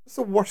games? What's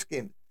the worst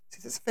game?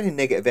 See, it's a very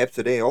negative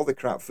episode, eh? All the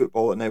crap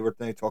football, and now we're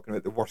talking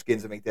about the worst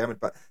games of McDermott.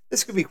 But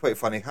this could be quite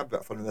funny. Have a bit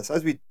of fun with this.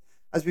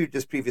 As we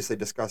just previously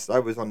discussed, I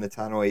was on the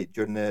Tannoy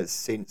during the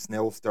Saints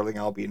 0 Stirling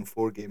Albion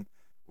 4 game,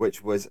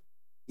 which was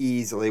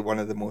easily one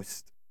of the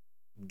most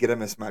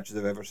grimmest matches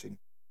I've ever seen.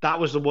 That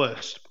was the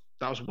worst.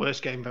 That was the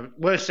worst game,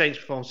 worst Saints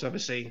performance I've ever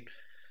seen.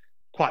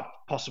 quite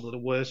possibly the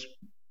worst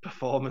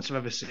performance I've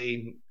ever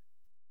seen.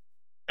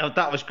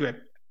 That was grim.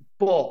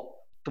 But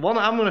the one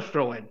that I'm going to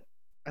throw in,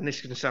 and this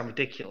is going to sound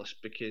ridiculous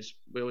because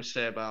we always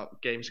say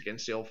about games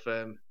against the old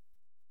firm,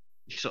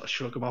 you sort of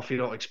shrug them off, you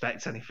don't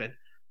expect anything.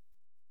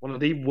 One of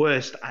the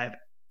worst I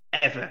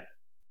have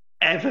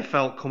ever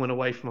felt coming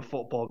away from a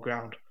football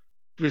ground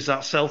was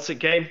that Celtic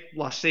game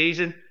last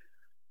season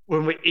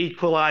when we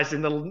equalised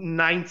in the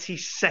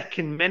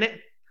 92nd minute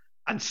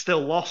and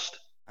still lost.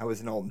 I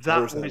was in Alton That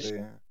Towers that was, day,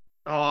 yeah.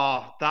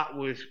 oh, that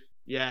was,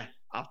 yeah,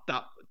 I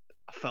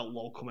felt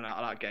low coming out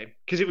of that game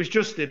because it was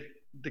just the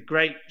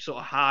great sort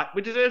of high.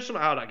 We deserved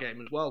something out of that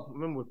game as well. I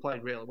remember we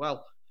played really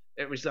well.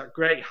 It was that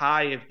great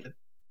high of the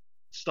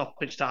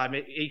stoppage time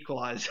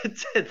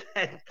equaliser to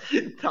then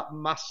that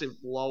massive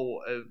low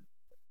of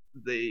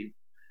the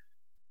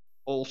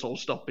also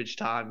stoppage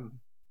time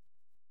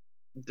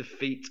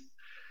defeat.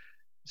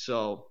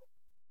 So,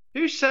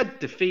 who said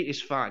defeat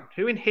is fine?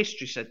 Who in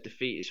history said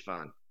defeat is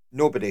fine?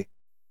 Nobody.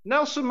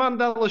 Nelson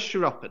Mandela's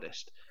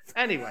chiropodist.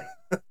 Anyway.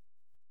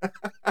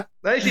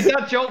 There's your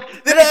dad joke.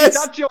 There There's is.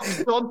 your dad joke,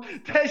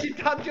 son. There's your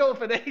dad joke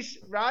for this,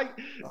 right?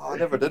 Oh, I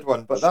never did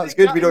one, but that's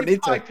good. We don't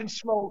need to. Pipe and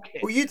smoke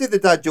it. Well, you do the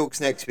dad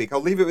jokes next week.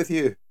 I'll leave it with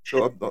you.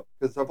 So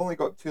because I've only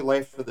got 2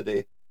 left for the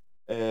day.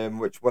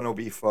 Which one will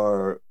be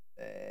for?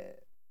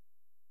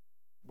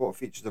 What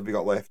features have we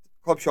got left?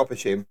 Club Shop of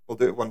Shame. We'll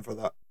do one for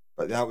that.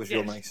 But that was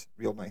real nice,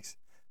 real nice.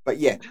 But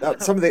yeah,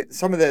 some of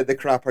the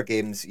crapper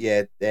games.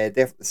 Yeah,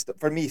 definitely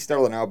for me,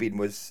 Stirling Albion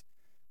was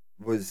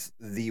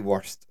the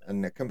worst,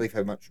 and I can't believe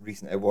how much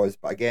recent it was.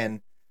 But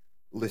again,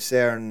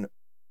 Lucerne,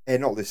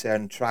 not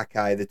Lucerne,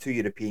 Trakai, the 2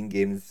 European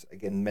games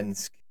again,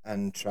 Minsk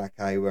and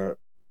Trakai were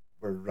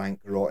rank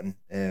rotten.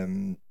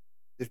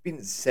 There's been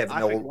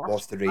 7-0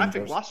 lost to Rangers. I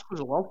think Lask was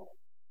a low.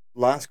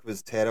 Lask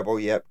was terrible.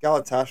 Yep,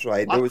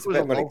 Galatasaray. There was a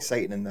bit more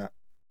exciting in that,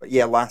 but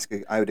yeah, Lask,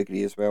 I would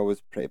agree as well,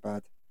 was pretty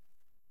bad.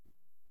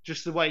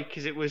 Just the way,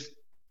 because it was.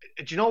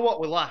 Do you know what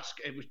with Lask?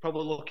 It was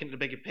probably looking at the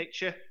bigger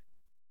picture.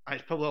 And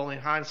it's probably only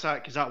in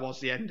hindsight because that was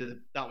the end of the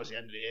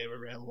era,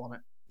 really, wasn't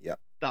it? Yeah.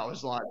 That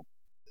was like.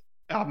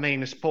 I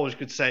mean, I suppose you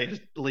could say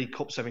the League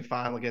Cup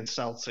semi-final against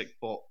Celtic,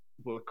 but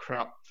we were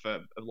crap for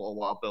a little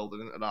while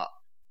building into that.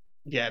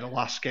 Yeah, the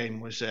last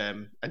game was,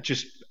 and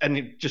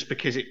just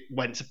because it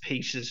went to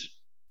pieces,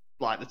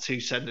 like the 2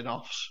 sending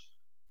offs,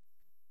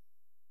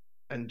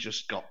 and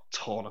just got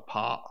torn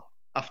apart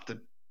after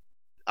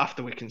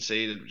we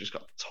conceded. We just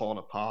got torn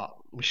apart.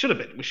 We should have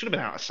been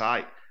out of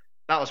sight.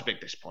 That was a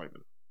big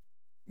disappointment.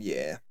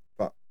 Yeah,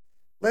 but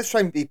let's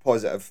try and be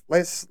positive.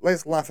 Let's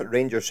laugh at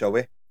Rangers, shall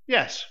we?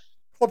 Yes.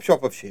 Club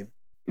Shop of Shame.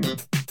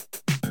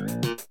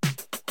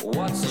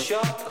 What's the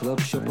shop? Club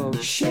Shop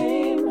of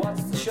Shame.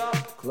 What's the shop?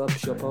 Club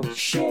Shop of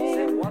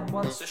Shame.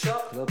 What's the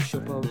shop? Club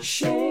Shop of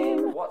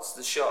Shame. What's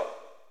the shop?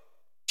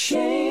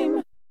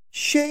 Shame.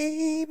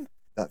 Shame.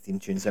 That theme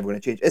tune's never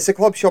going to change. It's a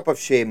Club Shop of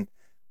Shame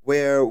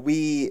where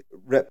we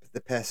rip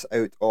the piss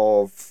out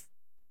of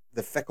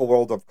the fickle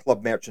world of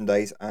club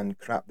merchandise and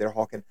crap they're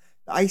hawking.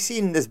 I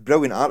seen this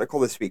brilliant article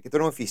this week. I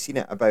don't know if you've seen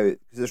it about,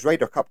 because there's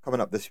Ryder Cup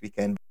coming up this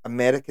weekend.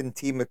 American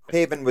team.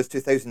 Paven was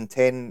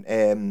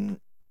 2010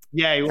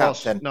 yeah, he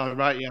captain. was. No,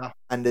 right, yeah.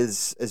 And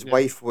his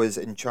wife was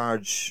in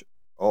charge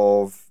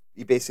of,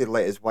 he basically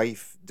let his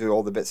wife do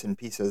all the bits and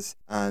pieces,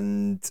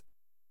 and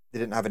they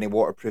didn't have any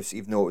waterproofs,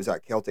 even though it was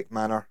at Celtic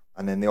Manor.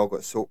 And then they all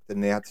got soaked,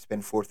 and they had to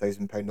spend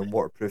 £4,000 on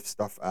waterproof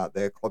stuff at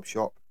the club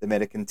shop, the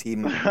American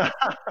team.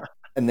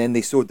 And then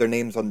they sewed their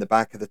names on the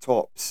back of the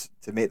tops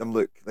to make them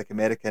look like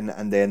American,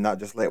 and then that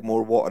just let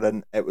more water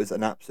in. It was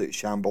an absolute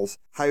shambles.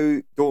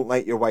 How don't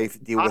let your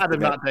wife deal with I had him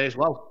that day as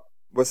well.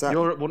 What's that?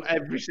 Europe won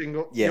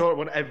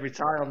every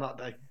tie on that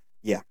day.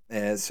 Yeah.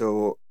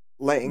 So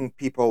letting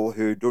people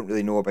who don't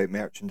really know about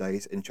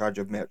merchandise in charge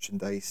of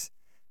merchandise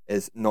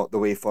is not the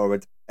way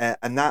forward.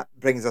 And that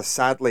brings us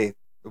sadly,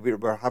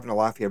 we're having a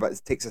laugh here, but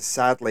it takes us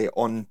sadly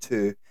on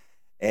to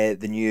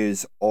the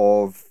news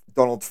of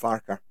Donald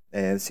Farker.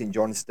 St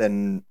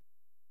Johnstone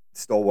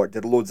stalwart,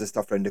 did loads of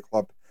stuff around the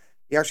club.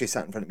 He actually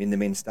sat in front of me in the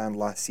main stand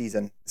last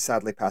season,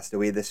 sadly passed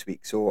away this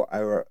week, so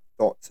our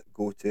thoughts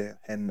go to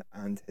him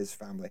and his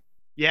family.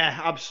 Yeah,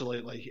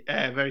 absolutely.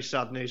 Very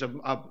sad news. I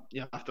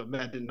have to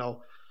admit, I didn't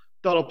know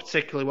Donald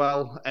particularly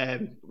well.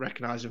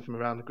 Recognise him from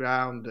around the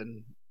ground,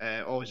 and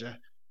always a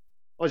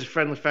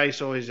friendly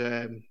face. Always,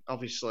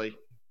 obviously,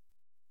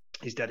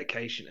 his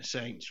dedication to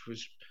Saints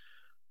was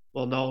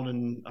well known,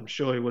 and I'm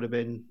sure he would have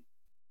been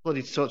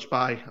bloody touched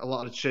by a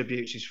lot of the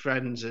tributes his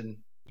friends and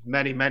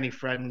many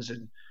friends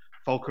and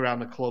folk around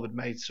the club had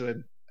made to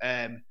him.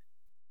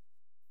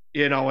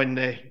 In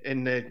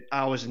the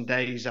hours and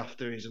days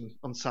after his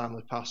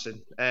untimely passing,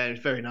 it was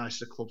very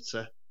nice of the club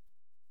to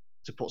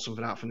put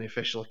something out from the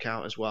official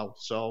account as well.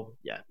 So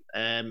yeah,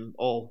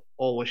 all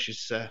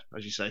wishes,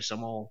 as you say,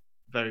 Sam, all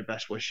very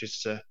best wishes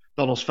to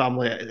Donald's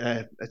family at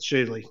a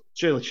truly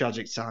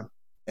tragic time.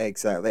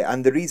 Exactly,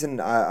 and the reason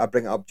I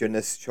bring it up during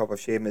this Shop of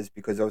Shame is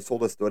because I was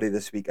told a story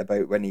this week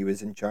about when he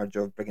was in charge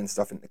of bringing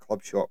stuff into the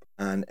club shop,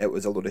 and it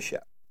was a load of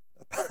shit.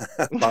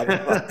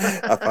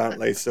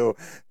 apparently. So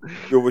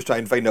we always try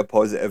and find a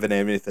positive in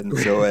everything.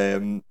 So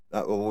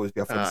that will always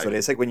be a fun story.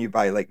 It's like when you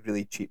buy like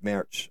really cheap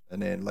merch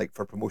and then like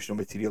for promotional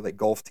material like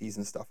golf tees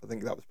and stuff. I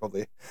think that was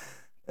probably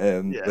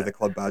with the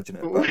club badge in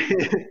it.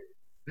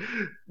 But...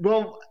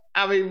 Well,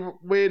 I mean,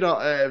 we're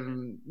not.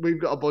 We've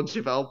got a bunch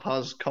of El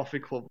Paz Coffee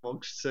Club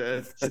mugs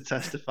to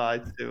testify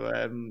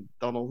to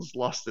Donald's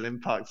lasting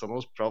impact on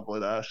us, probably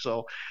there.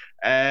 So,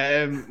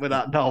 with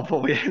that, no,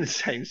 but we're in the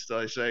same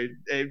story. So,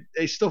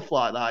 it's stuff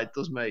like that. It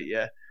does make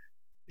you.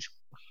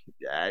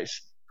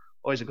 It's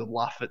always a good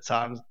laugh at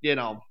times. You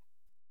know,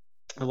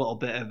 a little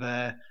bit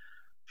of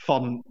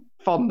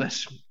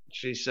fondness.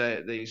 She say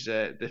at these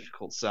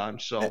difficult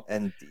times. So,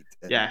 indeed.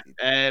 Yeah.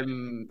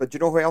 But do you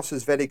know who else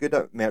is very good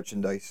at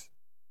merchandise?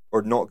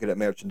 Or not good at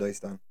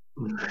merchandise, Dan?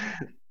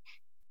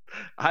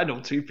 I know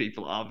two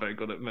people that are very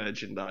good at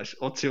merchandise,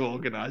 or two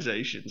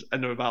organisations,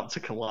 and they're about to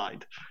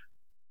collide.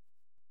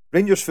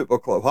 Rangers Football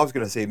Club. I was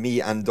going to say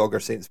me and Dogger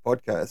Saints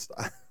podcast.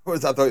 I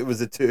thought it was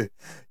the two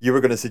you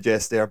were going to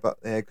suggest there,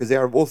 but because they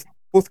are both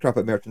crap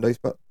at merchandise.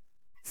 But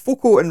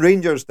Foco and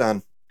Rangers,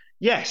 Dan.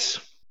 Yes,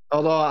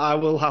 although I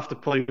will have to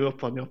pull you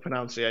up on your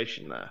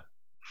pronunciation there.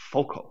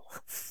 Foco.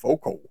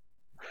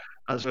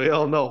 As we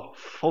all know,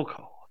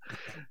 Foco.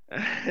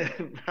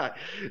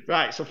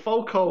 Right. So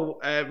Foco,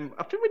 I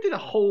think we did a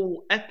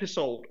whole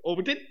episode, or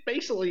we did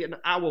basically an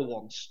hour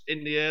once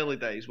in the early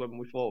days when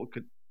we thought we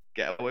could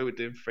get away with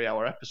doing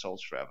 3-hour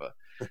episodes forever.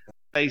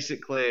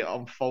 Basically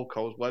on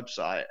Foco's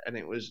website, and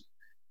it was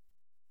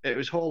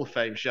Hall of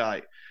Fame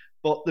shite.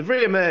 But they've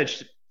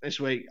re-emerged this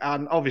week,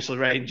 and obviously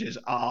Rangers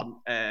aren't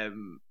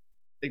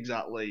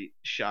exactly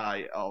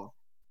shy of.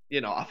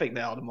 You know, I think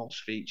they are the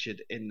most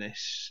featured in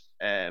this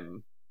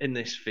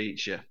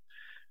feature.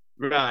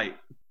 Right.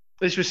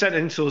 This was sent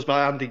in to us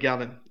by Andy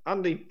Gannon.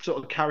 Andy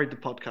sort of carried the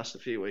podcast a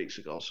few weeks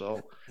ago,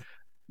 so.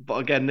 But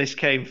again, this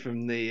came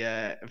from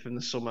the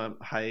summer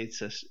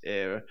hiatus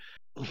era.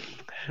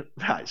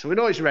 Right. So we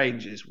know it's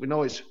Rangers. We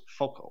know it's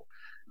Foco.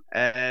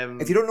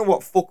 If you don't know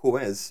what Foco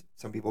is,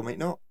 some people might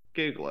not.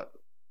 Google it.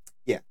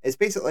 Yeah, it's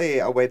basically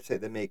a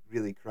website that make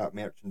really crap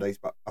merchandise,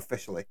 but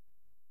officially.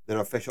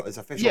 It's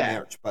official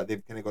merch, but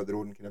they've kind of got their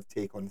own kind of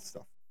take on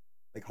stuff,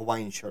 like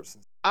Hawaiian shirts.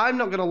 I'm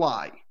not gonna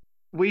lie.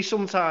 We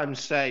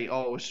sometimes say,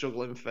 "Oh, we're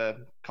struggling for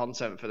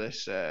content for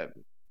this.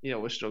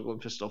 We're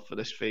struggling for stuff for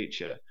this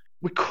feature."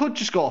 We could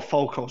just go to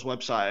Foco's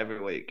website every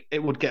week.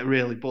 It would get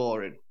really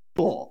boring,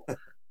 but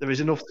there is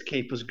enough to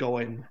keep us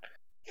going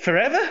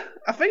forever.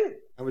 I think.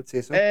 I would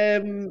say so.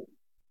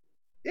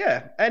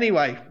 Yeah.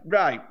 Anyway,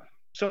 right.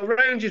 So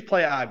Rangers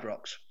play at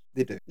Ibrox.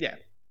 They do. Yeah.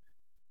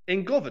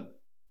 In Govan.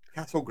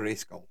 Castle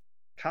Grayskull.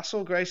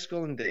 Castle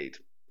Grayskull, indeed.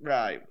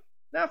 Right.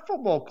 Now,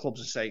 football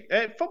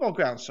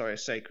grounds are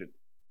sacred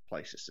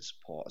places to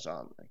supporters,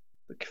 aren't they?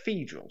 The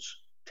cathedrals,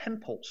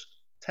 temples,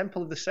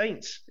 Temple of the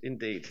Saints,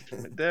 indeed,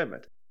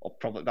 McDermott. Or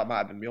probably that might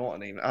have been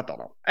Morton even, I don't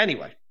know.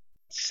 Anyway,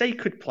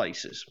 sacred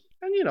places.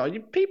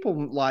 And,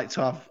 people like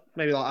to have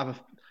a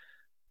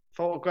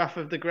photograph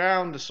of the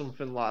ground or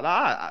something like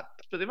that.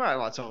 But they might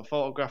like to have a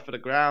photograph of the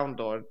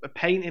ground or a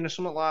painting or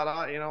something like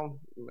that,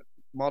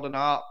 modern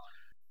art.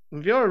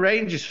 If you're a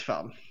Rangers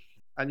fan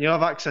and you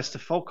have access to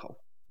Foco,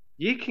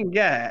 you can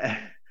get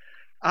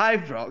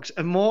Ibrox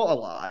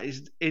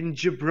immortalised in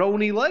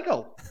jabroni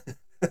Lego.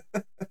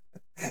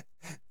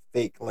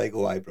 Fake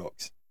Lego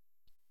Ibrox.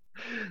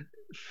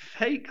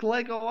 Fake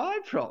Lego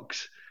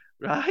Ibrox,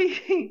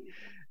 right?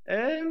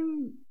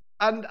 And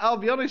I'll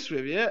be honest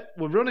with you,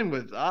 we're running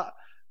with that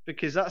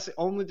because that's the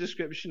only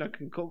description I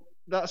can come.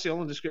 That's the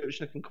only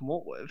description I can come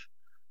up with,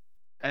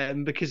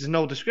 because there's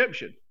no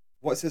description.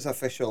 What's his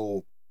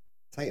official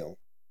title?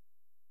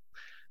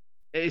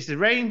 It is the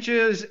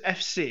Rangers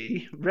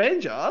FC,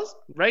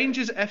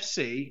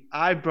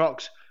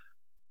 Ibrox,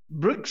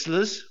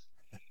 Bruxelles.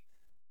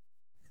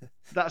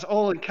 That's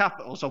all in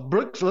capitals. So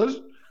Bruxelles,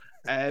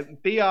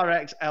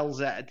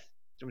 BRXLZ.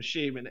 I'm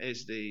assuming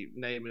is the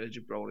name of the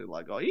jabroni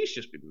Lego. It used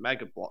to just be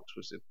Mega Blocks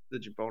was the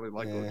jabroni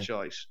Lego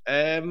choice.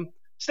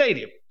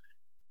 Stadium.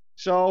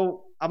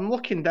 So I'm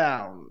looking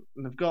down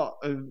and I've got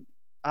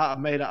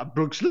made out of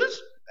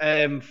Bruxelles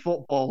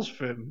footballs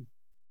from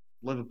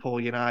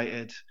Liverpool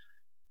United,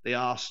 the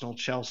Arsenal,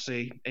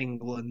 Chelsea,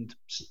 England,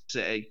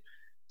 City.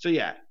 So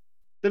yeah,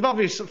 they've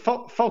obviously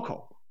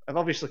Foco have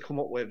obviously come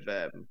up with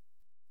a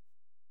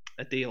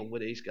deal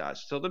with these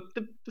guys. So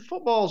the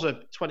footballs are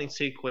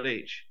 22 quid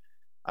each.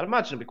 I'd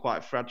imagine it'd be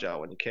quite fragile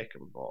when you kick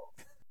them, but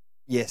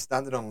yeah,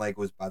 standing on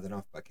Lego is bad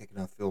enough, but kicking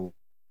a full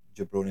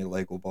jabroni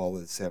Lego ball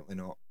is certainly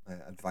not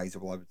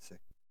advisable, I would say.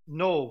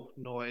 No,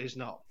 it is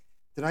not.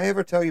 Did I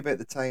ever tell you about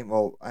the time?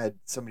 Well, I had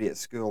somebody at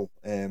school.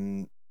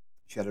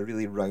 She had a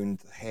really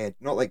round head,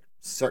 not like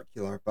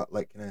circular, but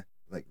like kind of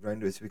like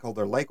round. So we called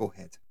her Lego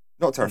head.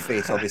 Not to her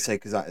face, obviously,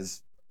 because that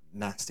is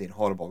nasty and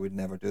horrible. We'd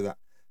never do that.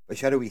 But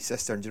she had a wee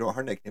sister, and do you know what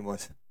her nickname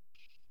was?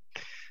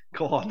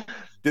 Go on.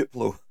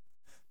 Duplo.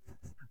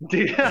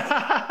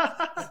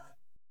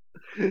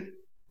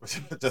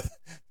 Which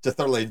just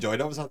thoroughly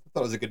enjoyed. I thought it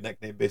was a good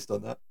nickname based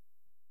on that.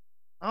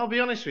 I'll be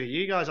honest with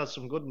you. You guys had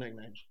some good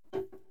nicknames.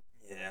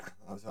 Yeah,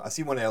 I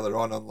seen one earlier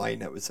on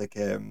online. It was like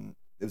there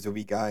was a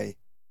wee guy,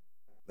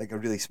 like a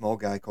really small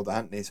guy called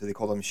Anthony, so they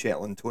called him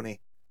Shetland Tony.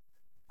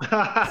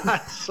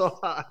 I saw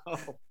that. Oh.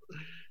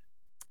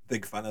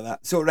 Big fan of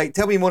that. So right,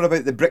 tell me more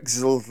about the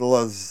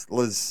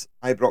Brixlers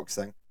Ibrox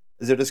thing.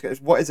 Is there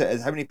description? What is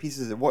it? How many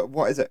pieces? Is it?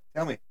 What is it?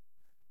 Tell me.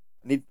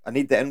 I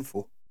need the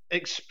info.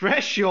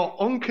 Express your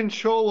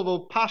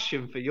uncontrollable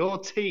passion for your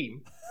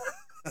team.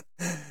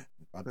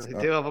 They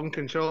do have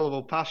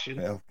uncontrollable passion.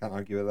 Well, can't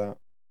argue with that.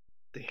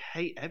 They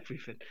hate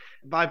everything.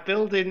 By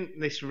building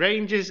this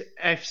Rangers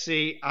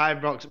FC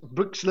Ibrox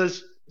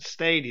Brixlers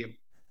Stadium.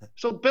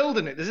 So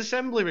building it, there's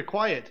assembly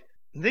required.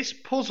 This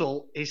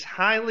puzzle is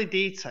highly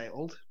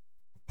detailed.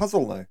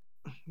 Puzzle now?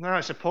 No,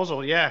 it's a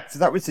puzzle, yeah. So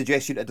that would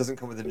suggest it doesn't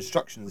come with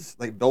instructions,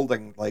 like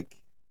building, like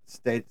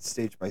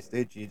stage by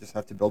stage. You just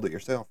have to build it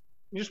yourself.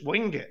 You just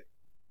wing it.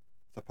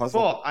 It's a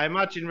puzzle. But I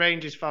imagine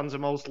Rangers fans are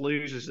most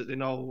losers that they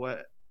know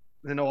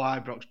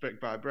Ibrox brick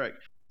by brick.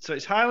 So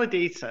it's highly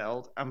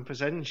detailed and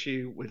presents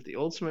you with the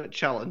ultimate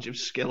challenge of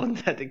skill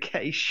and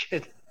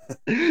dedication.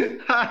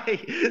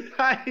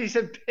 That is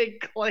a big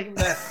claim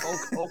there,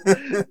 folks.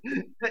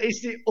 That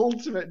is the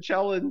ultimate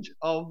challenge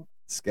of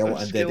skill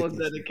and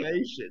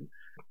dedication.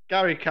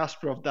 Gary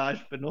Kasparov died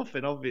for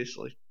nothing,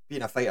 obviously.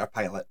 Being a fighter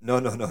pilot.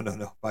 No.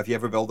 But have you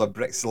ever built a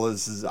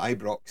Brixlers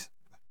Ibrox?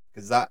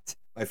 Because that,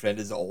 my friend,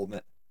 is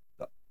the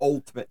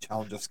ultimate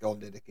challenge of skill and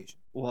dedication.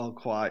 Well,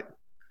 quite.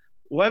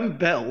 When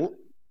built,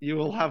 you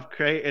will have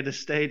created a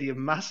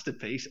stadium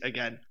masterpiece.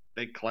 Again,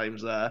 big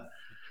claims there.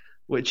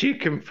 Which you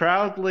can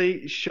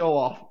proudly show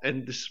off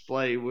and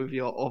display with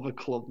your other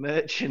club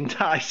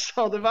merchandise.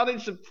 So they've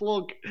managed to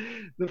plug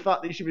the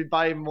fact that you should be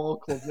buying more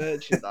club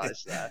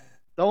merchandise there.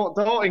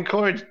 Don't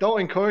encourage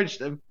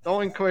them.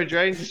 Don't encourage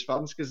Rangers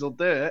fans because they'll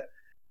do it.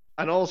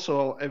 And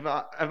also, if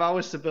I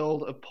was to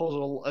build a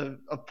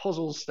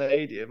puzzle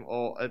stadium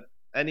or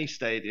any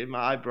stadium,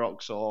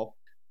 Ibrox or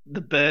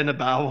the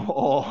Bernabeu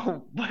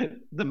or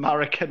the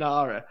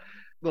Maracanã,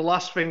 the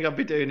last thing I'd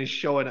be doing is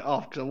showing it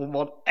off because I wouldn't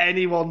want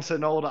anyone to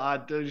know that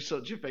I'd do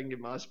such a thing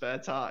in my spare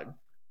time.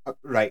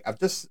 Right,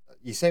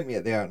 you sent me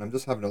it there and I'm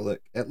just having a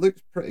look. It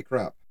looks pretty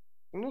crap.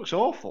 It looks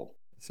awful.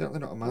 It's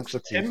certainly not a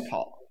masterpiece. Tin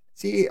pot.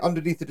 See,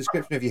 underneath the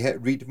description, if you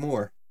hit read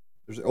more,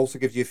 it also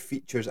gives you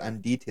features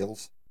and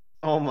details.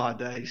 Oh my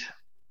days.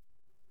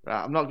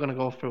 Right, I'm not going to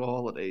go through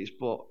all of these,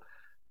 but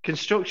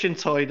construction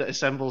toy that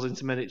assembles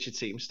into miniature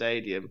team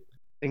stadium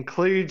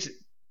includes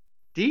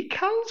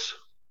decals?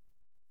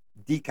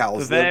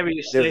 Decals, they're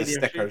the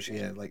stickers,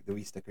 yeah, like the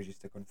wee stickers you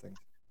stick on things.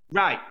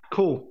 Right,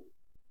 cool.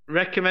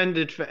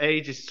 Recommended for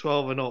ages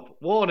 12 and up.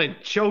 Warning,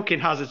 choking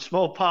hazard,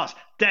 small parts,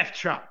 death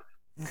trap.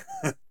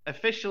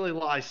 Officially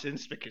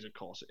licensed, because of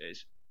course it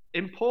is.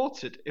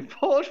 Imported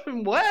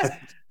from where?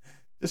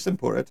 Just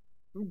imported.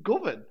 From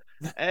Govan.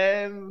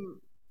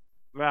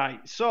 Right,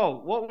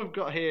 so what we've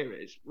got here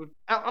is,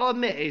 I'll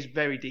admit it is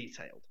very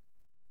detailed.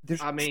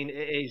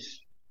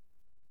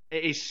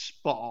 It is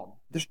spot on.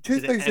 There's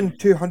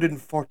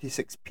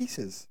 2,246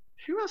 pieces.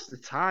 Who has the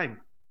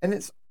time? And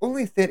it's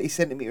only 30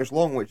 centimetres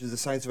long, which is the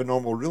size of a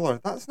normal ruler.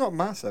 That's not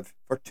massive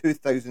for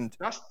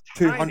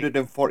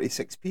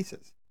 2,246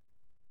 pieces.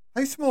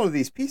 How small are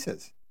these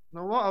pieces?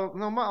 No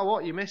matter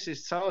what your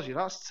missus tells you,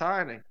 that's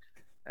tiny.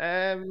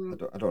 I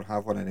don't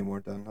have one anymore,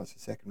 Dan. That's the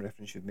second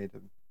reference you've made.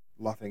 I'm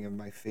laughing in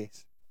my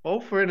face.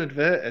 Both were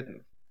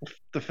inadvertent.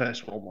 The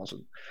first one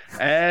wasn't.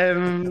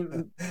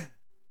 Well,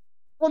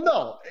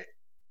 no.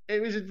 It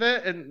was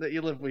advertent that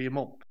you live with your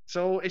mum.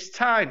 So it's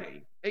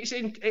tiny. It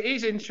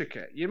is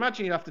intricate. You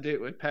imagine you'd have to do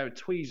it with a pair of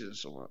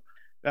tweezers or something.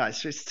 Right,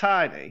 so it's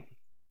tiny.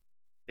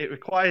 It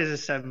requires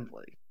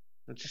assembly.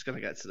 I'm just going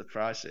to get to the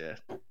price here.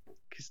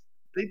 Because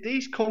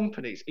these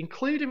companies,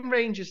 including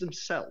Rangers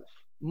themselves,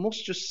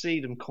 must just see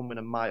them coming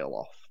a mile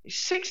off. It's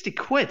 60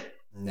 quid.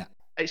 No.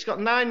 It's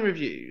got 9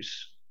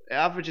 reviews. It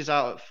averages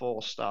out at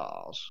 4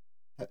 stars.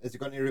 Has it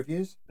got any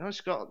reviews? No, it's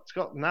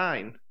got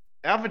 9.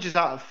 It averages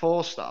out at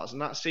 4 stars,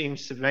 and that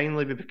seems to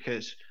mainly be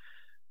because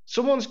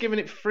someone's giving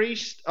it 3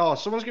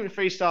 stars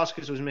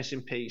because it was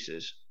missing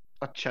pieces.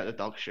 I checked the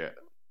dog shit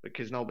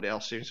because nobody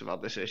else seems to have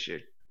had this issue.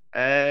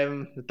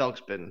 The dog's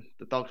been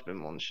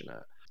munching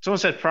it. Someone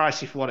said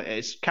pricey for what it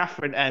is.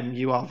 Catherine M,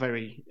 you are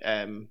very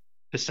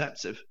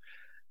perceptive.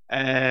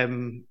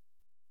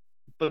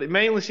 But it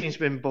mainly seems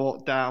to have been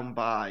brought down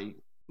by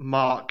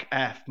Mark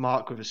F,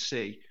 Mark with a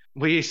C.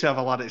 We used to have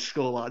a lad at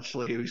school,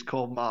 actually, who was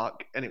called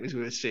Mark, and it was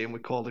with a C, and we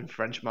called him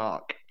French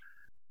Mark.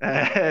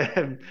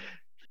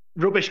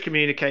 Rubbish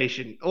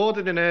communication.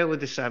 Ordered in early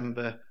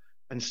December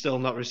and still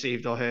not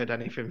received or heard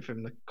anything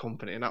from the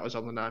company, and that was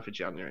on the 9th of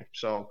January.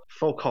 So,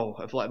 fuck all.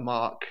 I've let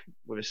Mark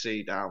with a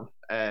C down.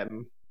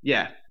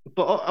 Yeah.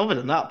 But other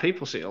than that,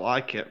 people seem to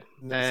like it.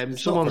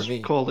 Someone's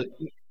called it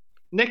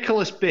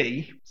Nicholas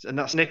B, and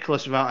that's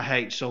Nicholas without a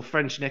H, so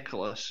French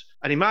Nicholas.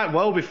 And he might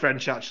well be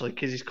French, actually,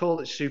 because he's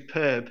called it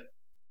Superb,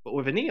 but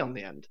with an E on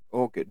the end.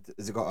 Oh, good.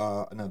 Has it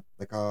got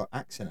a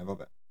accent above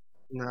it?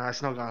 No,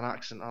 it's not got an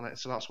accent on it,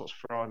 so that's what's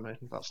throwing me.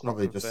 That's not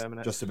Probably confirming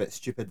it. just a bit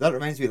stupid. That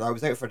reminds me that I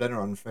was out for dinner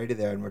on Friday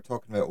there, and we are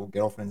talking about old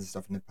girlfriends and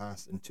stuff in the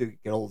past, and two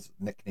girls'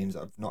 nicknames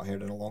that I've not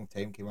heard in a long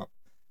time came up: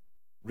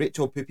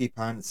 Rachel Poopy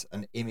Pants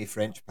and Amy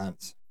French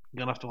Pants. You're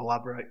gonna have to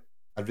elaborate.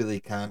 I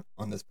really can't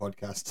on this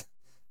podcast.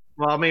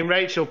 Well, I mean,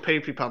 Rachel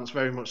Poopy Pants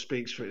very much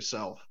speaks for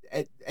itself.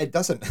 It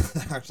doesn't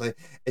actually.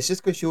 It's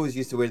just because she always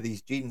used to wear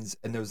these jeans,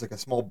 and there was like a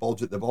small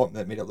bulge at the bottom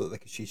that made it look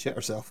like she shit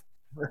herself.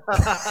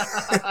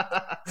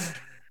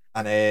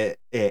 And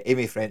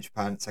Amy French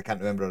Pants, I can't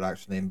remember her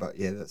actual name, but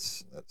yeah,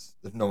 that's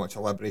there's not much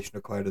elaboration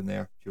required in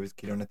there. She was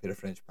keen on a pair of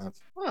French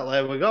pants. Well,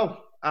 there we go.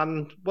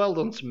 And well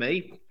done to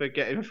me for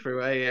getting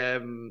through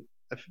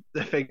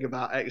the thing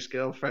about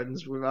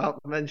ex-girlfriends without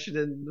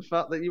mentioning the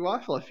fact that your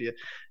wife left you.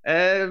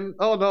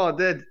 Oh no, I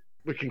did.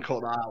 We can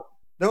cut that out.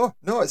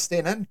 No, it's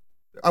staying in.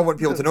 I want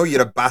people to know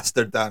you're a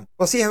bastard, Dan.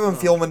 We'll see how I'm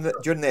feeling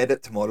during the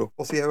edit tomorrow.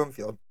 We'll see how I'm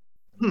feeling.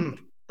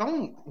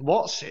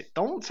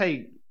 Don't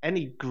take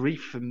any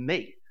grief from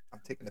me. I'm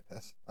taking the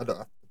piss. It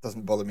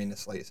doesn't bother me in the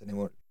slightest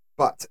anymore.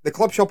 But the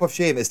Club Shop of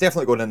Shame is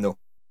definitely going in though.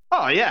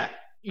 Oh yeah,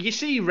 you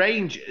see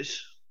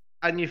Rangers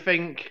and you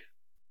think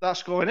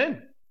that's going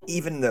in.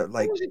 Even the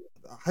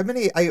how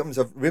many items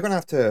we're going to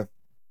have to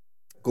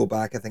go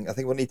back? I think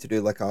we'll need to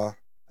do like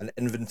an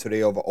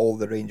inventory of all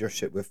the Rangers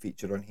shit we've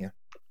featured on here.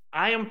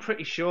 I am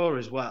pretty sure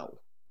as well.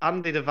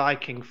 Andy the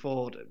Viking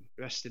Forden,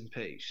 rest in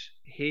peace.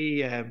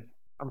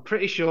 I'm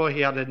pretty sure he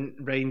had a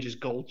Rangers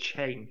gold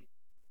chain.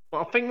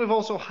 But I think we've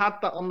also had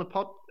that on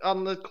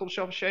the Club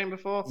Shop of Shame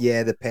before.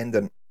 Yeah, the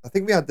pendant. I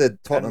think we had the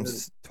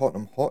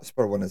Tottenham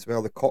Hotspur one as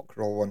well, the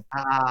Cockerel one.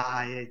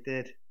 Ah, yeah, he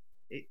did.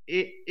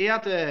 He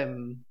had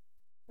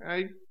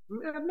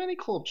many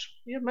clubs.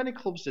 He had many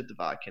clubs, did the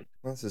Viking.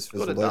 Well, this is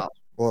fizzled out.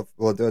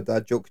 We'll do a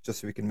dad joke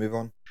just so we can move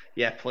on.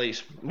 Yeah,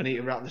 please. We need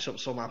to wrap this up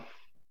somehow.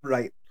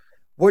 Right.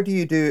 What do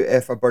you do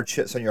if a bird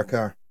shits on your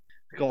car?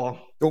 Go on.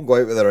 Don't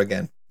go out with her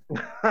again.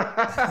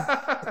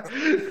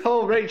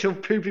 Oh, Rachel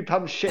Poopy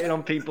Pants shitting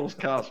on people's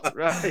cars.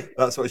 Right.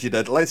 That's what she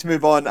did. Let's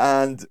move on,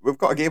 and we've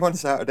got a game on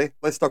Saturday.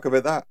 Let's talk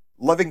about that.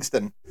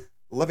 Livingstone.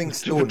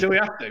 Do we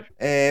have to?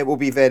 We'll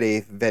be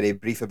very, very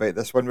brief about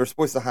this one. We're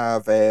supposed to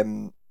have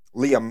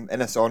Liam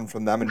Innes on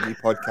from the Ammonby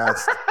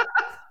podcast,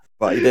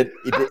 but he did.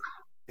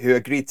 Who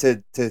agreed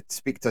to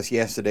speak to us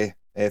yesterday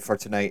for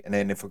tonight, and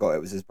then he forgot it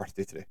was his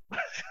birthday today.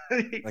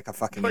 Like a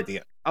fucking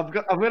idiot. I'm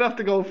gonna have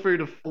to go through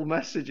the full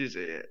messages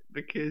here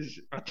because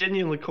I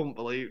genuinely couldn't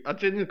believe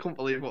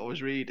what I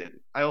was reading.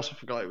 I also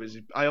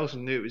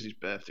knew it was his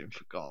birthday and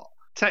forgot.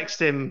 Text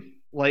him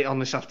late on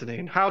this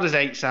afternoon. How does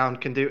 8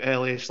 sound? Can do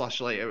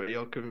earlier/later at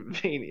your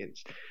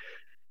convenience.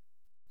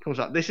 Comes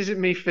up. This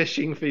isn't me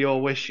fishing for your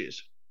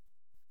wishes,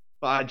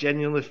 but I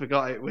genuinely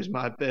forgot it was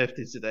my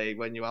birthday today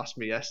when you asked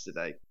me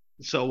yesterday.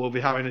 So we'll be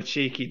having a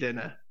cheeky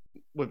dinner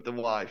with the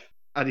wife.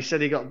 And he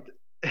said he got...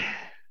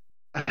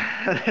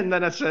 And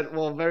then I said,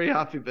 well, very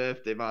happy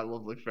birthday, my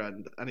lovely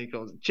friend. And he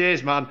goes,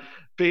 cheers, man.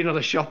 Being on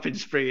a shopping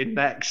spree in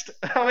next.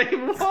 I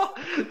mean, what?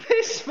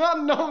 This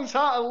man knows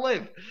how to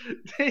live.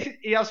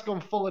 He has gone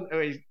full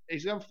into...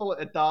 He's gone full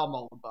into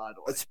Darmon, by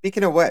the way.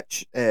 Speaking of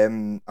which,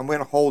 I'm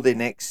going on holiday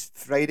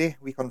next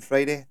week on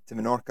Friday, to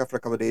Menorca for a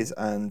couple of days.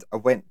 And I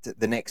went to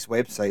the next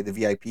website, the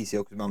VIP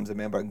sale, because Mum's a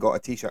member, and got a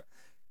t-shirt.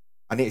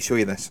 I need to show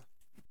you this.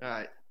 All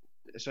right.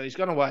 So he's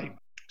gone away.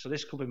 So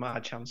this could be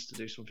my chance to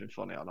do something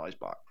funny. I know he's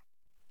back.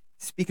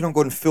 Speaking of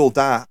going full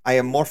da, I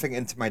am morphing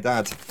into my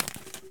dad.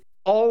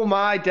 Oh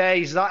my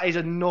days, that is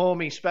a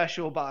normie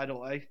special, by the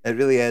way. It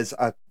really is.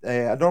 A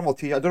normal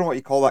t-shirt. I don't know what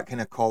you call that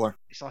kind of collar.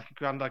 It's like a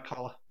granddad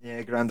collar.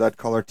 Yeah, granddad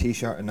collar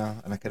t-shirt and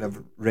a kind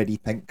of reddy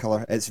pink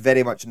colour. It's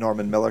very much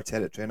Norman Miller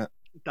territory, isn't it?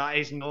 That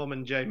is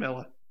Norman J.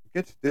 Miller.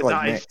 Good. Do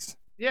like next.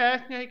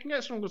 Yeah, you can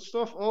get some good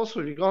stuff. Also,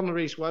 if you go on the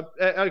Reese go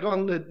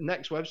on the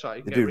next website,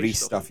 you can they get do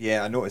Reese stuff.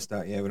 Yeah, I noticed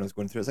that. Yeah, when I was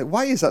going through, it's like,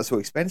 why is that so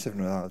expensive?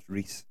 No, that was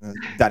Reese,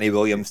 Danny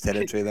Williams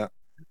territory. That.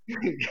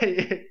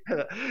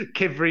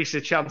 Give Reese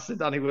a chance, the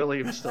Danny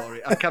Williams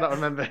story. I cannot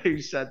remember who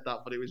said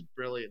that, but it was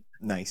brilliant.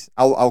 Nice.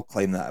 I'll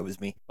claim that it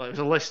was me. Well, it was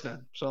a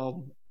listener,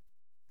 so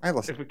I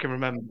listen. If we can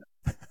remember.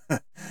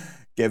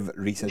 Give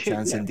Reese a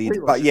chance, indeed.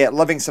 But yeah,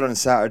 Livingston on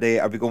Saturday.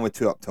 Are we going with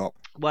 2 up top?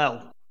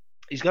 Well,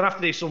 he's going to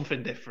have to do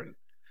something different.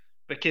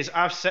 Because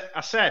I said,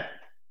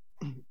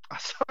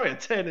 sorry, I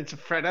turned into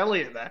Fred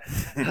Elliott there.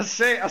 I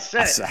say.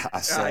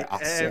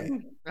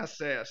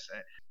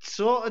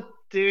 Sort of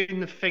doing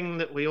the thing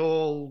that we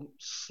all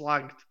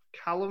slagged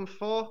Callum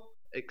for,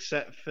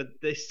 except for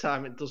this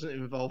time it doesn't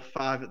involve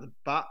 5 at the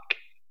back.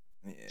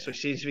 Yeah. So he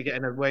seems to be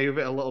getting away with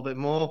it a little bit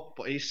more,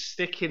 but he's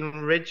sticking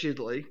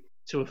rigidly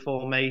to a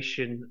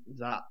formation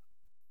that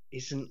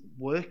isn't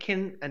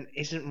working and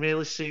isn't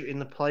really suiting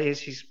the players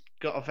he's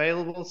got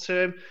available to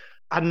him.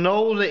 I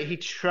know that he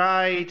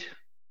tried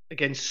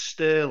against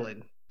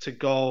Sterling to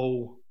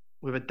go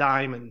with a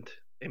diamond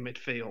in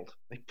midfield.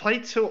 He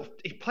played two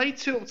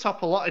up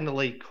top a lot in the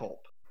League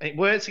Cup. And it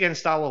worked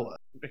against Alloa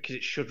because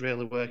it should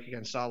really work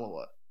against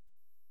Alloa.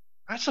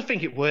 I actually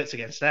think it worked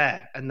against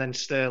Ayr, and then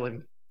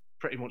Sterling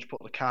pretty much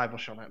put the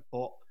kibosh on it.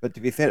 But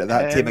to be fair to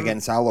that team Um,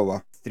 against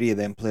Alloa, 3 of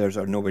them players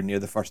are nowhere near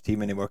the first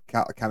team anymore.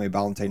 Cammy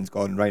Ballantyne's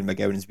gone, Ryan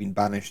McGowan's been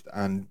banished,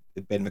 and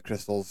Ben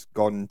McChrystal's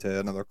gone to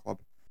another club.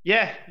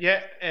 yeah.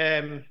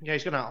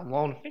 He's gone out on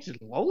loan. I think he's in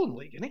the Lowland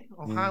League, isn't he?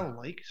 Or Highland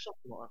League,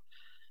 something like that.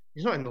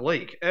 He's not in the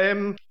league.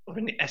 In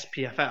the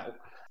SPFL.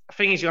 I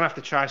think he's going to have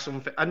to try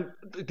something. And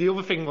the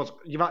other thing was,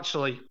 you've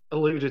actually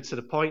alluded to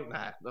the point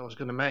there that I was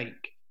going to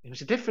make. It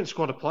was a different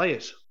squad of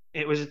players.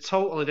 It was a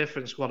totally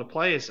different squad of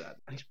players then.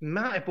 And he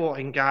might have brought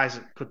in guys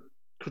that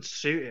could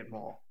suit it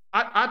more.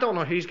 I don't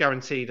know who's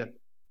guaranteed.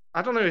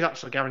 I don't know who's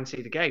actually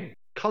guaranteed a game.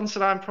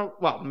 Considine,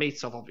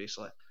 Mitov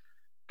obviously.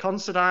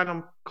 Considine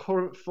on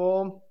current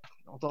form,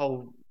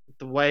 although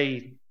the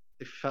way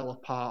they fell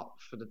apart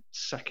for the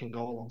second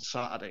goal on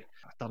Saturday,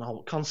 I don't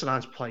know.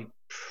 Considine's played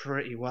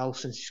pretty well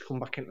since he's come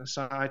back into the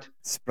side.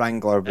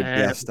 Sprangler would be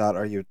a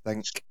starter, you'd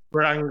think.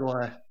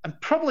 Sprangler. And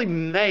probably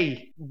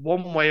May,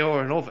 one way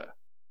or another.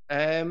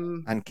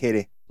 And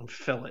Carey. And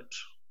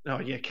Phillips. Oh,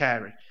 yeah,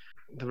 Carey.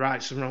 The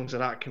rights and wrongs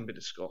of that can be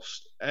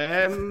discussed.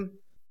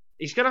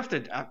 He's going to have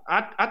to...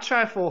 I'd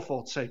try a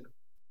 4-4-2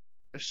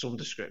 of some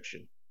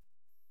description.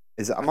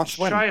 Is it a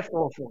must-win? Try a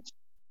 4-4-2.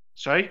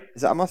 Sorry?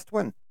 Is it a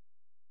must-win?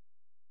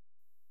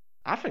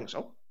 I think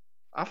so.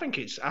 I think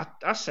it's... I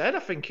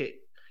think it...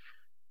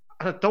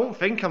 And I don't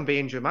think I'm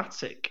being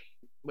dramatic,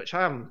 which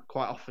I am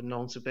quite often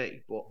known to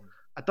be, but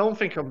I don't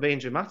think I'm being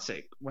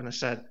dramatic when I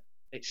said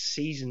it's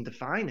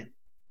season-defining.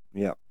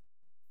 Yeah.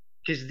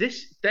 Because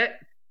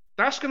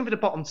that's going to be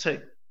the bottom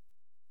two.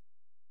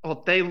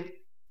 Or it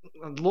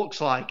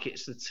looks like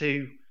it's the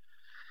two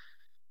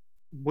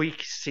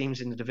weakest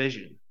teams in the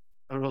division,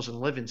 are us and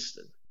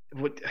Livingston.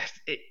 We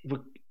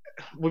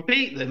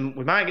beat them,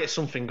 we might get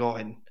something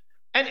going.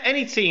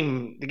 Any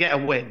team to get a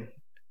win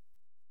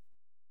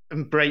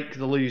and break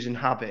the losing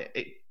habit,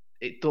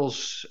 it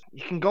does.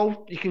 You can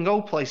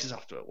go places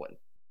after a win,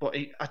 but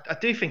I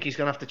do think he's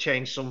going to have to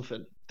change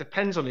something.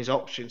 Depends on his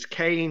options.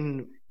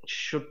 Kane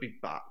should be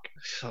back,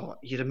 so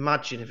you'd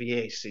imagine if he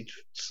is, he'd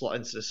slot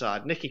into the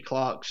side. Nicky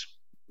Clark's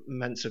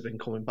meant to have been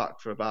coming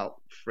back for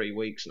about 3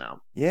 weeks now.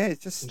 Yeah,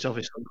 it's just... He's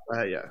obviously not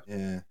there yet.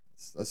 Yeah.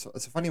 It's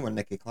a funny one,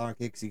 Nicky Clark,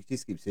 because he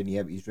just keeps saying,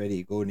 yeah, but he's ready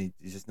to go, and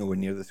he's just nowhere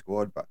near the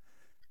squad. But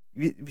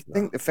you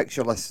think the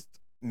fixture list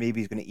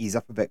maybe is going to ease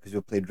up a bit because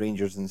we've played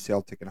Rangers and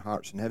Celtic and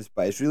Hearts and Hibs,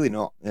 but it's really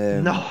not.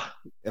 No,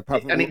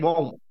 and it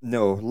won't.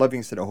 No,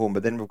 Livingston at home,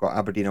 but then we've got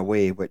Aberdeen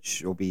away,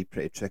 which will be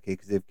pretty tricky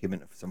because they've come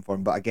into some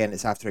form. But again,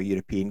 it's after a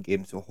European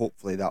game, so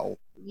hopefully that'll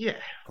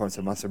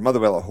constant master.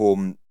 Motherwell at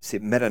home,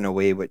 St Mirren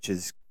away, which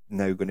is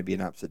now going to be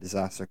an absolute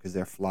disaster because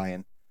they're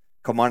flying.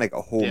 Kilmarnock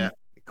at home. Yeah.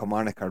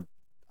 Kilmarnock are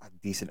a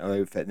decent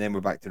outfit, and then we're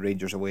back to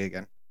Rangers away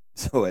again.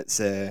 So it's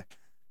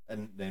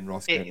and then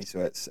Ross County. So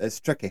it's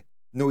tricky.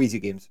 No easy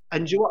games.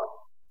 And do you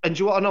want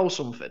to know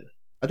something?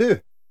 I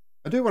do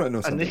want to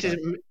know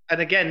something.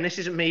 And this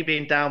isn't me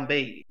being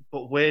downbeat,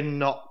 but we're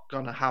not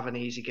going to have an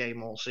easy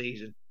game all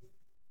season.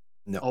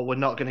 No. Or we're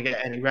not going to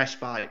get any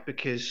respite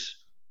because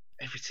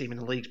every team in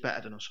the league's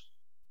better than us.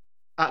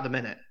 At the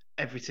minute,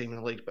 every team in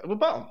the league's better. We're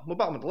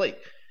bottom of the league.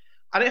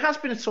 And it has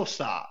been a tough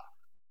start.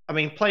 I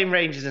mean, playing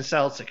Rangers and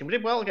Celtic, and we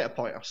did well to get a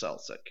point off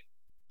Celtic.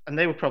 And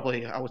they were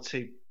probably our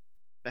two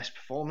best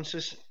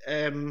performances.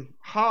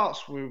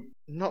 Hearts were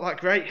not that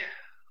great.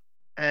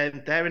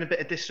 They're in a bit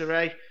of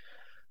disarray.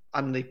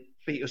 And they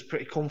beat us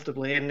pretty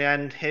comfortably in the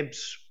end. Hibs,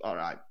 all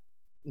right,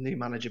 new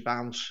manager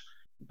bounce.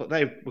 But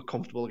they were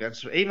comfortable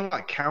against us. Even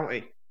like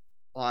County,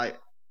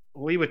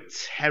 we were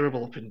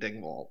terrible up in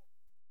Dingwall.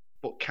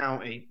 But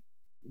County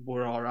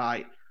were all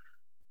right.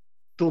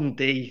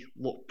 Dundee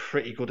looked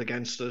pretty good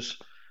against us.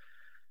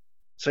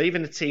 So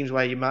even the teams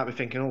where you might be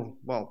thinking, oh,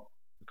 well,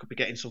 we could be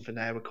getting something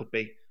there, we could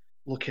be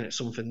looking at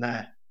something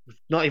there. We've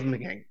not even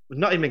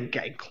been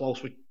getting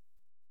close. We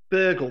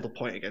burgled a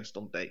point against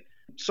Dundee.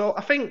 So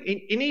I think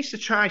he needs to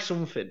try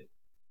something,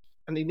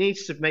 and he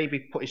needs to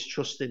maybe put his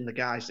trust in the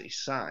guys that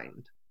he's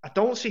signed. I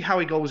don't see how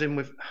he goes in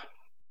with.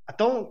 I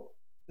don't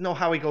know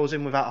how he goes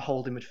in without a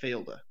holding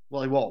midfielder.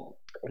 Well, he won't,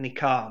 and he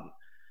can't,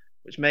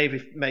 which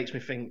maybe makes me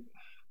think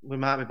we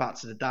might be back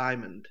to the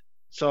diamond.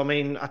 So, I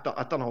mean, I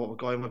don't know what we're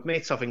going with.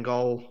 Mitov in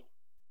goal.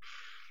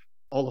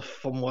 All the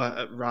fun work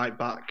at right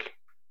back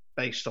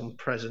based on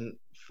present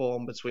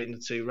form between the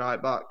two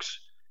right backs.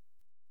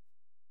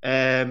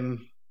 I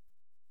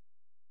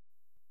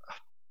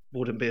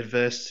wouldn't be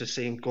adverse to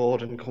seeing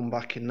Gordon come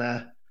back in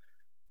there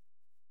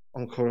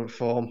on current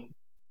form.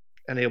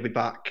 And he'll be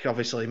back.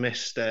 Obviously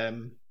missed... I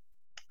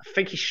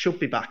think he should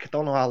be back. I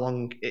don't know how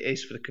long it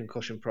is for the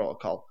concussion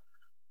protocol,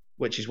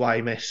 which is why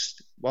he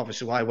missed,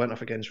 obviously why he went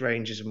off against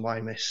Rangers and why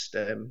he missed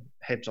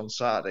Hibs on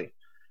Saturday,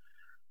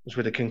 was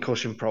with a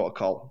concussion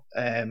protocol.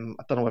 I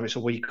don't know whether it's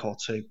a week or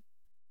two.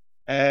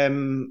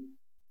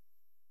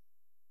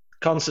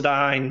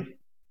 Considine,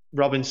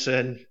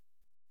 Robinson,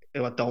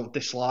 who I don't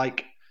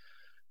dislike.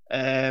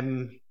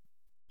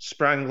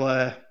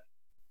 Sprangler.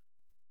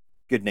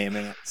 Good name,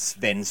 innit?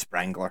 Sven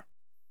Sprangler.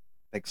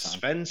 Big fan.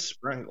 Sven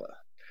Sprangler.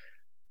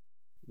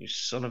 You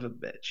son of a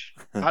bitch.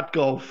 I'd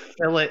go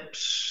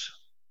Phillips,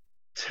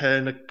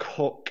 Turner,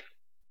 Cook,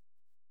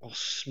 or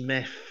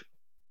Smith.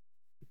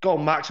 Go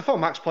on, Max. I thought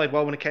Max played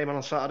well when he came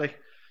on Saturday.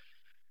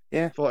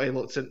 Yeah. Thought he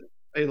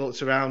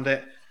looked around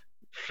it.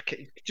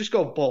 Just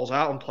go balls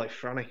out and play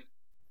Franny.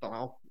 Don't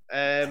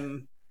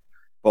know.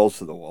 Balls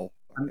to the wall.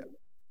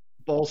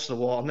 Balls to the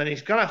wall, and then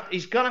he's gonna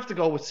have to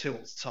go with two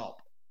at the top.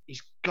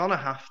 He's gonna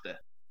have to.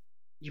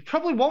 You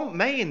probably want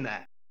May in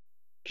there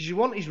because you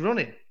want his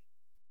running.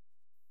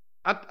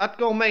 I'd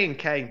go May and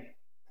Kane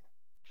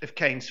if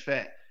Kane's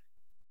fit.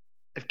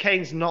 If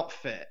Kane's not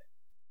fit,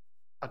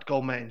 I'd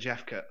go May and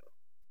Jeffcoat.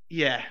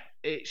 Yeah,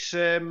 it's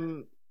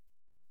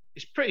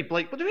pretty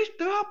bleak, but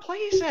there are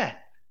players there.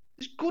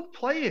 There's good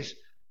players,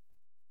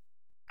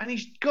 and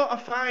he's got to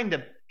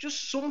find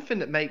just something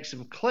that makes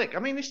them click. I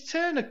mean, this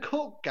Turner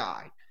Cook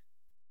guy,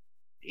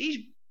 he's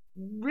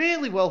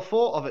really well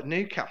thought of at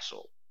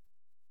Newcastle,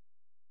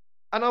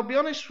 and I'll be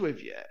honest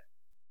with you,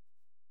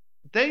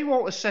 they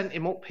won't have sent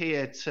him up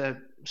here to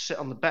sit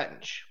on the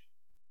bench.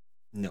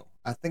 No,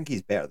 I think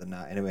he's better than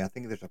that. Anyway, I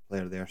think there's a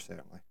player there,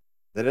 certainly.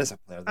 There is a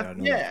player there, I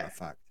know that for a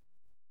fact.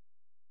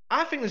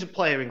 I think there's a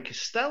player in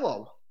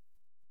Costello.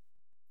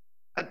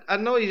 I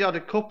know he's had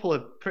a couple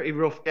of pretty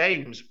rough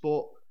games,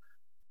 but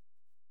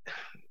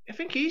I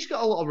think he's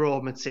got a lot of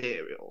raw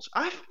materials.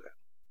 I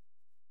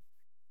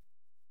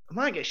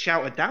might get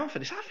shouted down for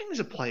this. I think there's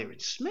a player in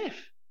Smith.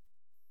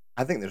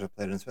 I think there's a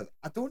player in Smith.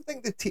 I don't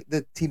think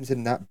the team's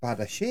in that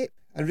bad a shape.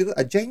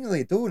 I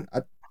genuinely don't.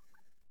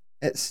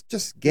 It's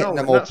just getting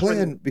them all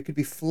playing. We could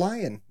be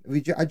flying.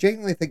 I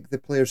genuinely think the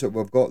players that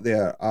we've got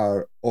there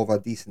are of a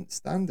decent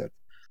standard.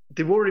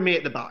 They worry me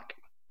at the back.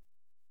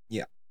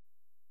 Yeah.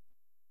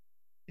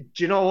 Do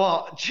you know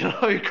what? Do you know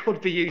who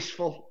could be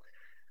useful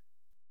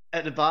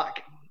at the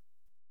back?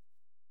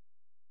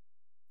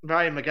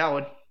 Ryan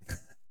McGowan.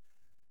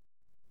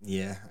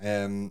 Yeah.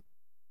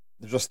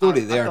 There's a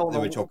story there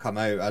which will come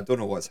out. I don't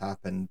know what's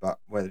happened, but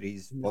whether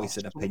he's voiced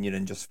an opinion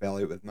and just fell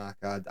out with Mac,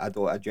 I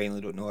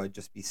genuinely don't know. I'd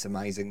just be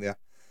surmising there.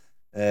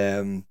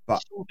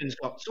 But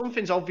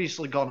something's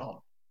obviously gone on.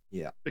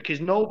 Yeah. Because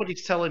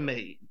nobody's telling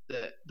me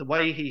that the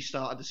way he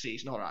started the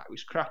season, all right, he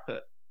was crap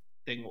at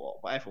Dingwall,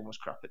 but everyone was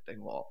crap at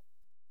Dingwall.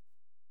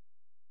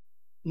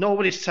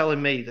 Nobody's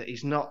telling me that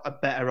he's not a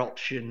better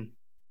option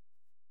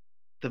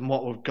than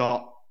what we've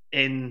got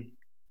in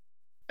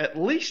at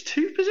least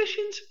two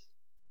positions.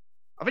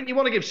 I think you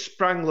want to give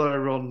Sprangler a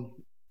run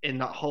in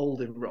that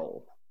holding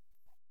role.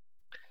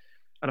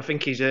 And I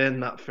think he's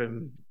earned that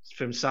from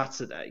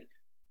Saturday.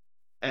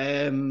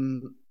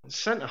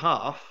 Centre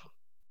half,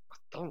 I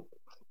don't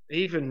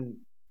even,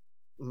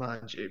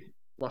 mind you,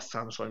 last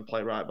time I saw him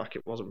play right back,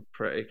 it wasn't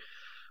pretty.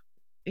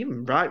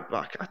 Even right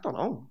back, I don't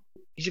know.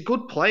 He's a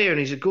good player and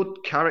he's a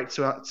good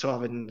character to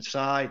have in the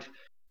side.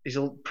 He's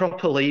a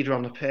proper leader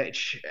on the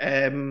pitch.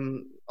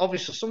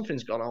 Obviously,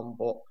 something's gone on,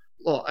 but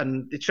look,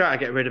 and they tried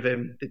to get rid of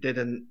him, they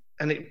didn't.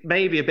 And it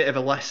may be a bit of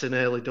a lesson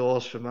early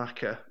doors for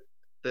Maka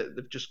that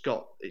they've just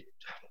got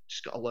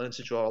to learn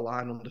to draw a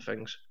line under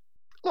things.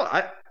 Look,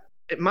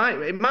 it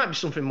might be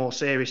something more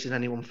serious than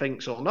anyone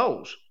thinks or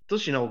knows.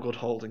 Does you know good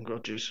holding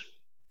grudges?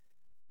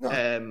 Not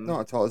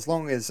at all. As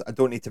long as I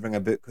don't need to bring a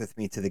book with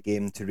me to the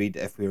game to read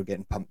if we were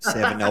getting pumped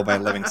 7-0 by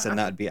Livingston,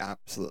 that'd be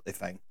absolutely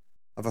fine.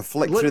 Have a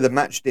flick through the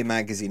Matchday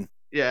magazine.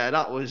 Yeah,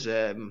 that was.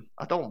 I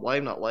don't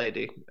blame that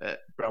lady at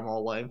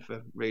Bramhall Lane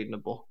for reading a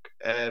book.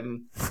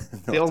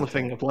 The only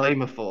thing I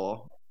blame her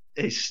for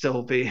is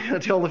still the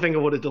only thing I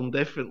would have done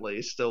differently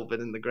is still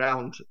been in the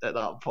ground at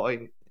that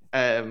point.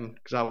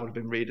 Because I would have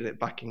been reading it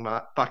back in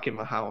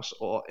my house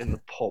or in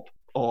the pub.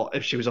 Or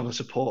if she was on a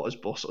supporters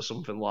bus or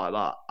something like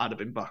that, I'd have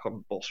been back on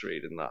the bus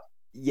reading that.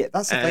 Yeah,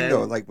 that's the thing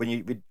though. Like when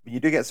you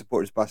do get a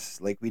supporters bus,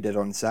 like we did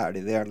on Saturday,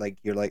 there, like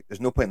you're like, there's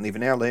no point in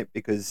leaving early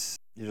because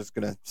you're just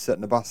gonna sit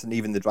in the bus, and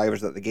even the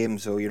driver's at the game,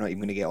 so you're not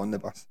even gonna get on the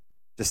bus.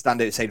 Just stand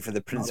outside for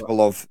the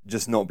principle of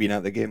just not being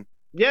at the game.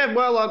 Yeah,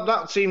 well,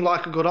 that seemed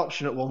like a good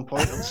option at one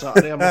point on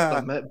Saturday, I must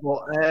admit.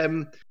 But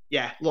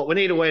yeah, look, we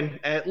need a win.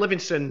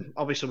 Livingston,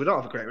 obviously, we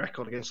don't have a great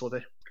record against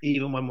Livy.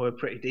 Even when we were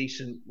pretty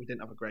decent, we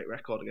didn't have a great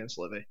record against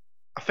Livy.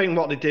 I think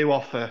what they do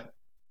offer,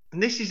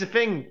 and this is the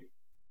thing,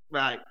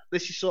 right,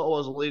 this is sort of what I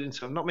was alluding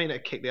to. I'm not meaning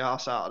to kick the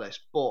arse out of this,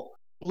 but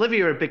Livy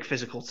are a big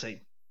physical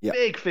team. Yep.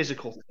 Big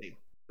physical team.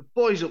 The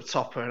boys up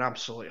top are an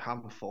absolute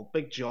handful.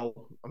 Big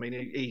Joe, I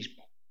mean, he's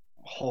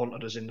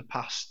haunted us in the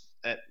past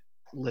at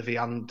Livy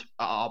and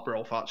at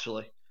Arbroath,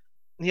 actually.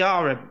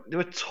 They're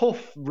a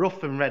tough,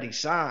 rough and ready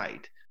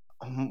side.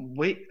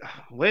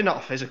 We're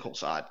not a physical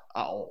side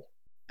at all.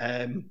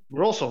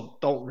 We also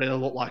don't really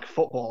look like a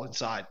footballing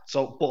side.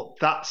 So, but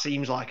that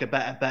seems like a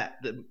better bet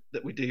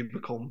that we do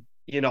become,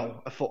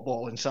 a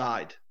footballing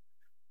side.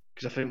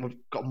 Because I think we've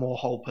got more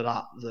hope of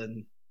that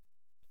than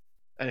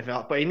anything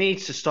else. But he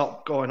needs to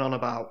stop going on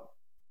about.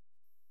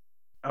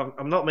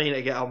 I'm not meaning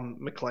to get on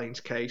McLean's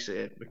case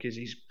here because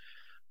he's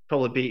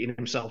probably beating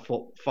himself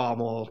up far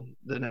more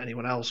than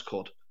anyone else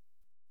could,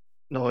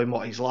 knowing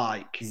what he's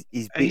like.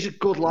 He's a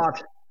good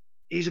lad.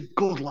 He's a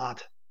good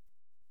lad.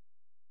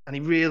 And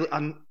he really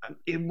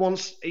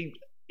wants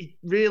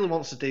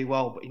to do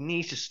well, but he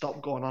needs to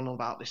stop going on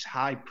about this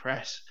high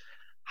press,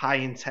 high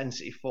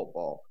intensity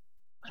football.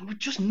 And we've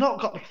just not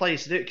got the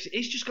players to do it because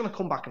it's just going to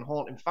come back and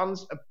haunt him.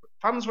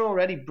 Fans are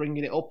already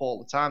bringing it up all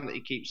the time that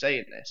he keeps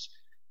saying this.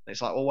 And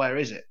it's like, well, where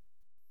is it?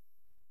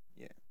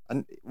 Yeah.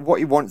 And what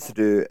he wants to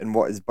do and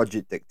what his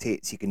budget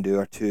dictates he can do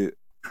are two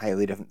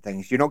highly different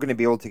things. You're not going to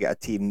be able to get a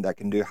team that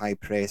can do high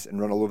press and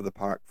run all over the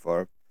park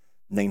for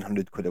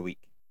 900 quid a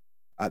week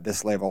at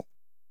this level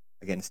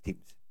against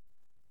teams.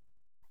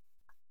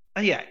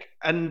 Yeah,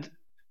 and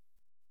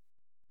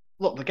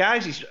look, the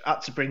guys he's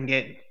had to bring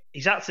in,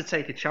 he's had to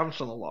take a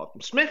chance on a lot of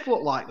them. Smith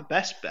looked like the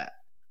best bet,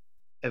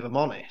 if I'm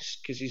honest,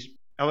 because he's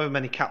however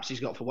many caps he's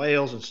got for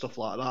Wales and stuff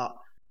like that.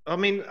 I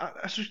mean,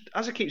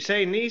 as I keep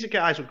saying, these are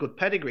guys with good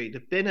pedigree.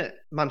 They've been at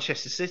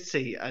Manchester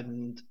City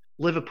and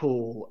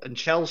Liverpool and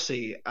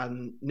Chelsea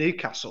and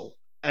Newcastle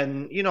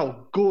and, you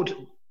know, good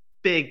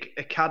big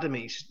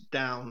academies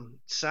down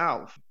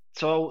south.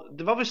 So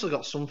they've obviously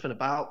got something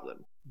about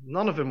them.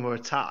 None of them were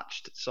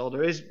attached. So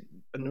there is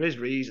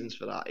reasons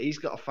for that. He's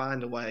got to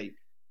find a way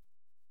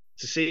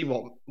to see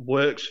what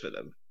works for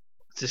them,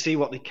 to see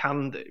what they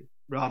can do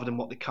rather than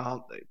what they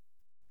can't do.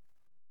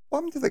 What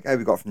happened to the guy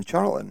we got from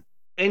Charlton?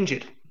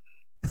 Injured.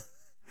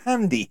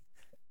 Handy.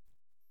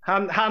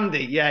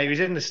 Handy, yeah, he was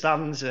in the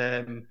stands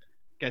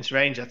against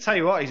Rangers. I tell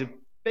you what, he's a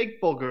big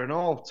bugger and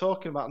all.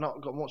 Talking about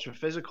not got much of a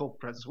physical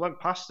presence. Went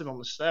past him on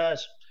the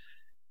stairs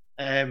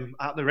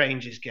at the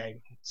Rangers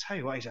game. I tell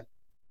you what, he's a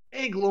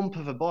big lump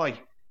of a boy.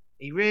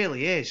 He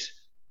really is.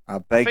 A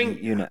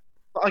big unit.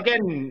 But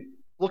again,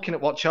 looking at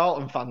what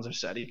Charlton fans have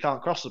said, he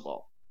can't cross the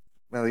ball.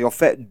 Well, you'll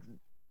fit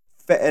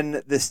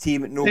in this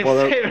team, no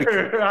bother.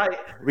 Right.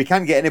 We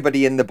can't get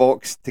anybody in the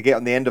box to get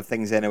on the end of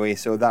things anyway,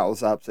 so that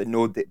was absolutely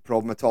no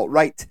problem at all.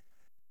 Right,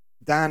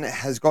 Dan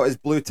has got his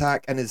blue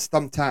tack and his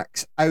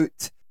thumbtacks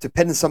out to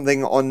pin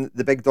something on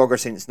the Big Dogger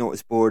Saints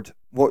notice board.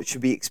 What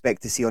should we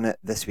expect to see on it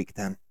this week,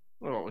 Dan?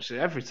 Well, obviously,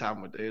 every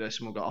time we do this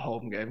and we've got a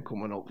home game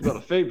coming up, we've got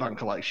a food bank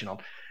collection on.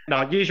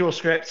 Now, usual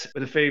script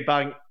with the food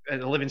bank at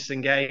the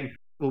Livingston game,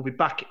 we'll be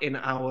back in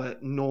our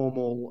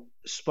normal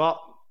spot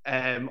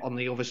on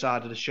the other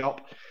side of the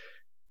shop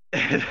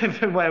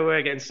than where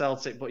we're getting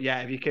Celtic. But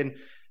yeah,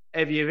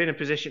 if you're in a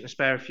position to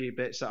spare a few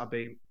bits, that'll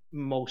be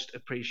most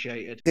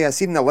appreciated. Yeah, I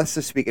seen the list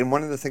this week, and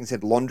one of the things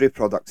had laundry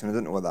products, and I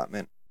didn't know what that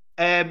meant.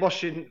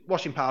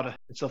 Washing powder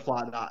and stuff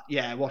like that.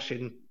 Yeah,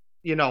 washing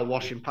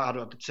powder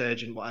or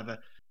detergent, whatever.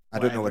 I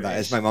don't know what that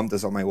is. My mum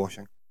does all my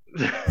washing.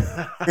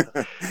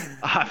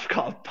 I've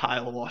got a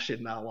pile of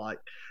washing now. Like,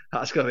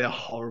 that's going to be a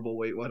horrible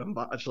week when I'm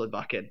actually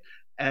back in.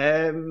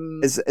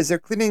 Is there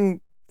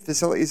cleaning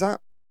facilities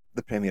at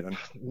the Premier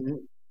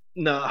Inn?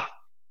 Nah,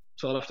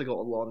 so I'll have to go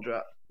to the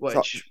laundrette.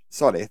 Which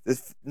sorry,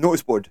 this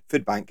notice board,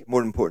 food bank,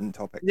 more important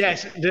topic.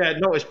 Yes, yeah,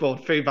 notice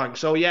board, food bank.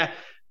 So yeah,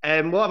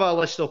 we'll have our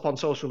list up on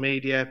social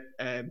media,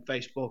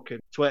 Facebook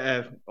and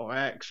Twitter or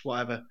X,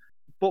 whatever.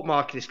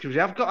 Bookmark this because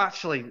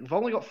we've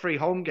only got 3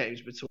 home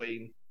games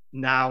between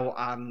now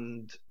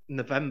and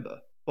November.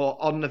 But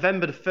on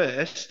November the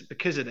 1st,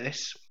 because of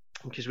this,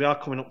 because we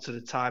are coming up to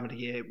the time of the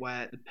year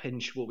where the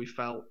pinch will be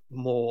felt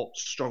more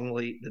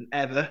strongly than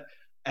ever,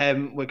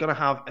 we're going to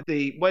have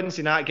the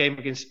Wednesday night game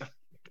against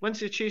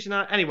Tuesday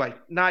night. Anyway,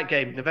 night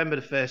game, November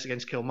the 1st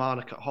against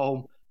Kilmarnock at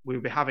home. We'll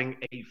be having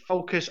a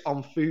focus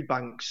on food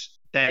banks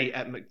day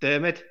at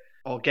McDermott.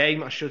 Or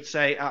game, I should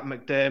say, at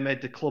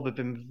McDermott. The club have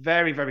been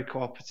very, very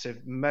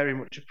cooperative, very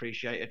much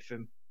appreciated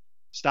from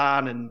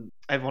Stan and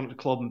everyone at the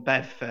club, and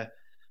Bev for,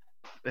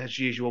 as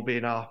usual,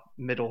 being our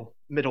middle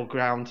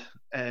ground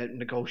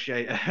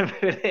negotiator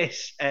for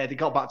this. They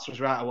got back to us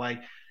right away,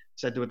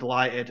 said they were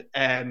delighted.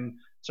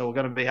 So we're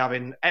going to be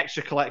having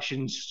extra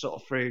collections, sort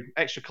of through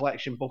extra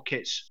collection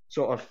buckets,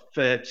 sort of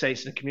for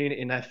Saints in the community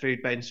in their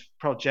food bins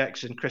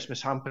projects and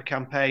Christmas hamper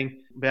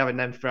campaign. We'll be having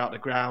them throughout the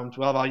ground.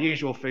 We'll have our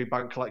usual food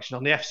bank collection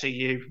on the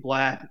FCU,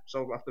 Blair.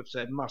 So I have to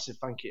say a massive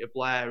thank you to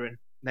Blair and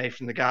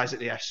Nathan, the guys at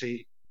the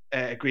FC,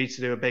 agreed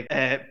to do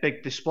a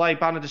big display,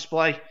 banner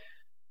display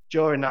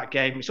during that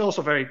game. It's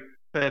also very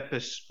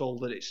purposeful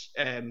that it's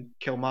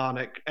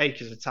Kilmarnock,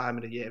 because of the time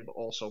of the year, but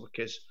also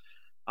because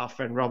our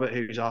friend Robert,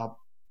 who's our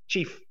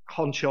chief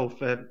honcho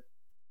for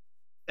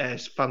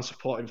fan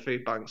supporting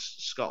food banks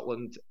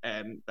Scotland,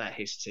 they're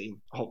his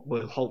team.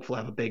 We'll hopefully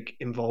have a big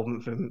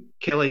involvement from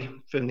Killy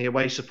from the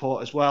away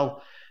support as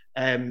well.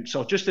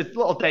 So just a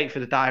little date for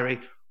the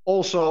diary.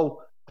 Also,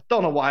 I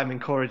don't know why I'm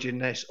encouraging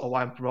this or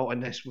why I'm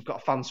promoting this. We've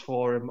got a fans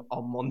forum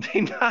on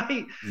Monday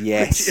night.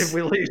 Yes. Which if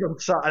we lose on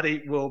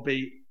Saturday will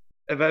be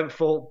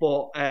eventful.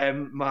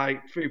 But my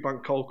food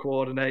bank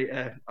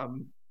co-coordinator,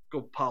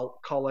 good pal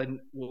Colin,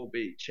 will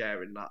be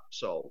chairing that.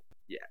 So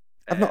yeah.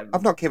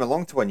 I've not came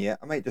along to one yet.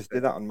 I might just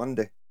do that on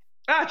Monday.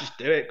 Just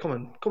do it.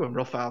 Come and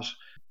roughhouse.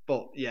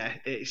 But yeah,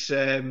 it's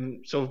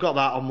so we've got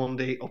that on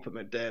Monday up at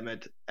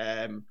McDermott.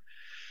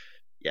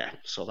 Yeah,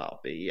 so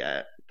that'll be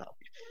fun.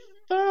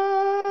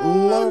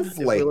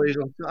 Lovely. If we lose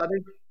on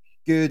Saturday.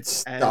 Good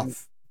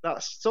stuff.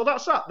 That's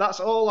that. That's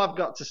all I've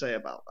got to say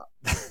about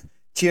that.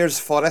 Cheers,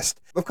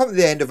 Forrest. We've come to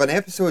the end of an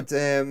episode.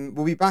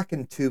 We'll be back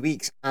in 2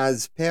 weeks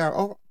as per.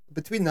 Oh,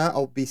 between that,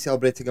 I'll be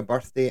celebrating a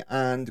birthday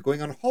and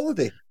going on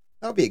holiday.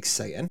 That'll be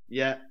exciting.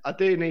 Yeah, I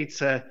do need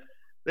to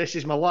this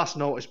is my last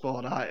notice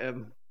board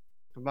item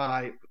for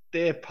my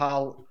dear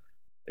pal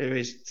who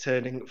is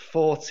turning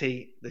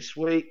 40 this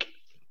week,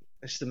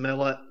 Mr.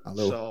 Miller.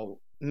 Hello. So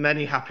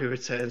many happy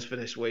returns for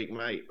this week,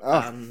 mate. Oh.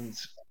 And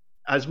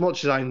as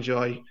much as I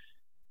enjoy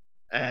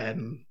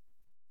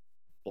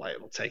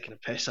taking a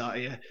piss out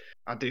of you,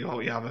 I do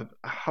hope you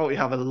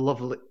have a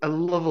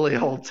lovely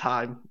old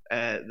time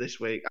this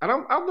week. And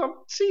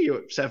I'll see you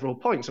at several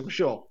points, I'm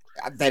sure.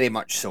 Very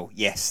much so.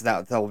 Yes,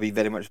 that'll be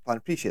very much planned.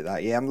 Appreciate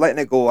that. Yeah, I'm letting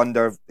it go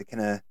under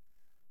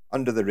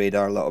the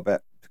radar a little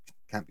bit.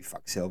 Can't be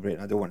fucked celebrating.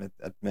 I don't want to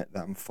admit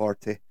that I'm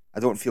 40. I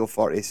don't feel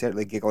 40.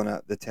 Certainly giggling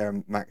at the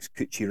term Max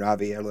Cucci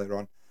Ravi earlier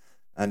on,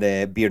 and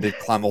bearded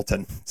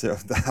Clamilton. So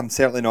I'm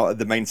certainly not at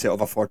the mindset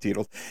of a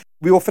 40-year-old.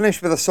 We will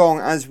finish with a song,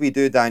 as we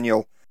do,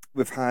 Daniel.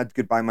 We've had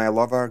Goodbye My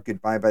Lover,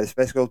 Goodbye by the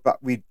Spice Girls, but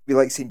we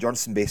like St.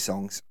 Johnston-based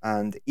songs.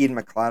 And Ian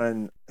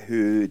McLaren,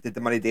 who did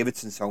the Murray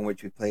Davidson song,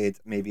 which we played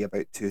maybe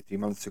about 2 or 3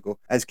 months ago,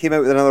 has came out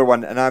with another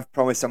one, and I've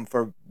promised him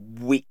for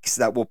weeks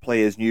that we'll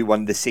play his new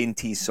one, the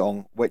Sainties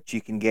song, which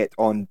you can get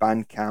on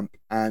Bandcamp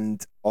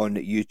and on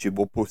YouTube.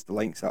 We'll post the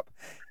links up.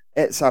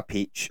 It's a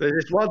peach.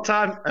 There's this one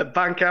time at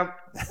Bandcamp.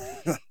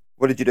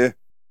 What did you do?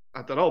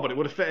 I don't know, but it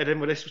would have fitted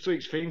in with this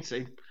week's theme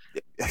scene.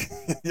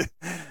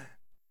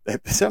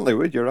 It certainly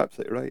would, you're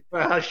absolutely right.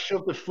 I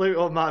shoved the flute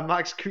on my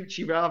Max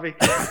Cucci Ravi.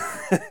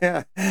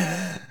 Yeah.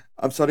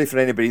 I'm sorry for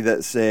anybody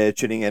that's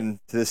tuning in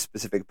to this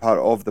specific part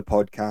of the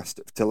podcast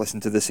to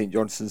listen to the St.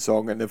 Johnston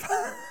song and have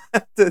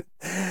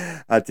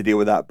had to deal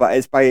with that. But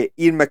it's by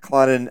Ian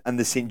McLaren and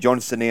the St.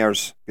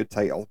 Johnstonaires. Good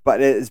title.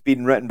 But it has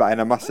been written by, and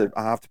I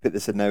have to put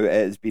this in now, it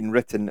has been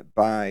written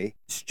by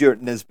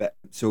Stuart Nisbet.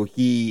 So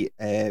he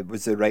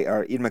was the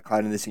writer, Ian McLaren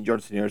and the St.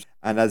 Johnstonaires.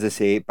 And as I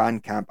say,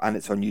 Bandcamp, and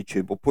it's on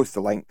YouTube. We'll post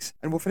the links.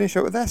 And we'll finish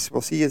out with this. We'll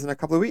see you in a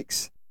couple of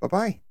weeks.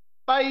 Bye-bye.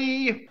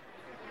 Bye.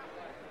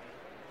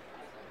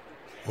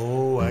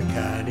 Oh, I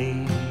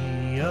can't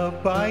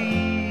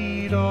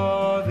abide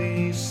all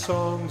these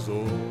songs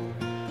of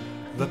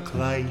the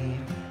Clyde,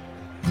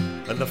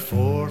 and the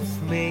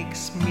fourth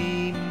makes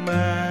me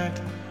mad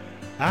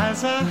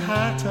as a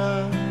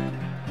hatter,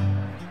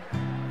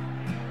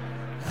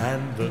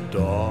 and the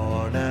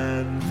dawn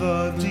and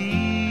the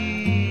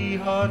D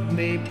had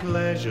nae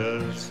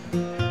pleasures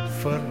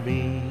for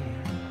me,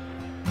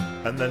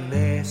 and the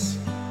Ness,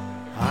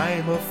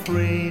 I'm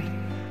afraid,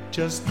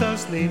 just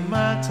doesn't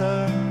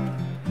matter.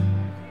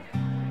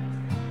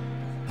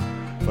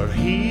 For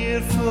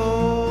here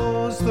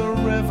flows the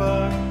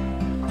river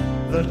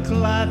that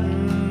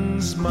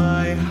gladdens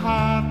my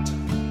heart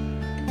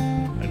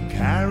and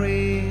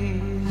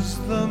carries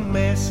the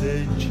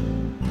message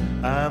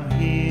I'm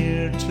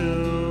here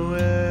to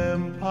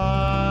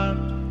impart.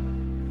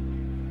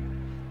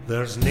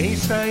 There's nae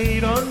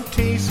side on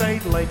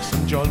Tayside like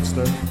St.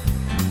 Johnston.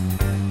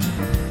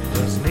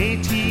 There's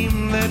nae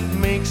team that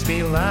makes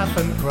me laugh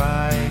and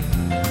cry.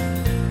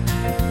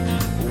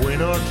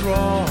 Win or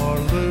draw or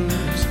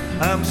lose,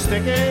 I'm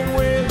sticking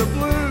with the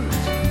Blues.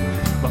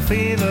 My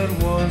father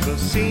was a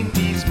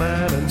Sainties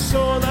man, and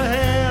so the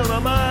hell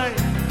am I.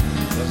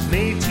 There's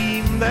nae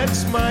team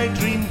that's my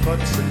dream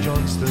but St.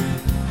 Johnston.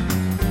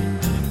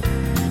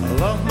 I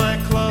love my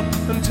club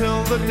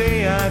until the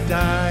day I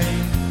die.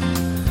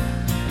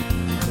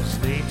 There's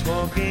nae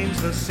 12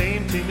 games the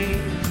same to me,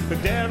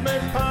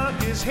 McDermott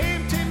Park is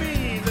home to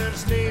me.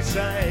 There's nae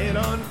side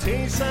on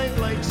Tayside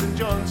like St.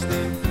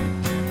 Johnston.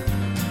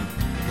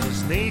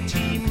 There's nae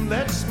team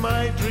that's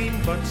my dream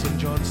but St.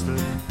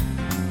 Johnston.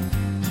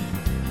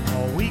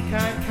 All week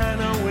I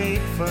canna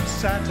wait for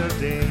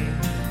Saturday.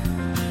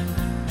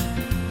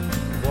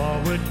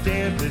 Wha would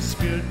dare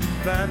dispute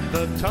that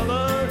the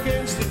Tulloch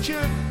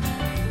Institute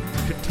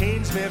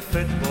contains more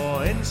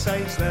football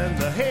insights than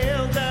the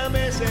hell damn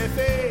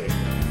SFA?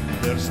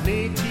 There's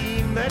nae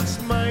team that's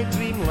my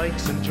dream like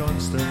St.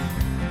 Johnston.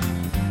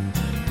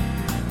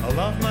 I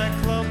love my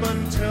club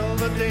until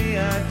the day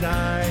I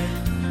die.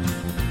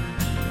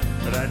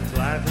 But I'd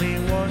gladly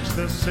watch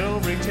the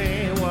Silvery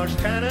Tay wash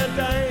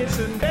Canadites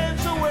and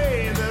dance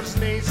away. There's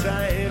nae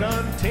side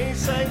on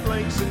Tayside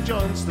like St.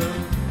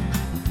 Johnston.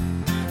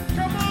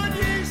 Come on,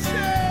 ye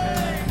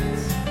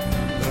Saints!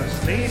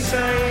 There's nae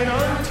side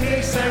on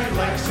Tayside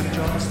like St.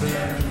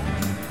 Johnston.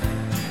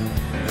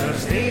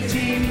 There's nae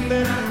team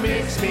that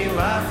makes me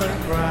laugh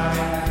and cry.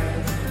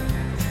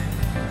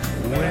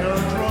 Win or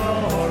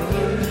draw or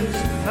lose,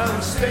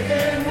 I'm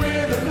sticking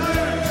with the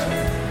Blues.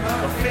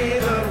 My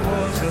father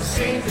was a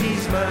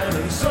Sainties man,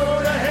 and so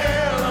the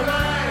hell am I.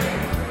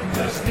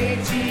 There's nae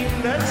team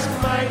that's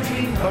my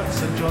team but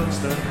St.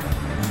 Johnston.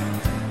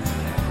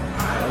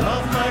 I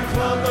love my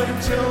club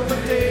until the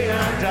day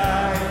I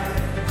die.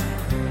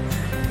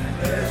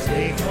 There's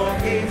nae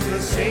 12 games the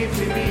same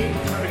to me,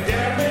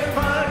 McDermott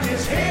Park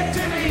is home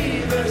to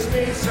me. There's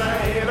nae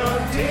side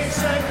on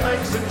Tayside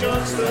like St.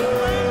 Johnston.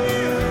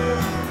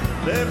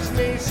 There's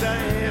nae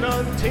side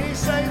on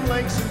Tayside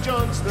like St.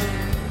 Johnston.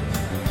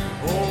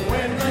 Oh,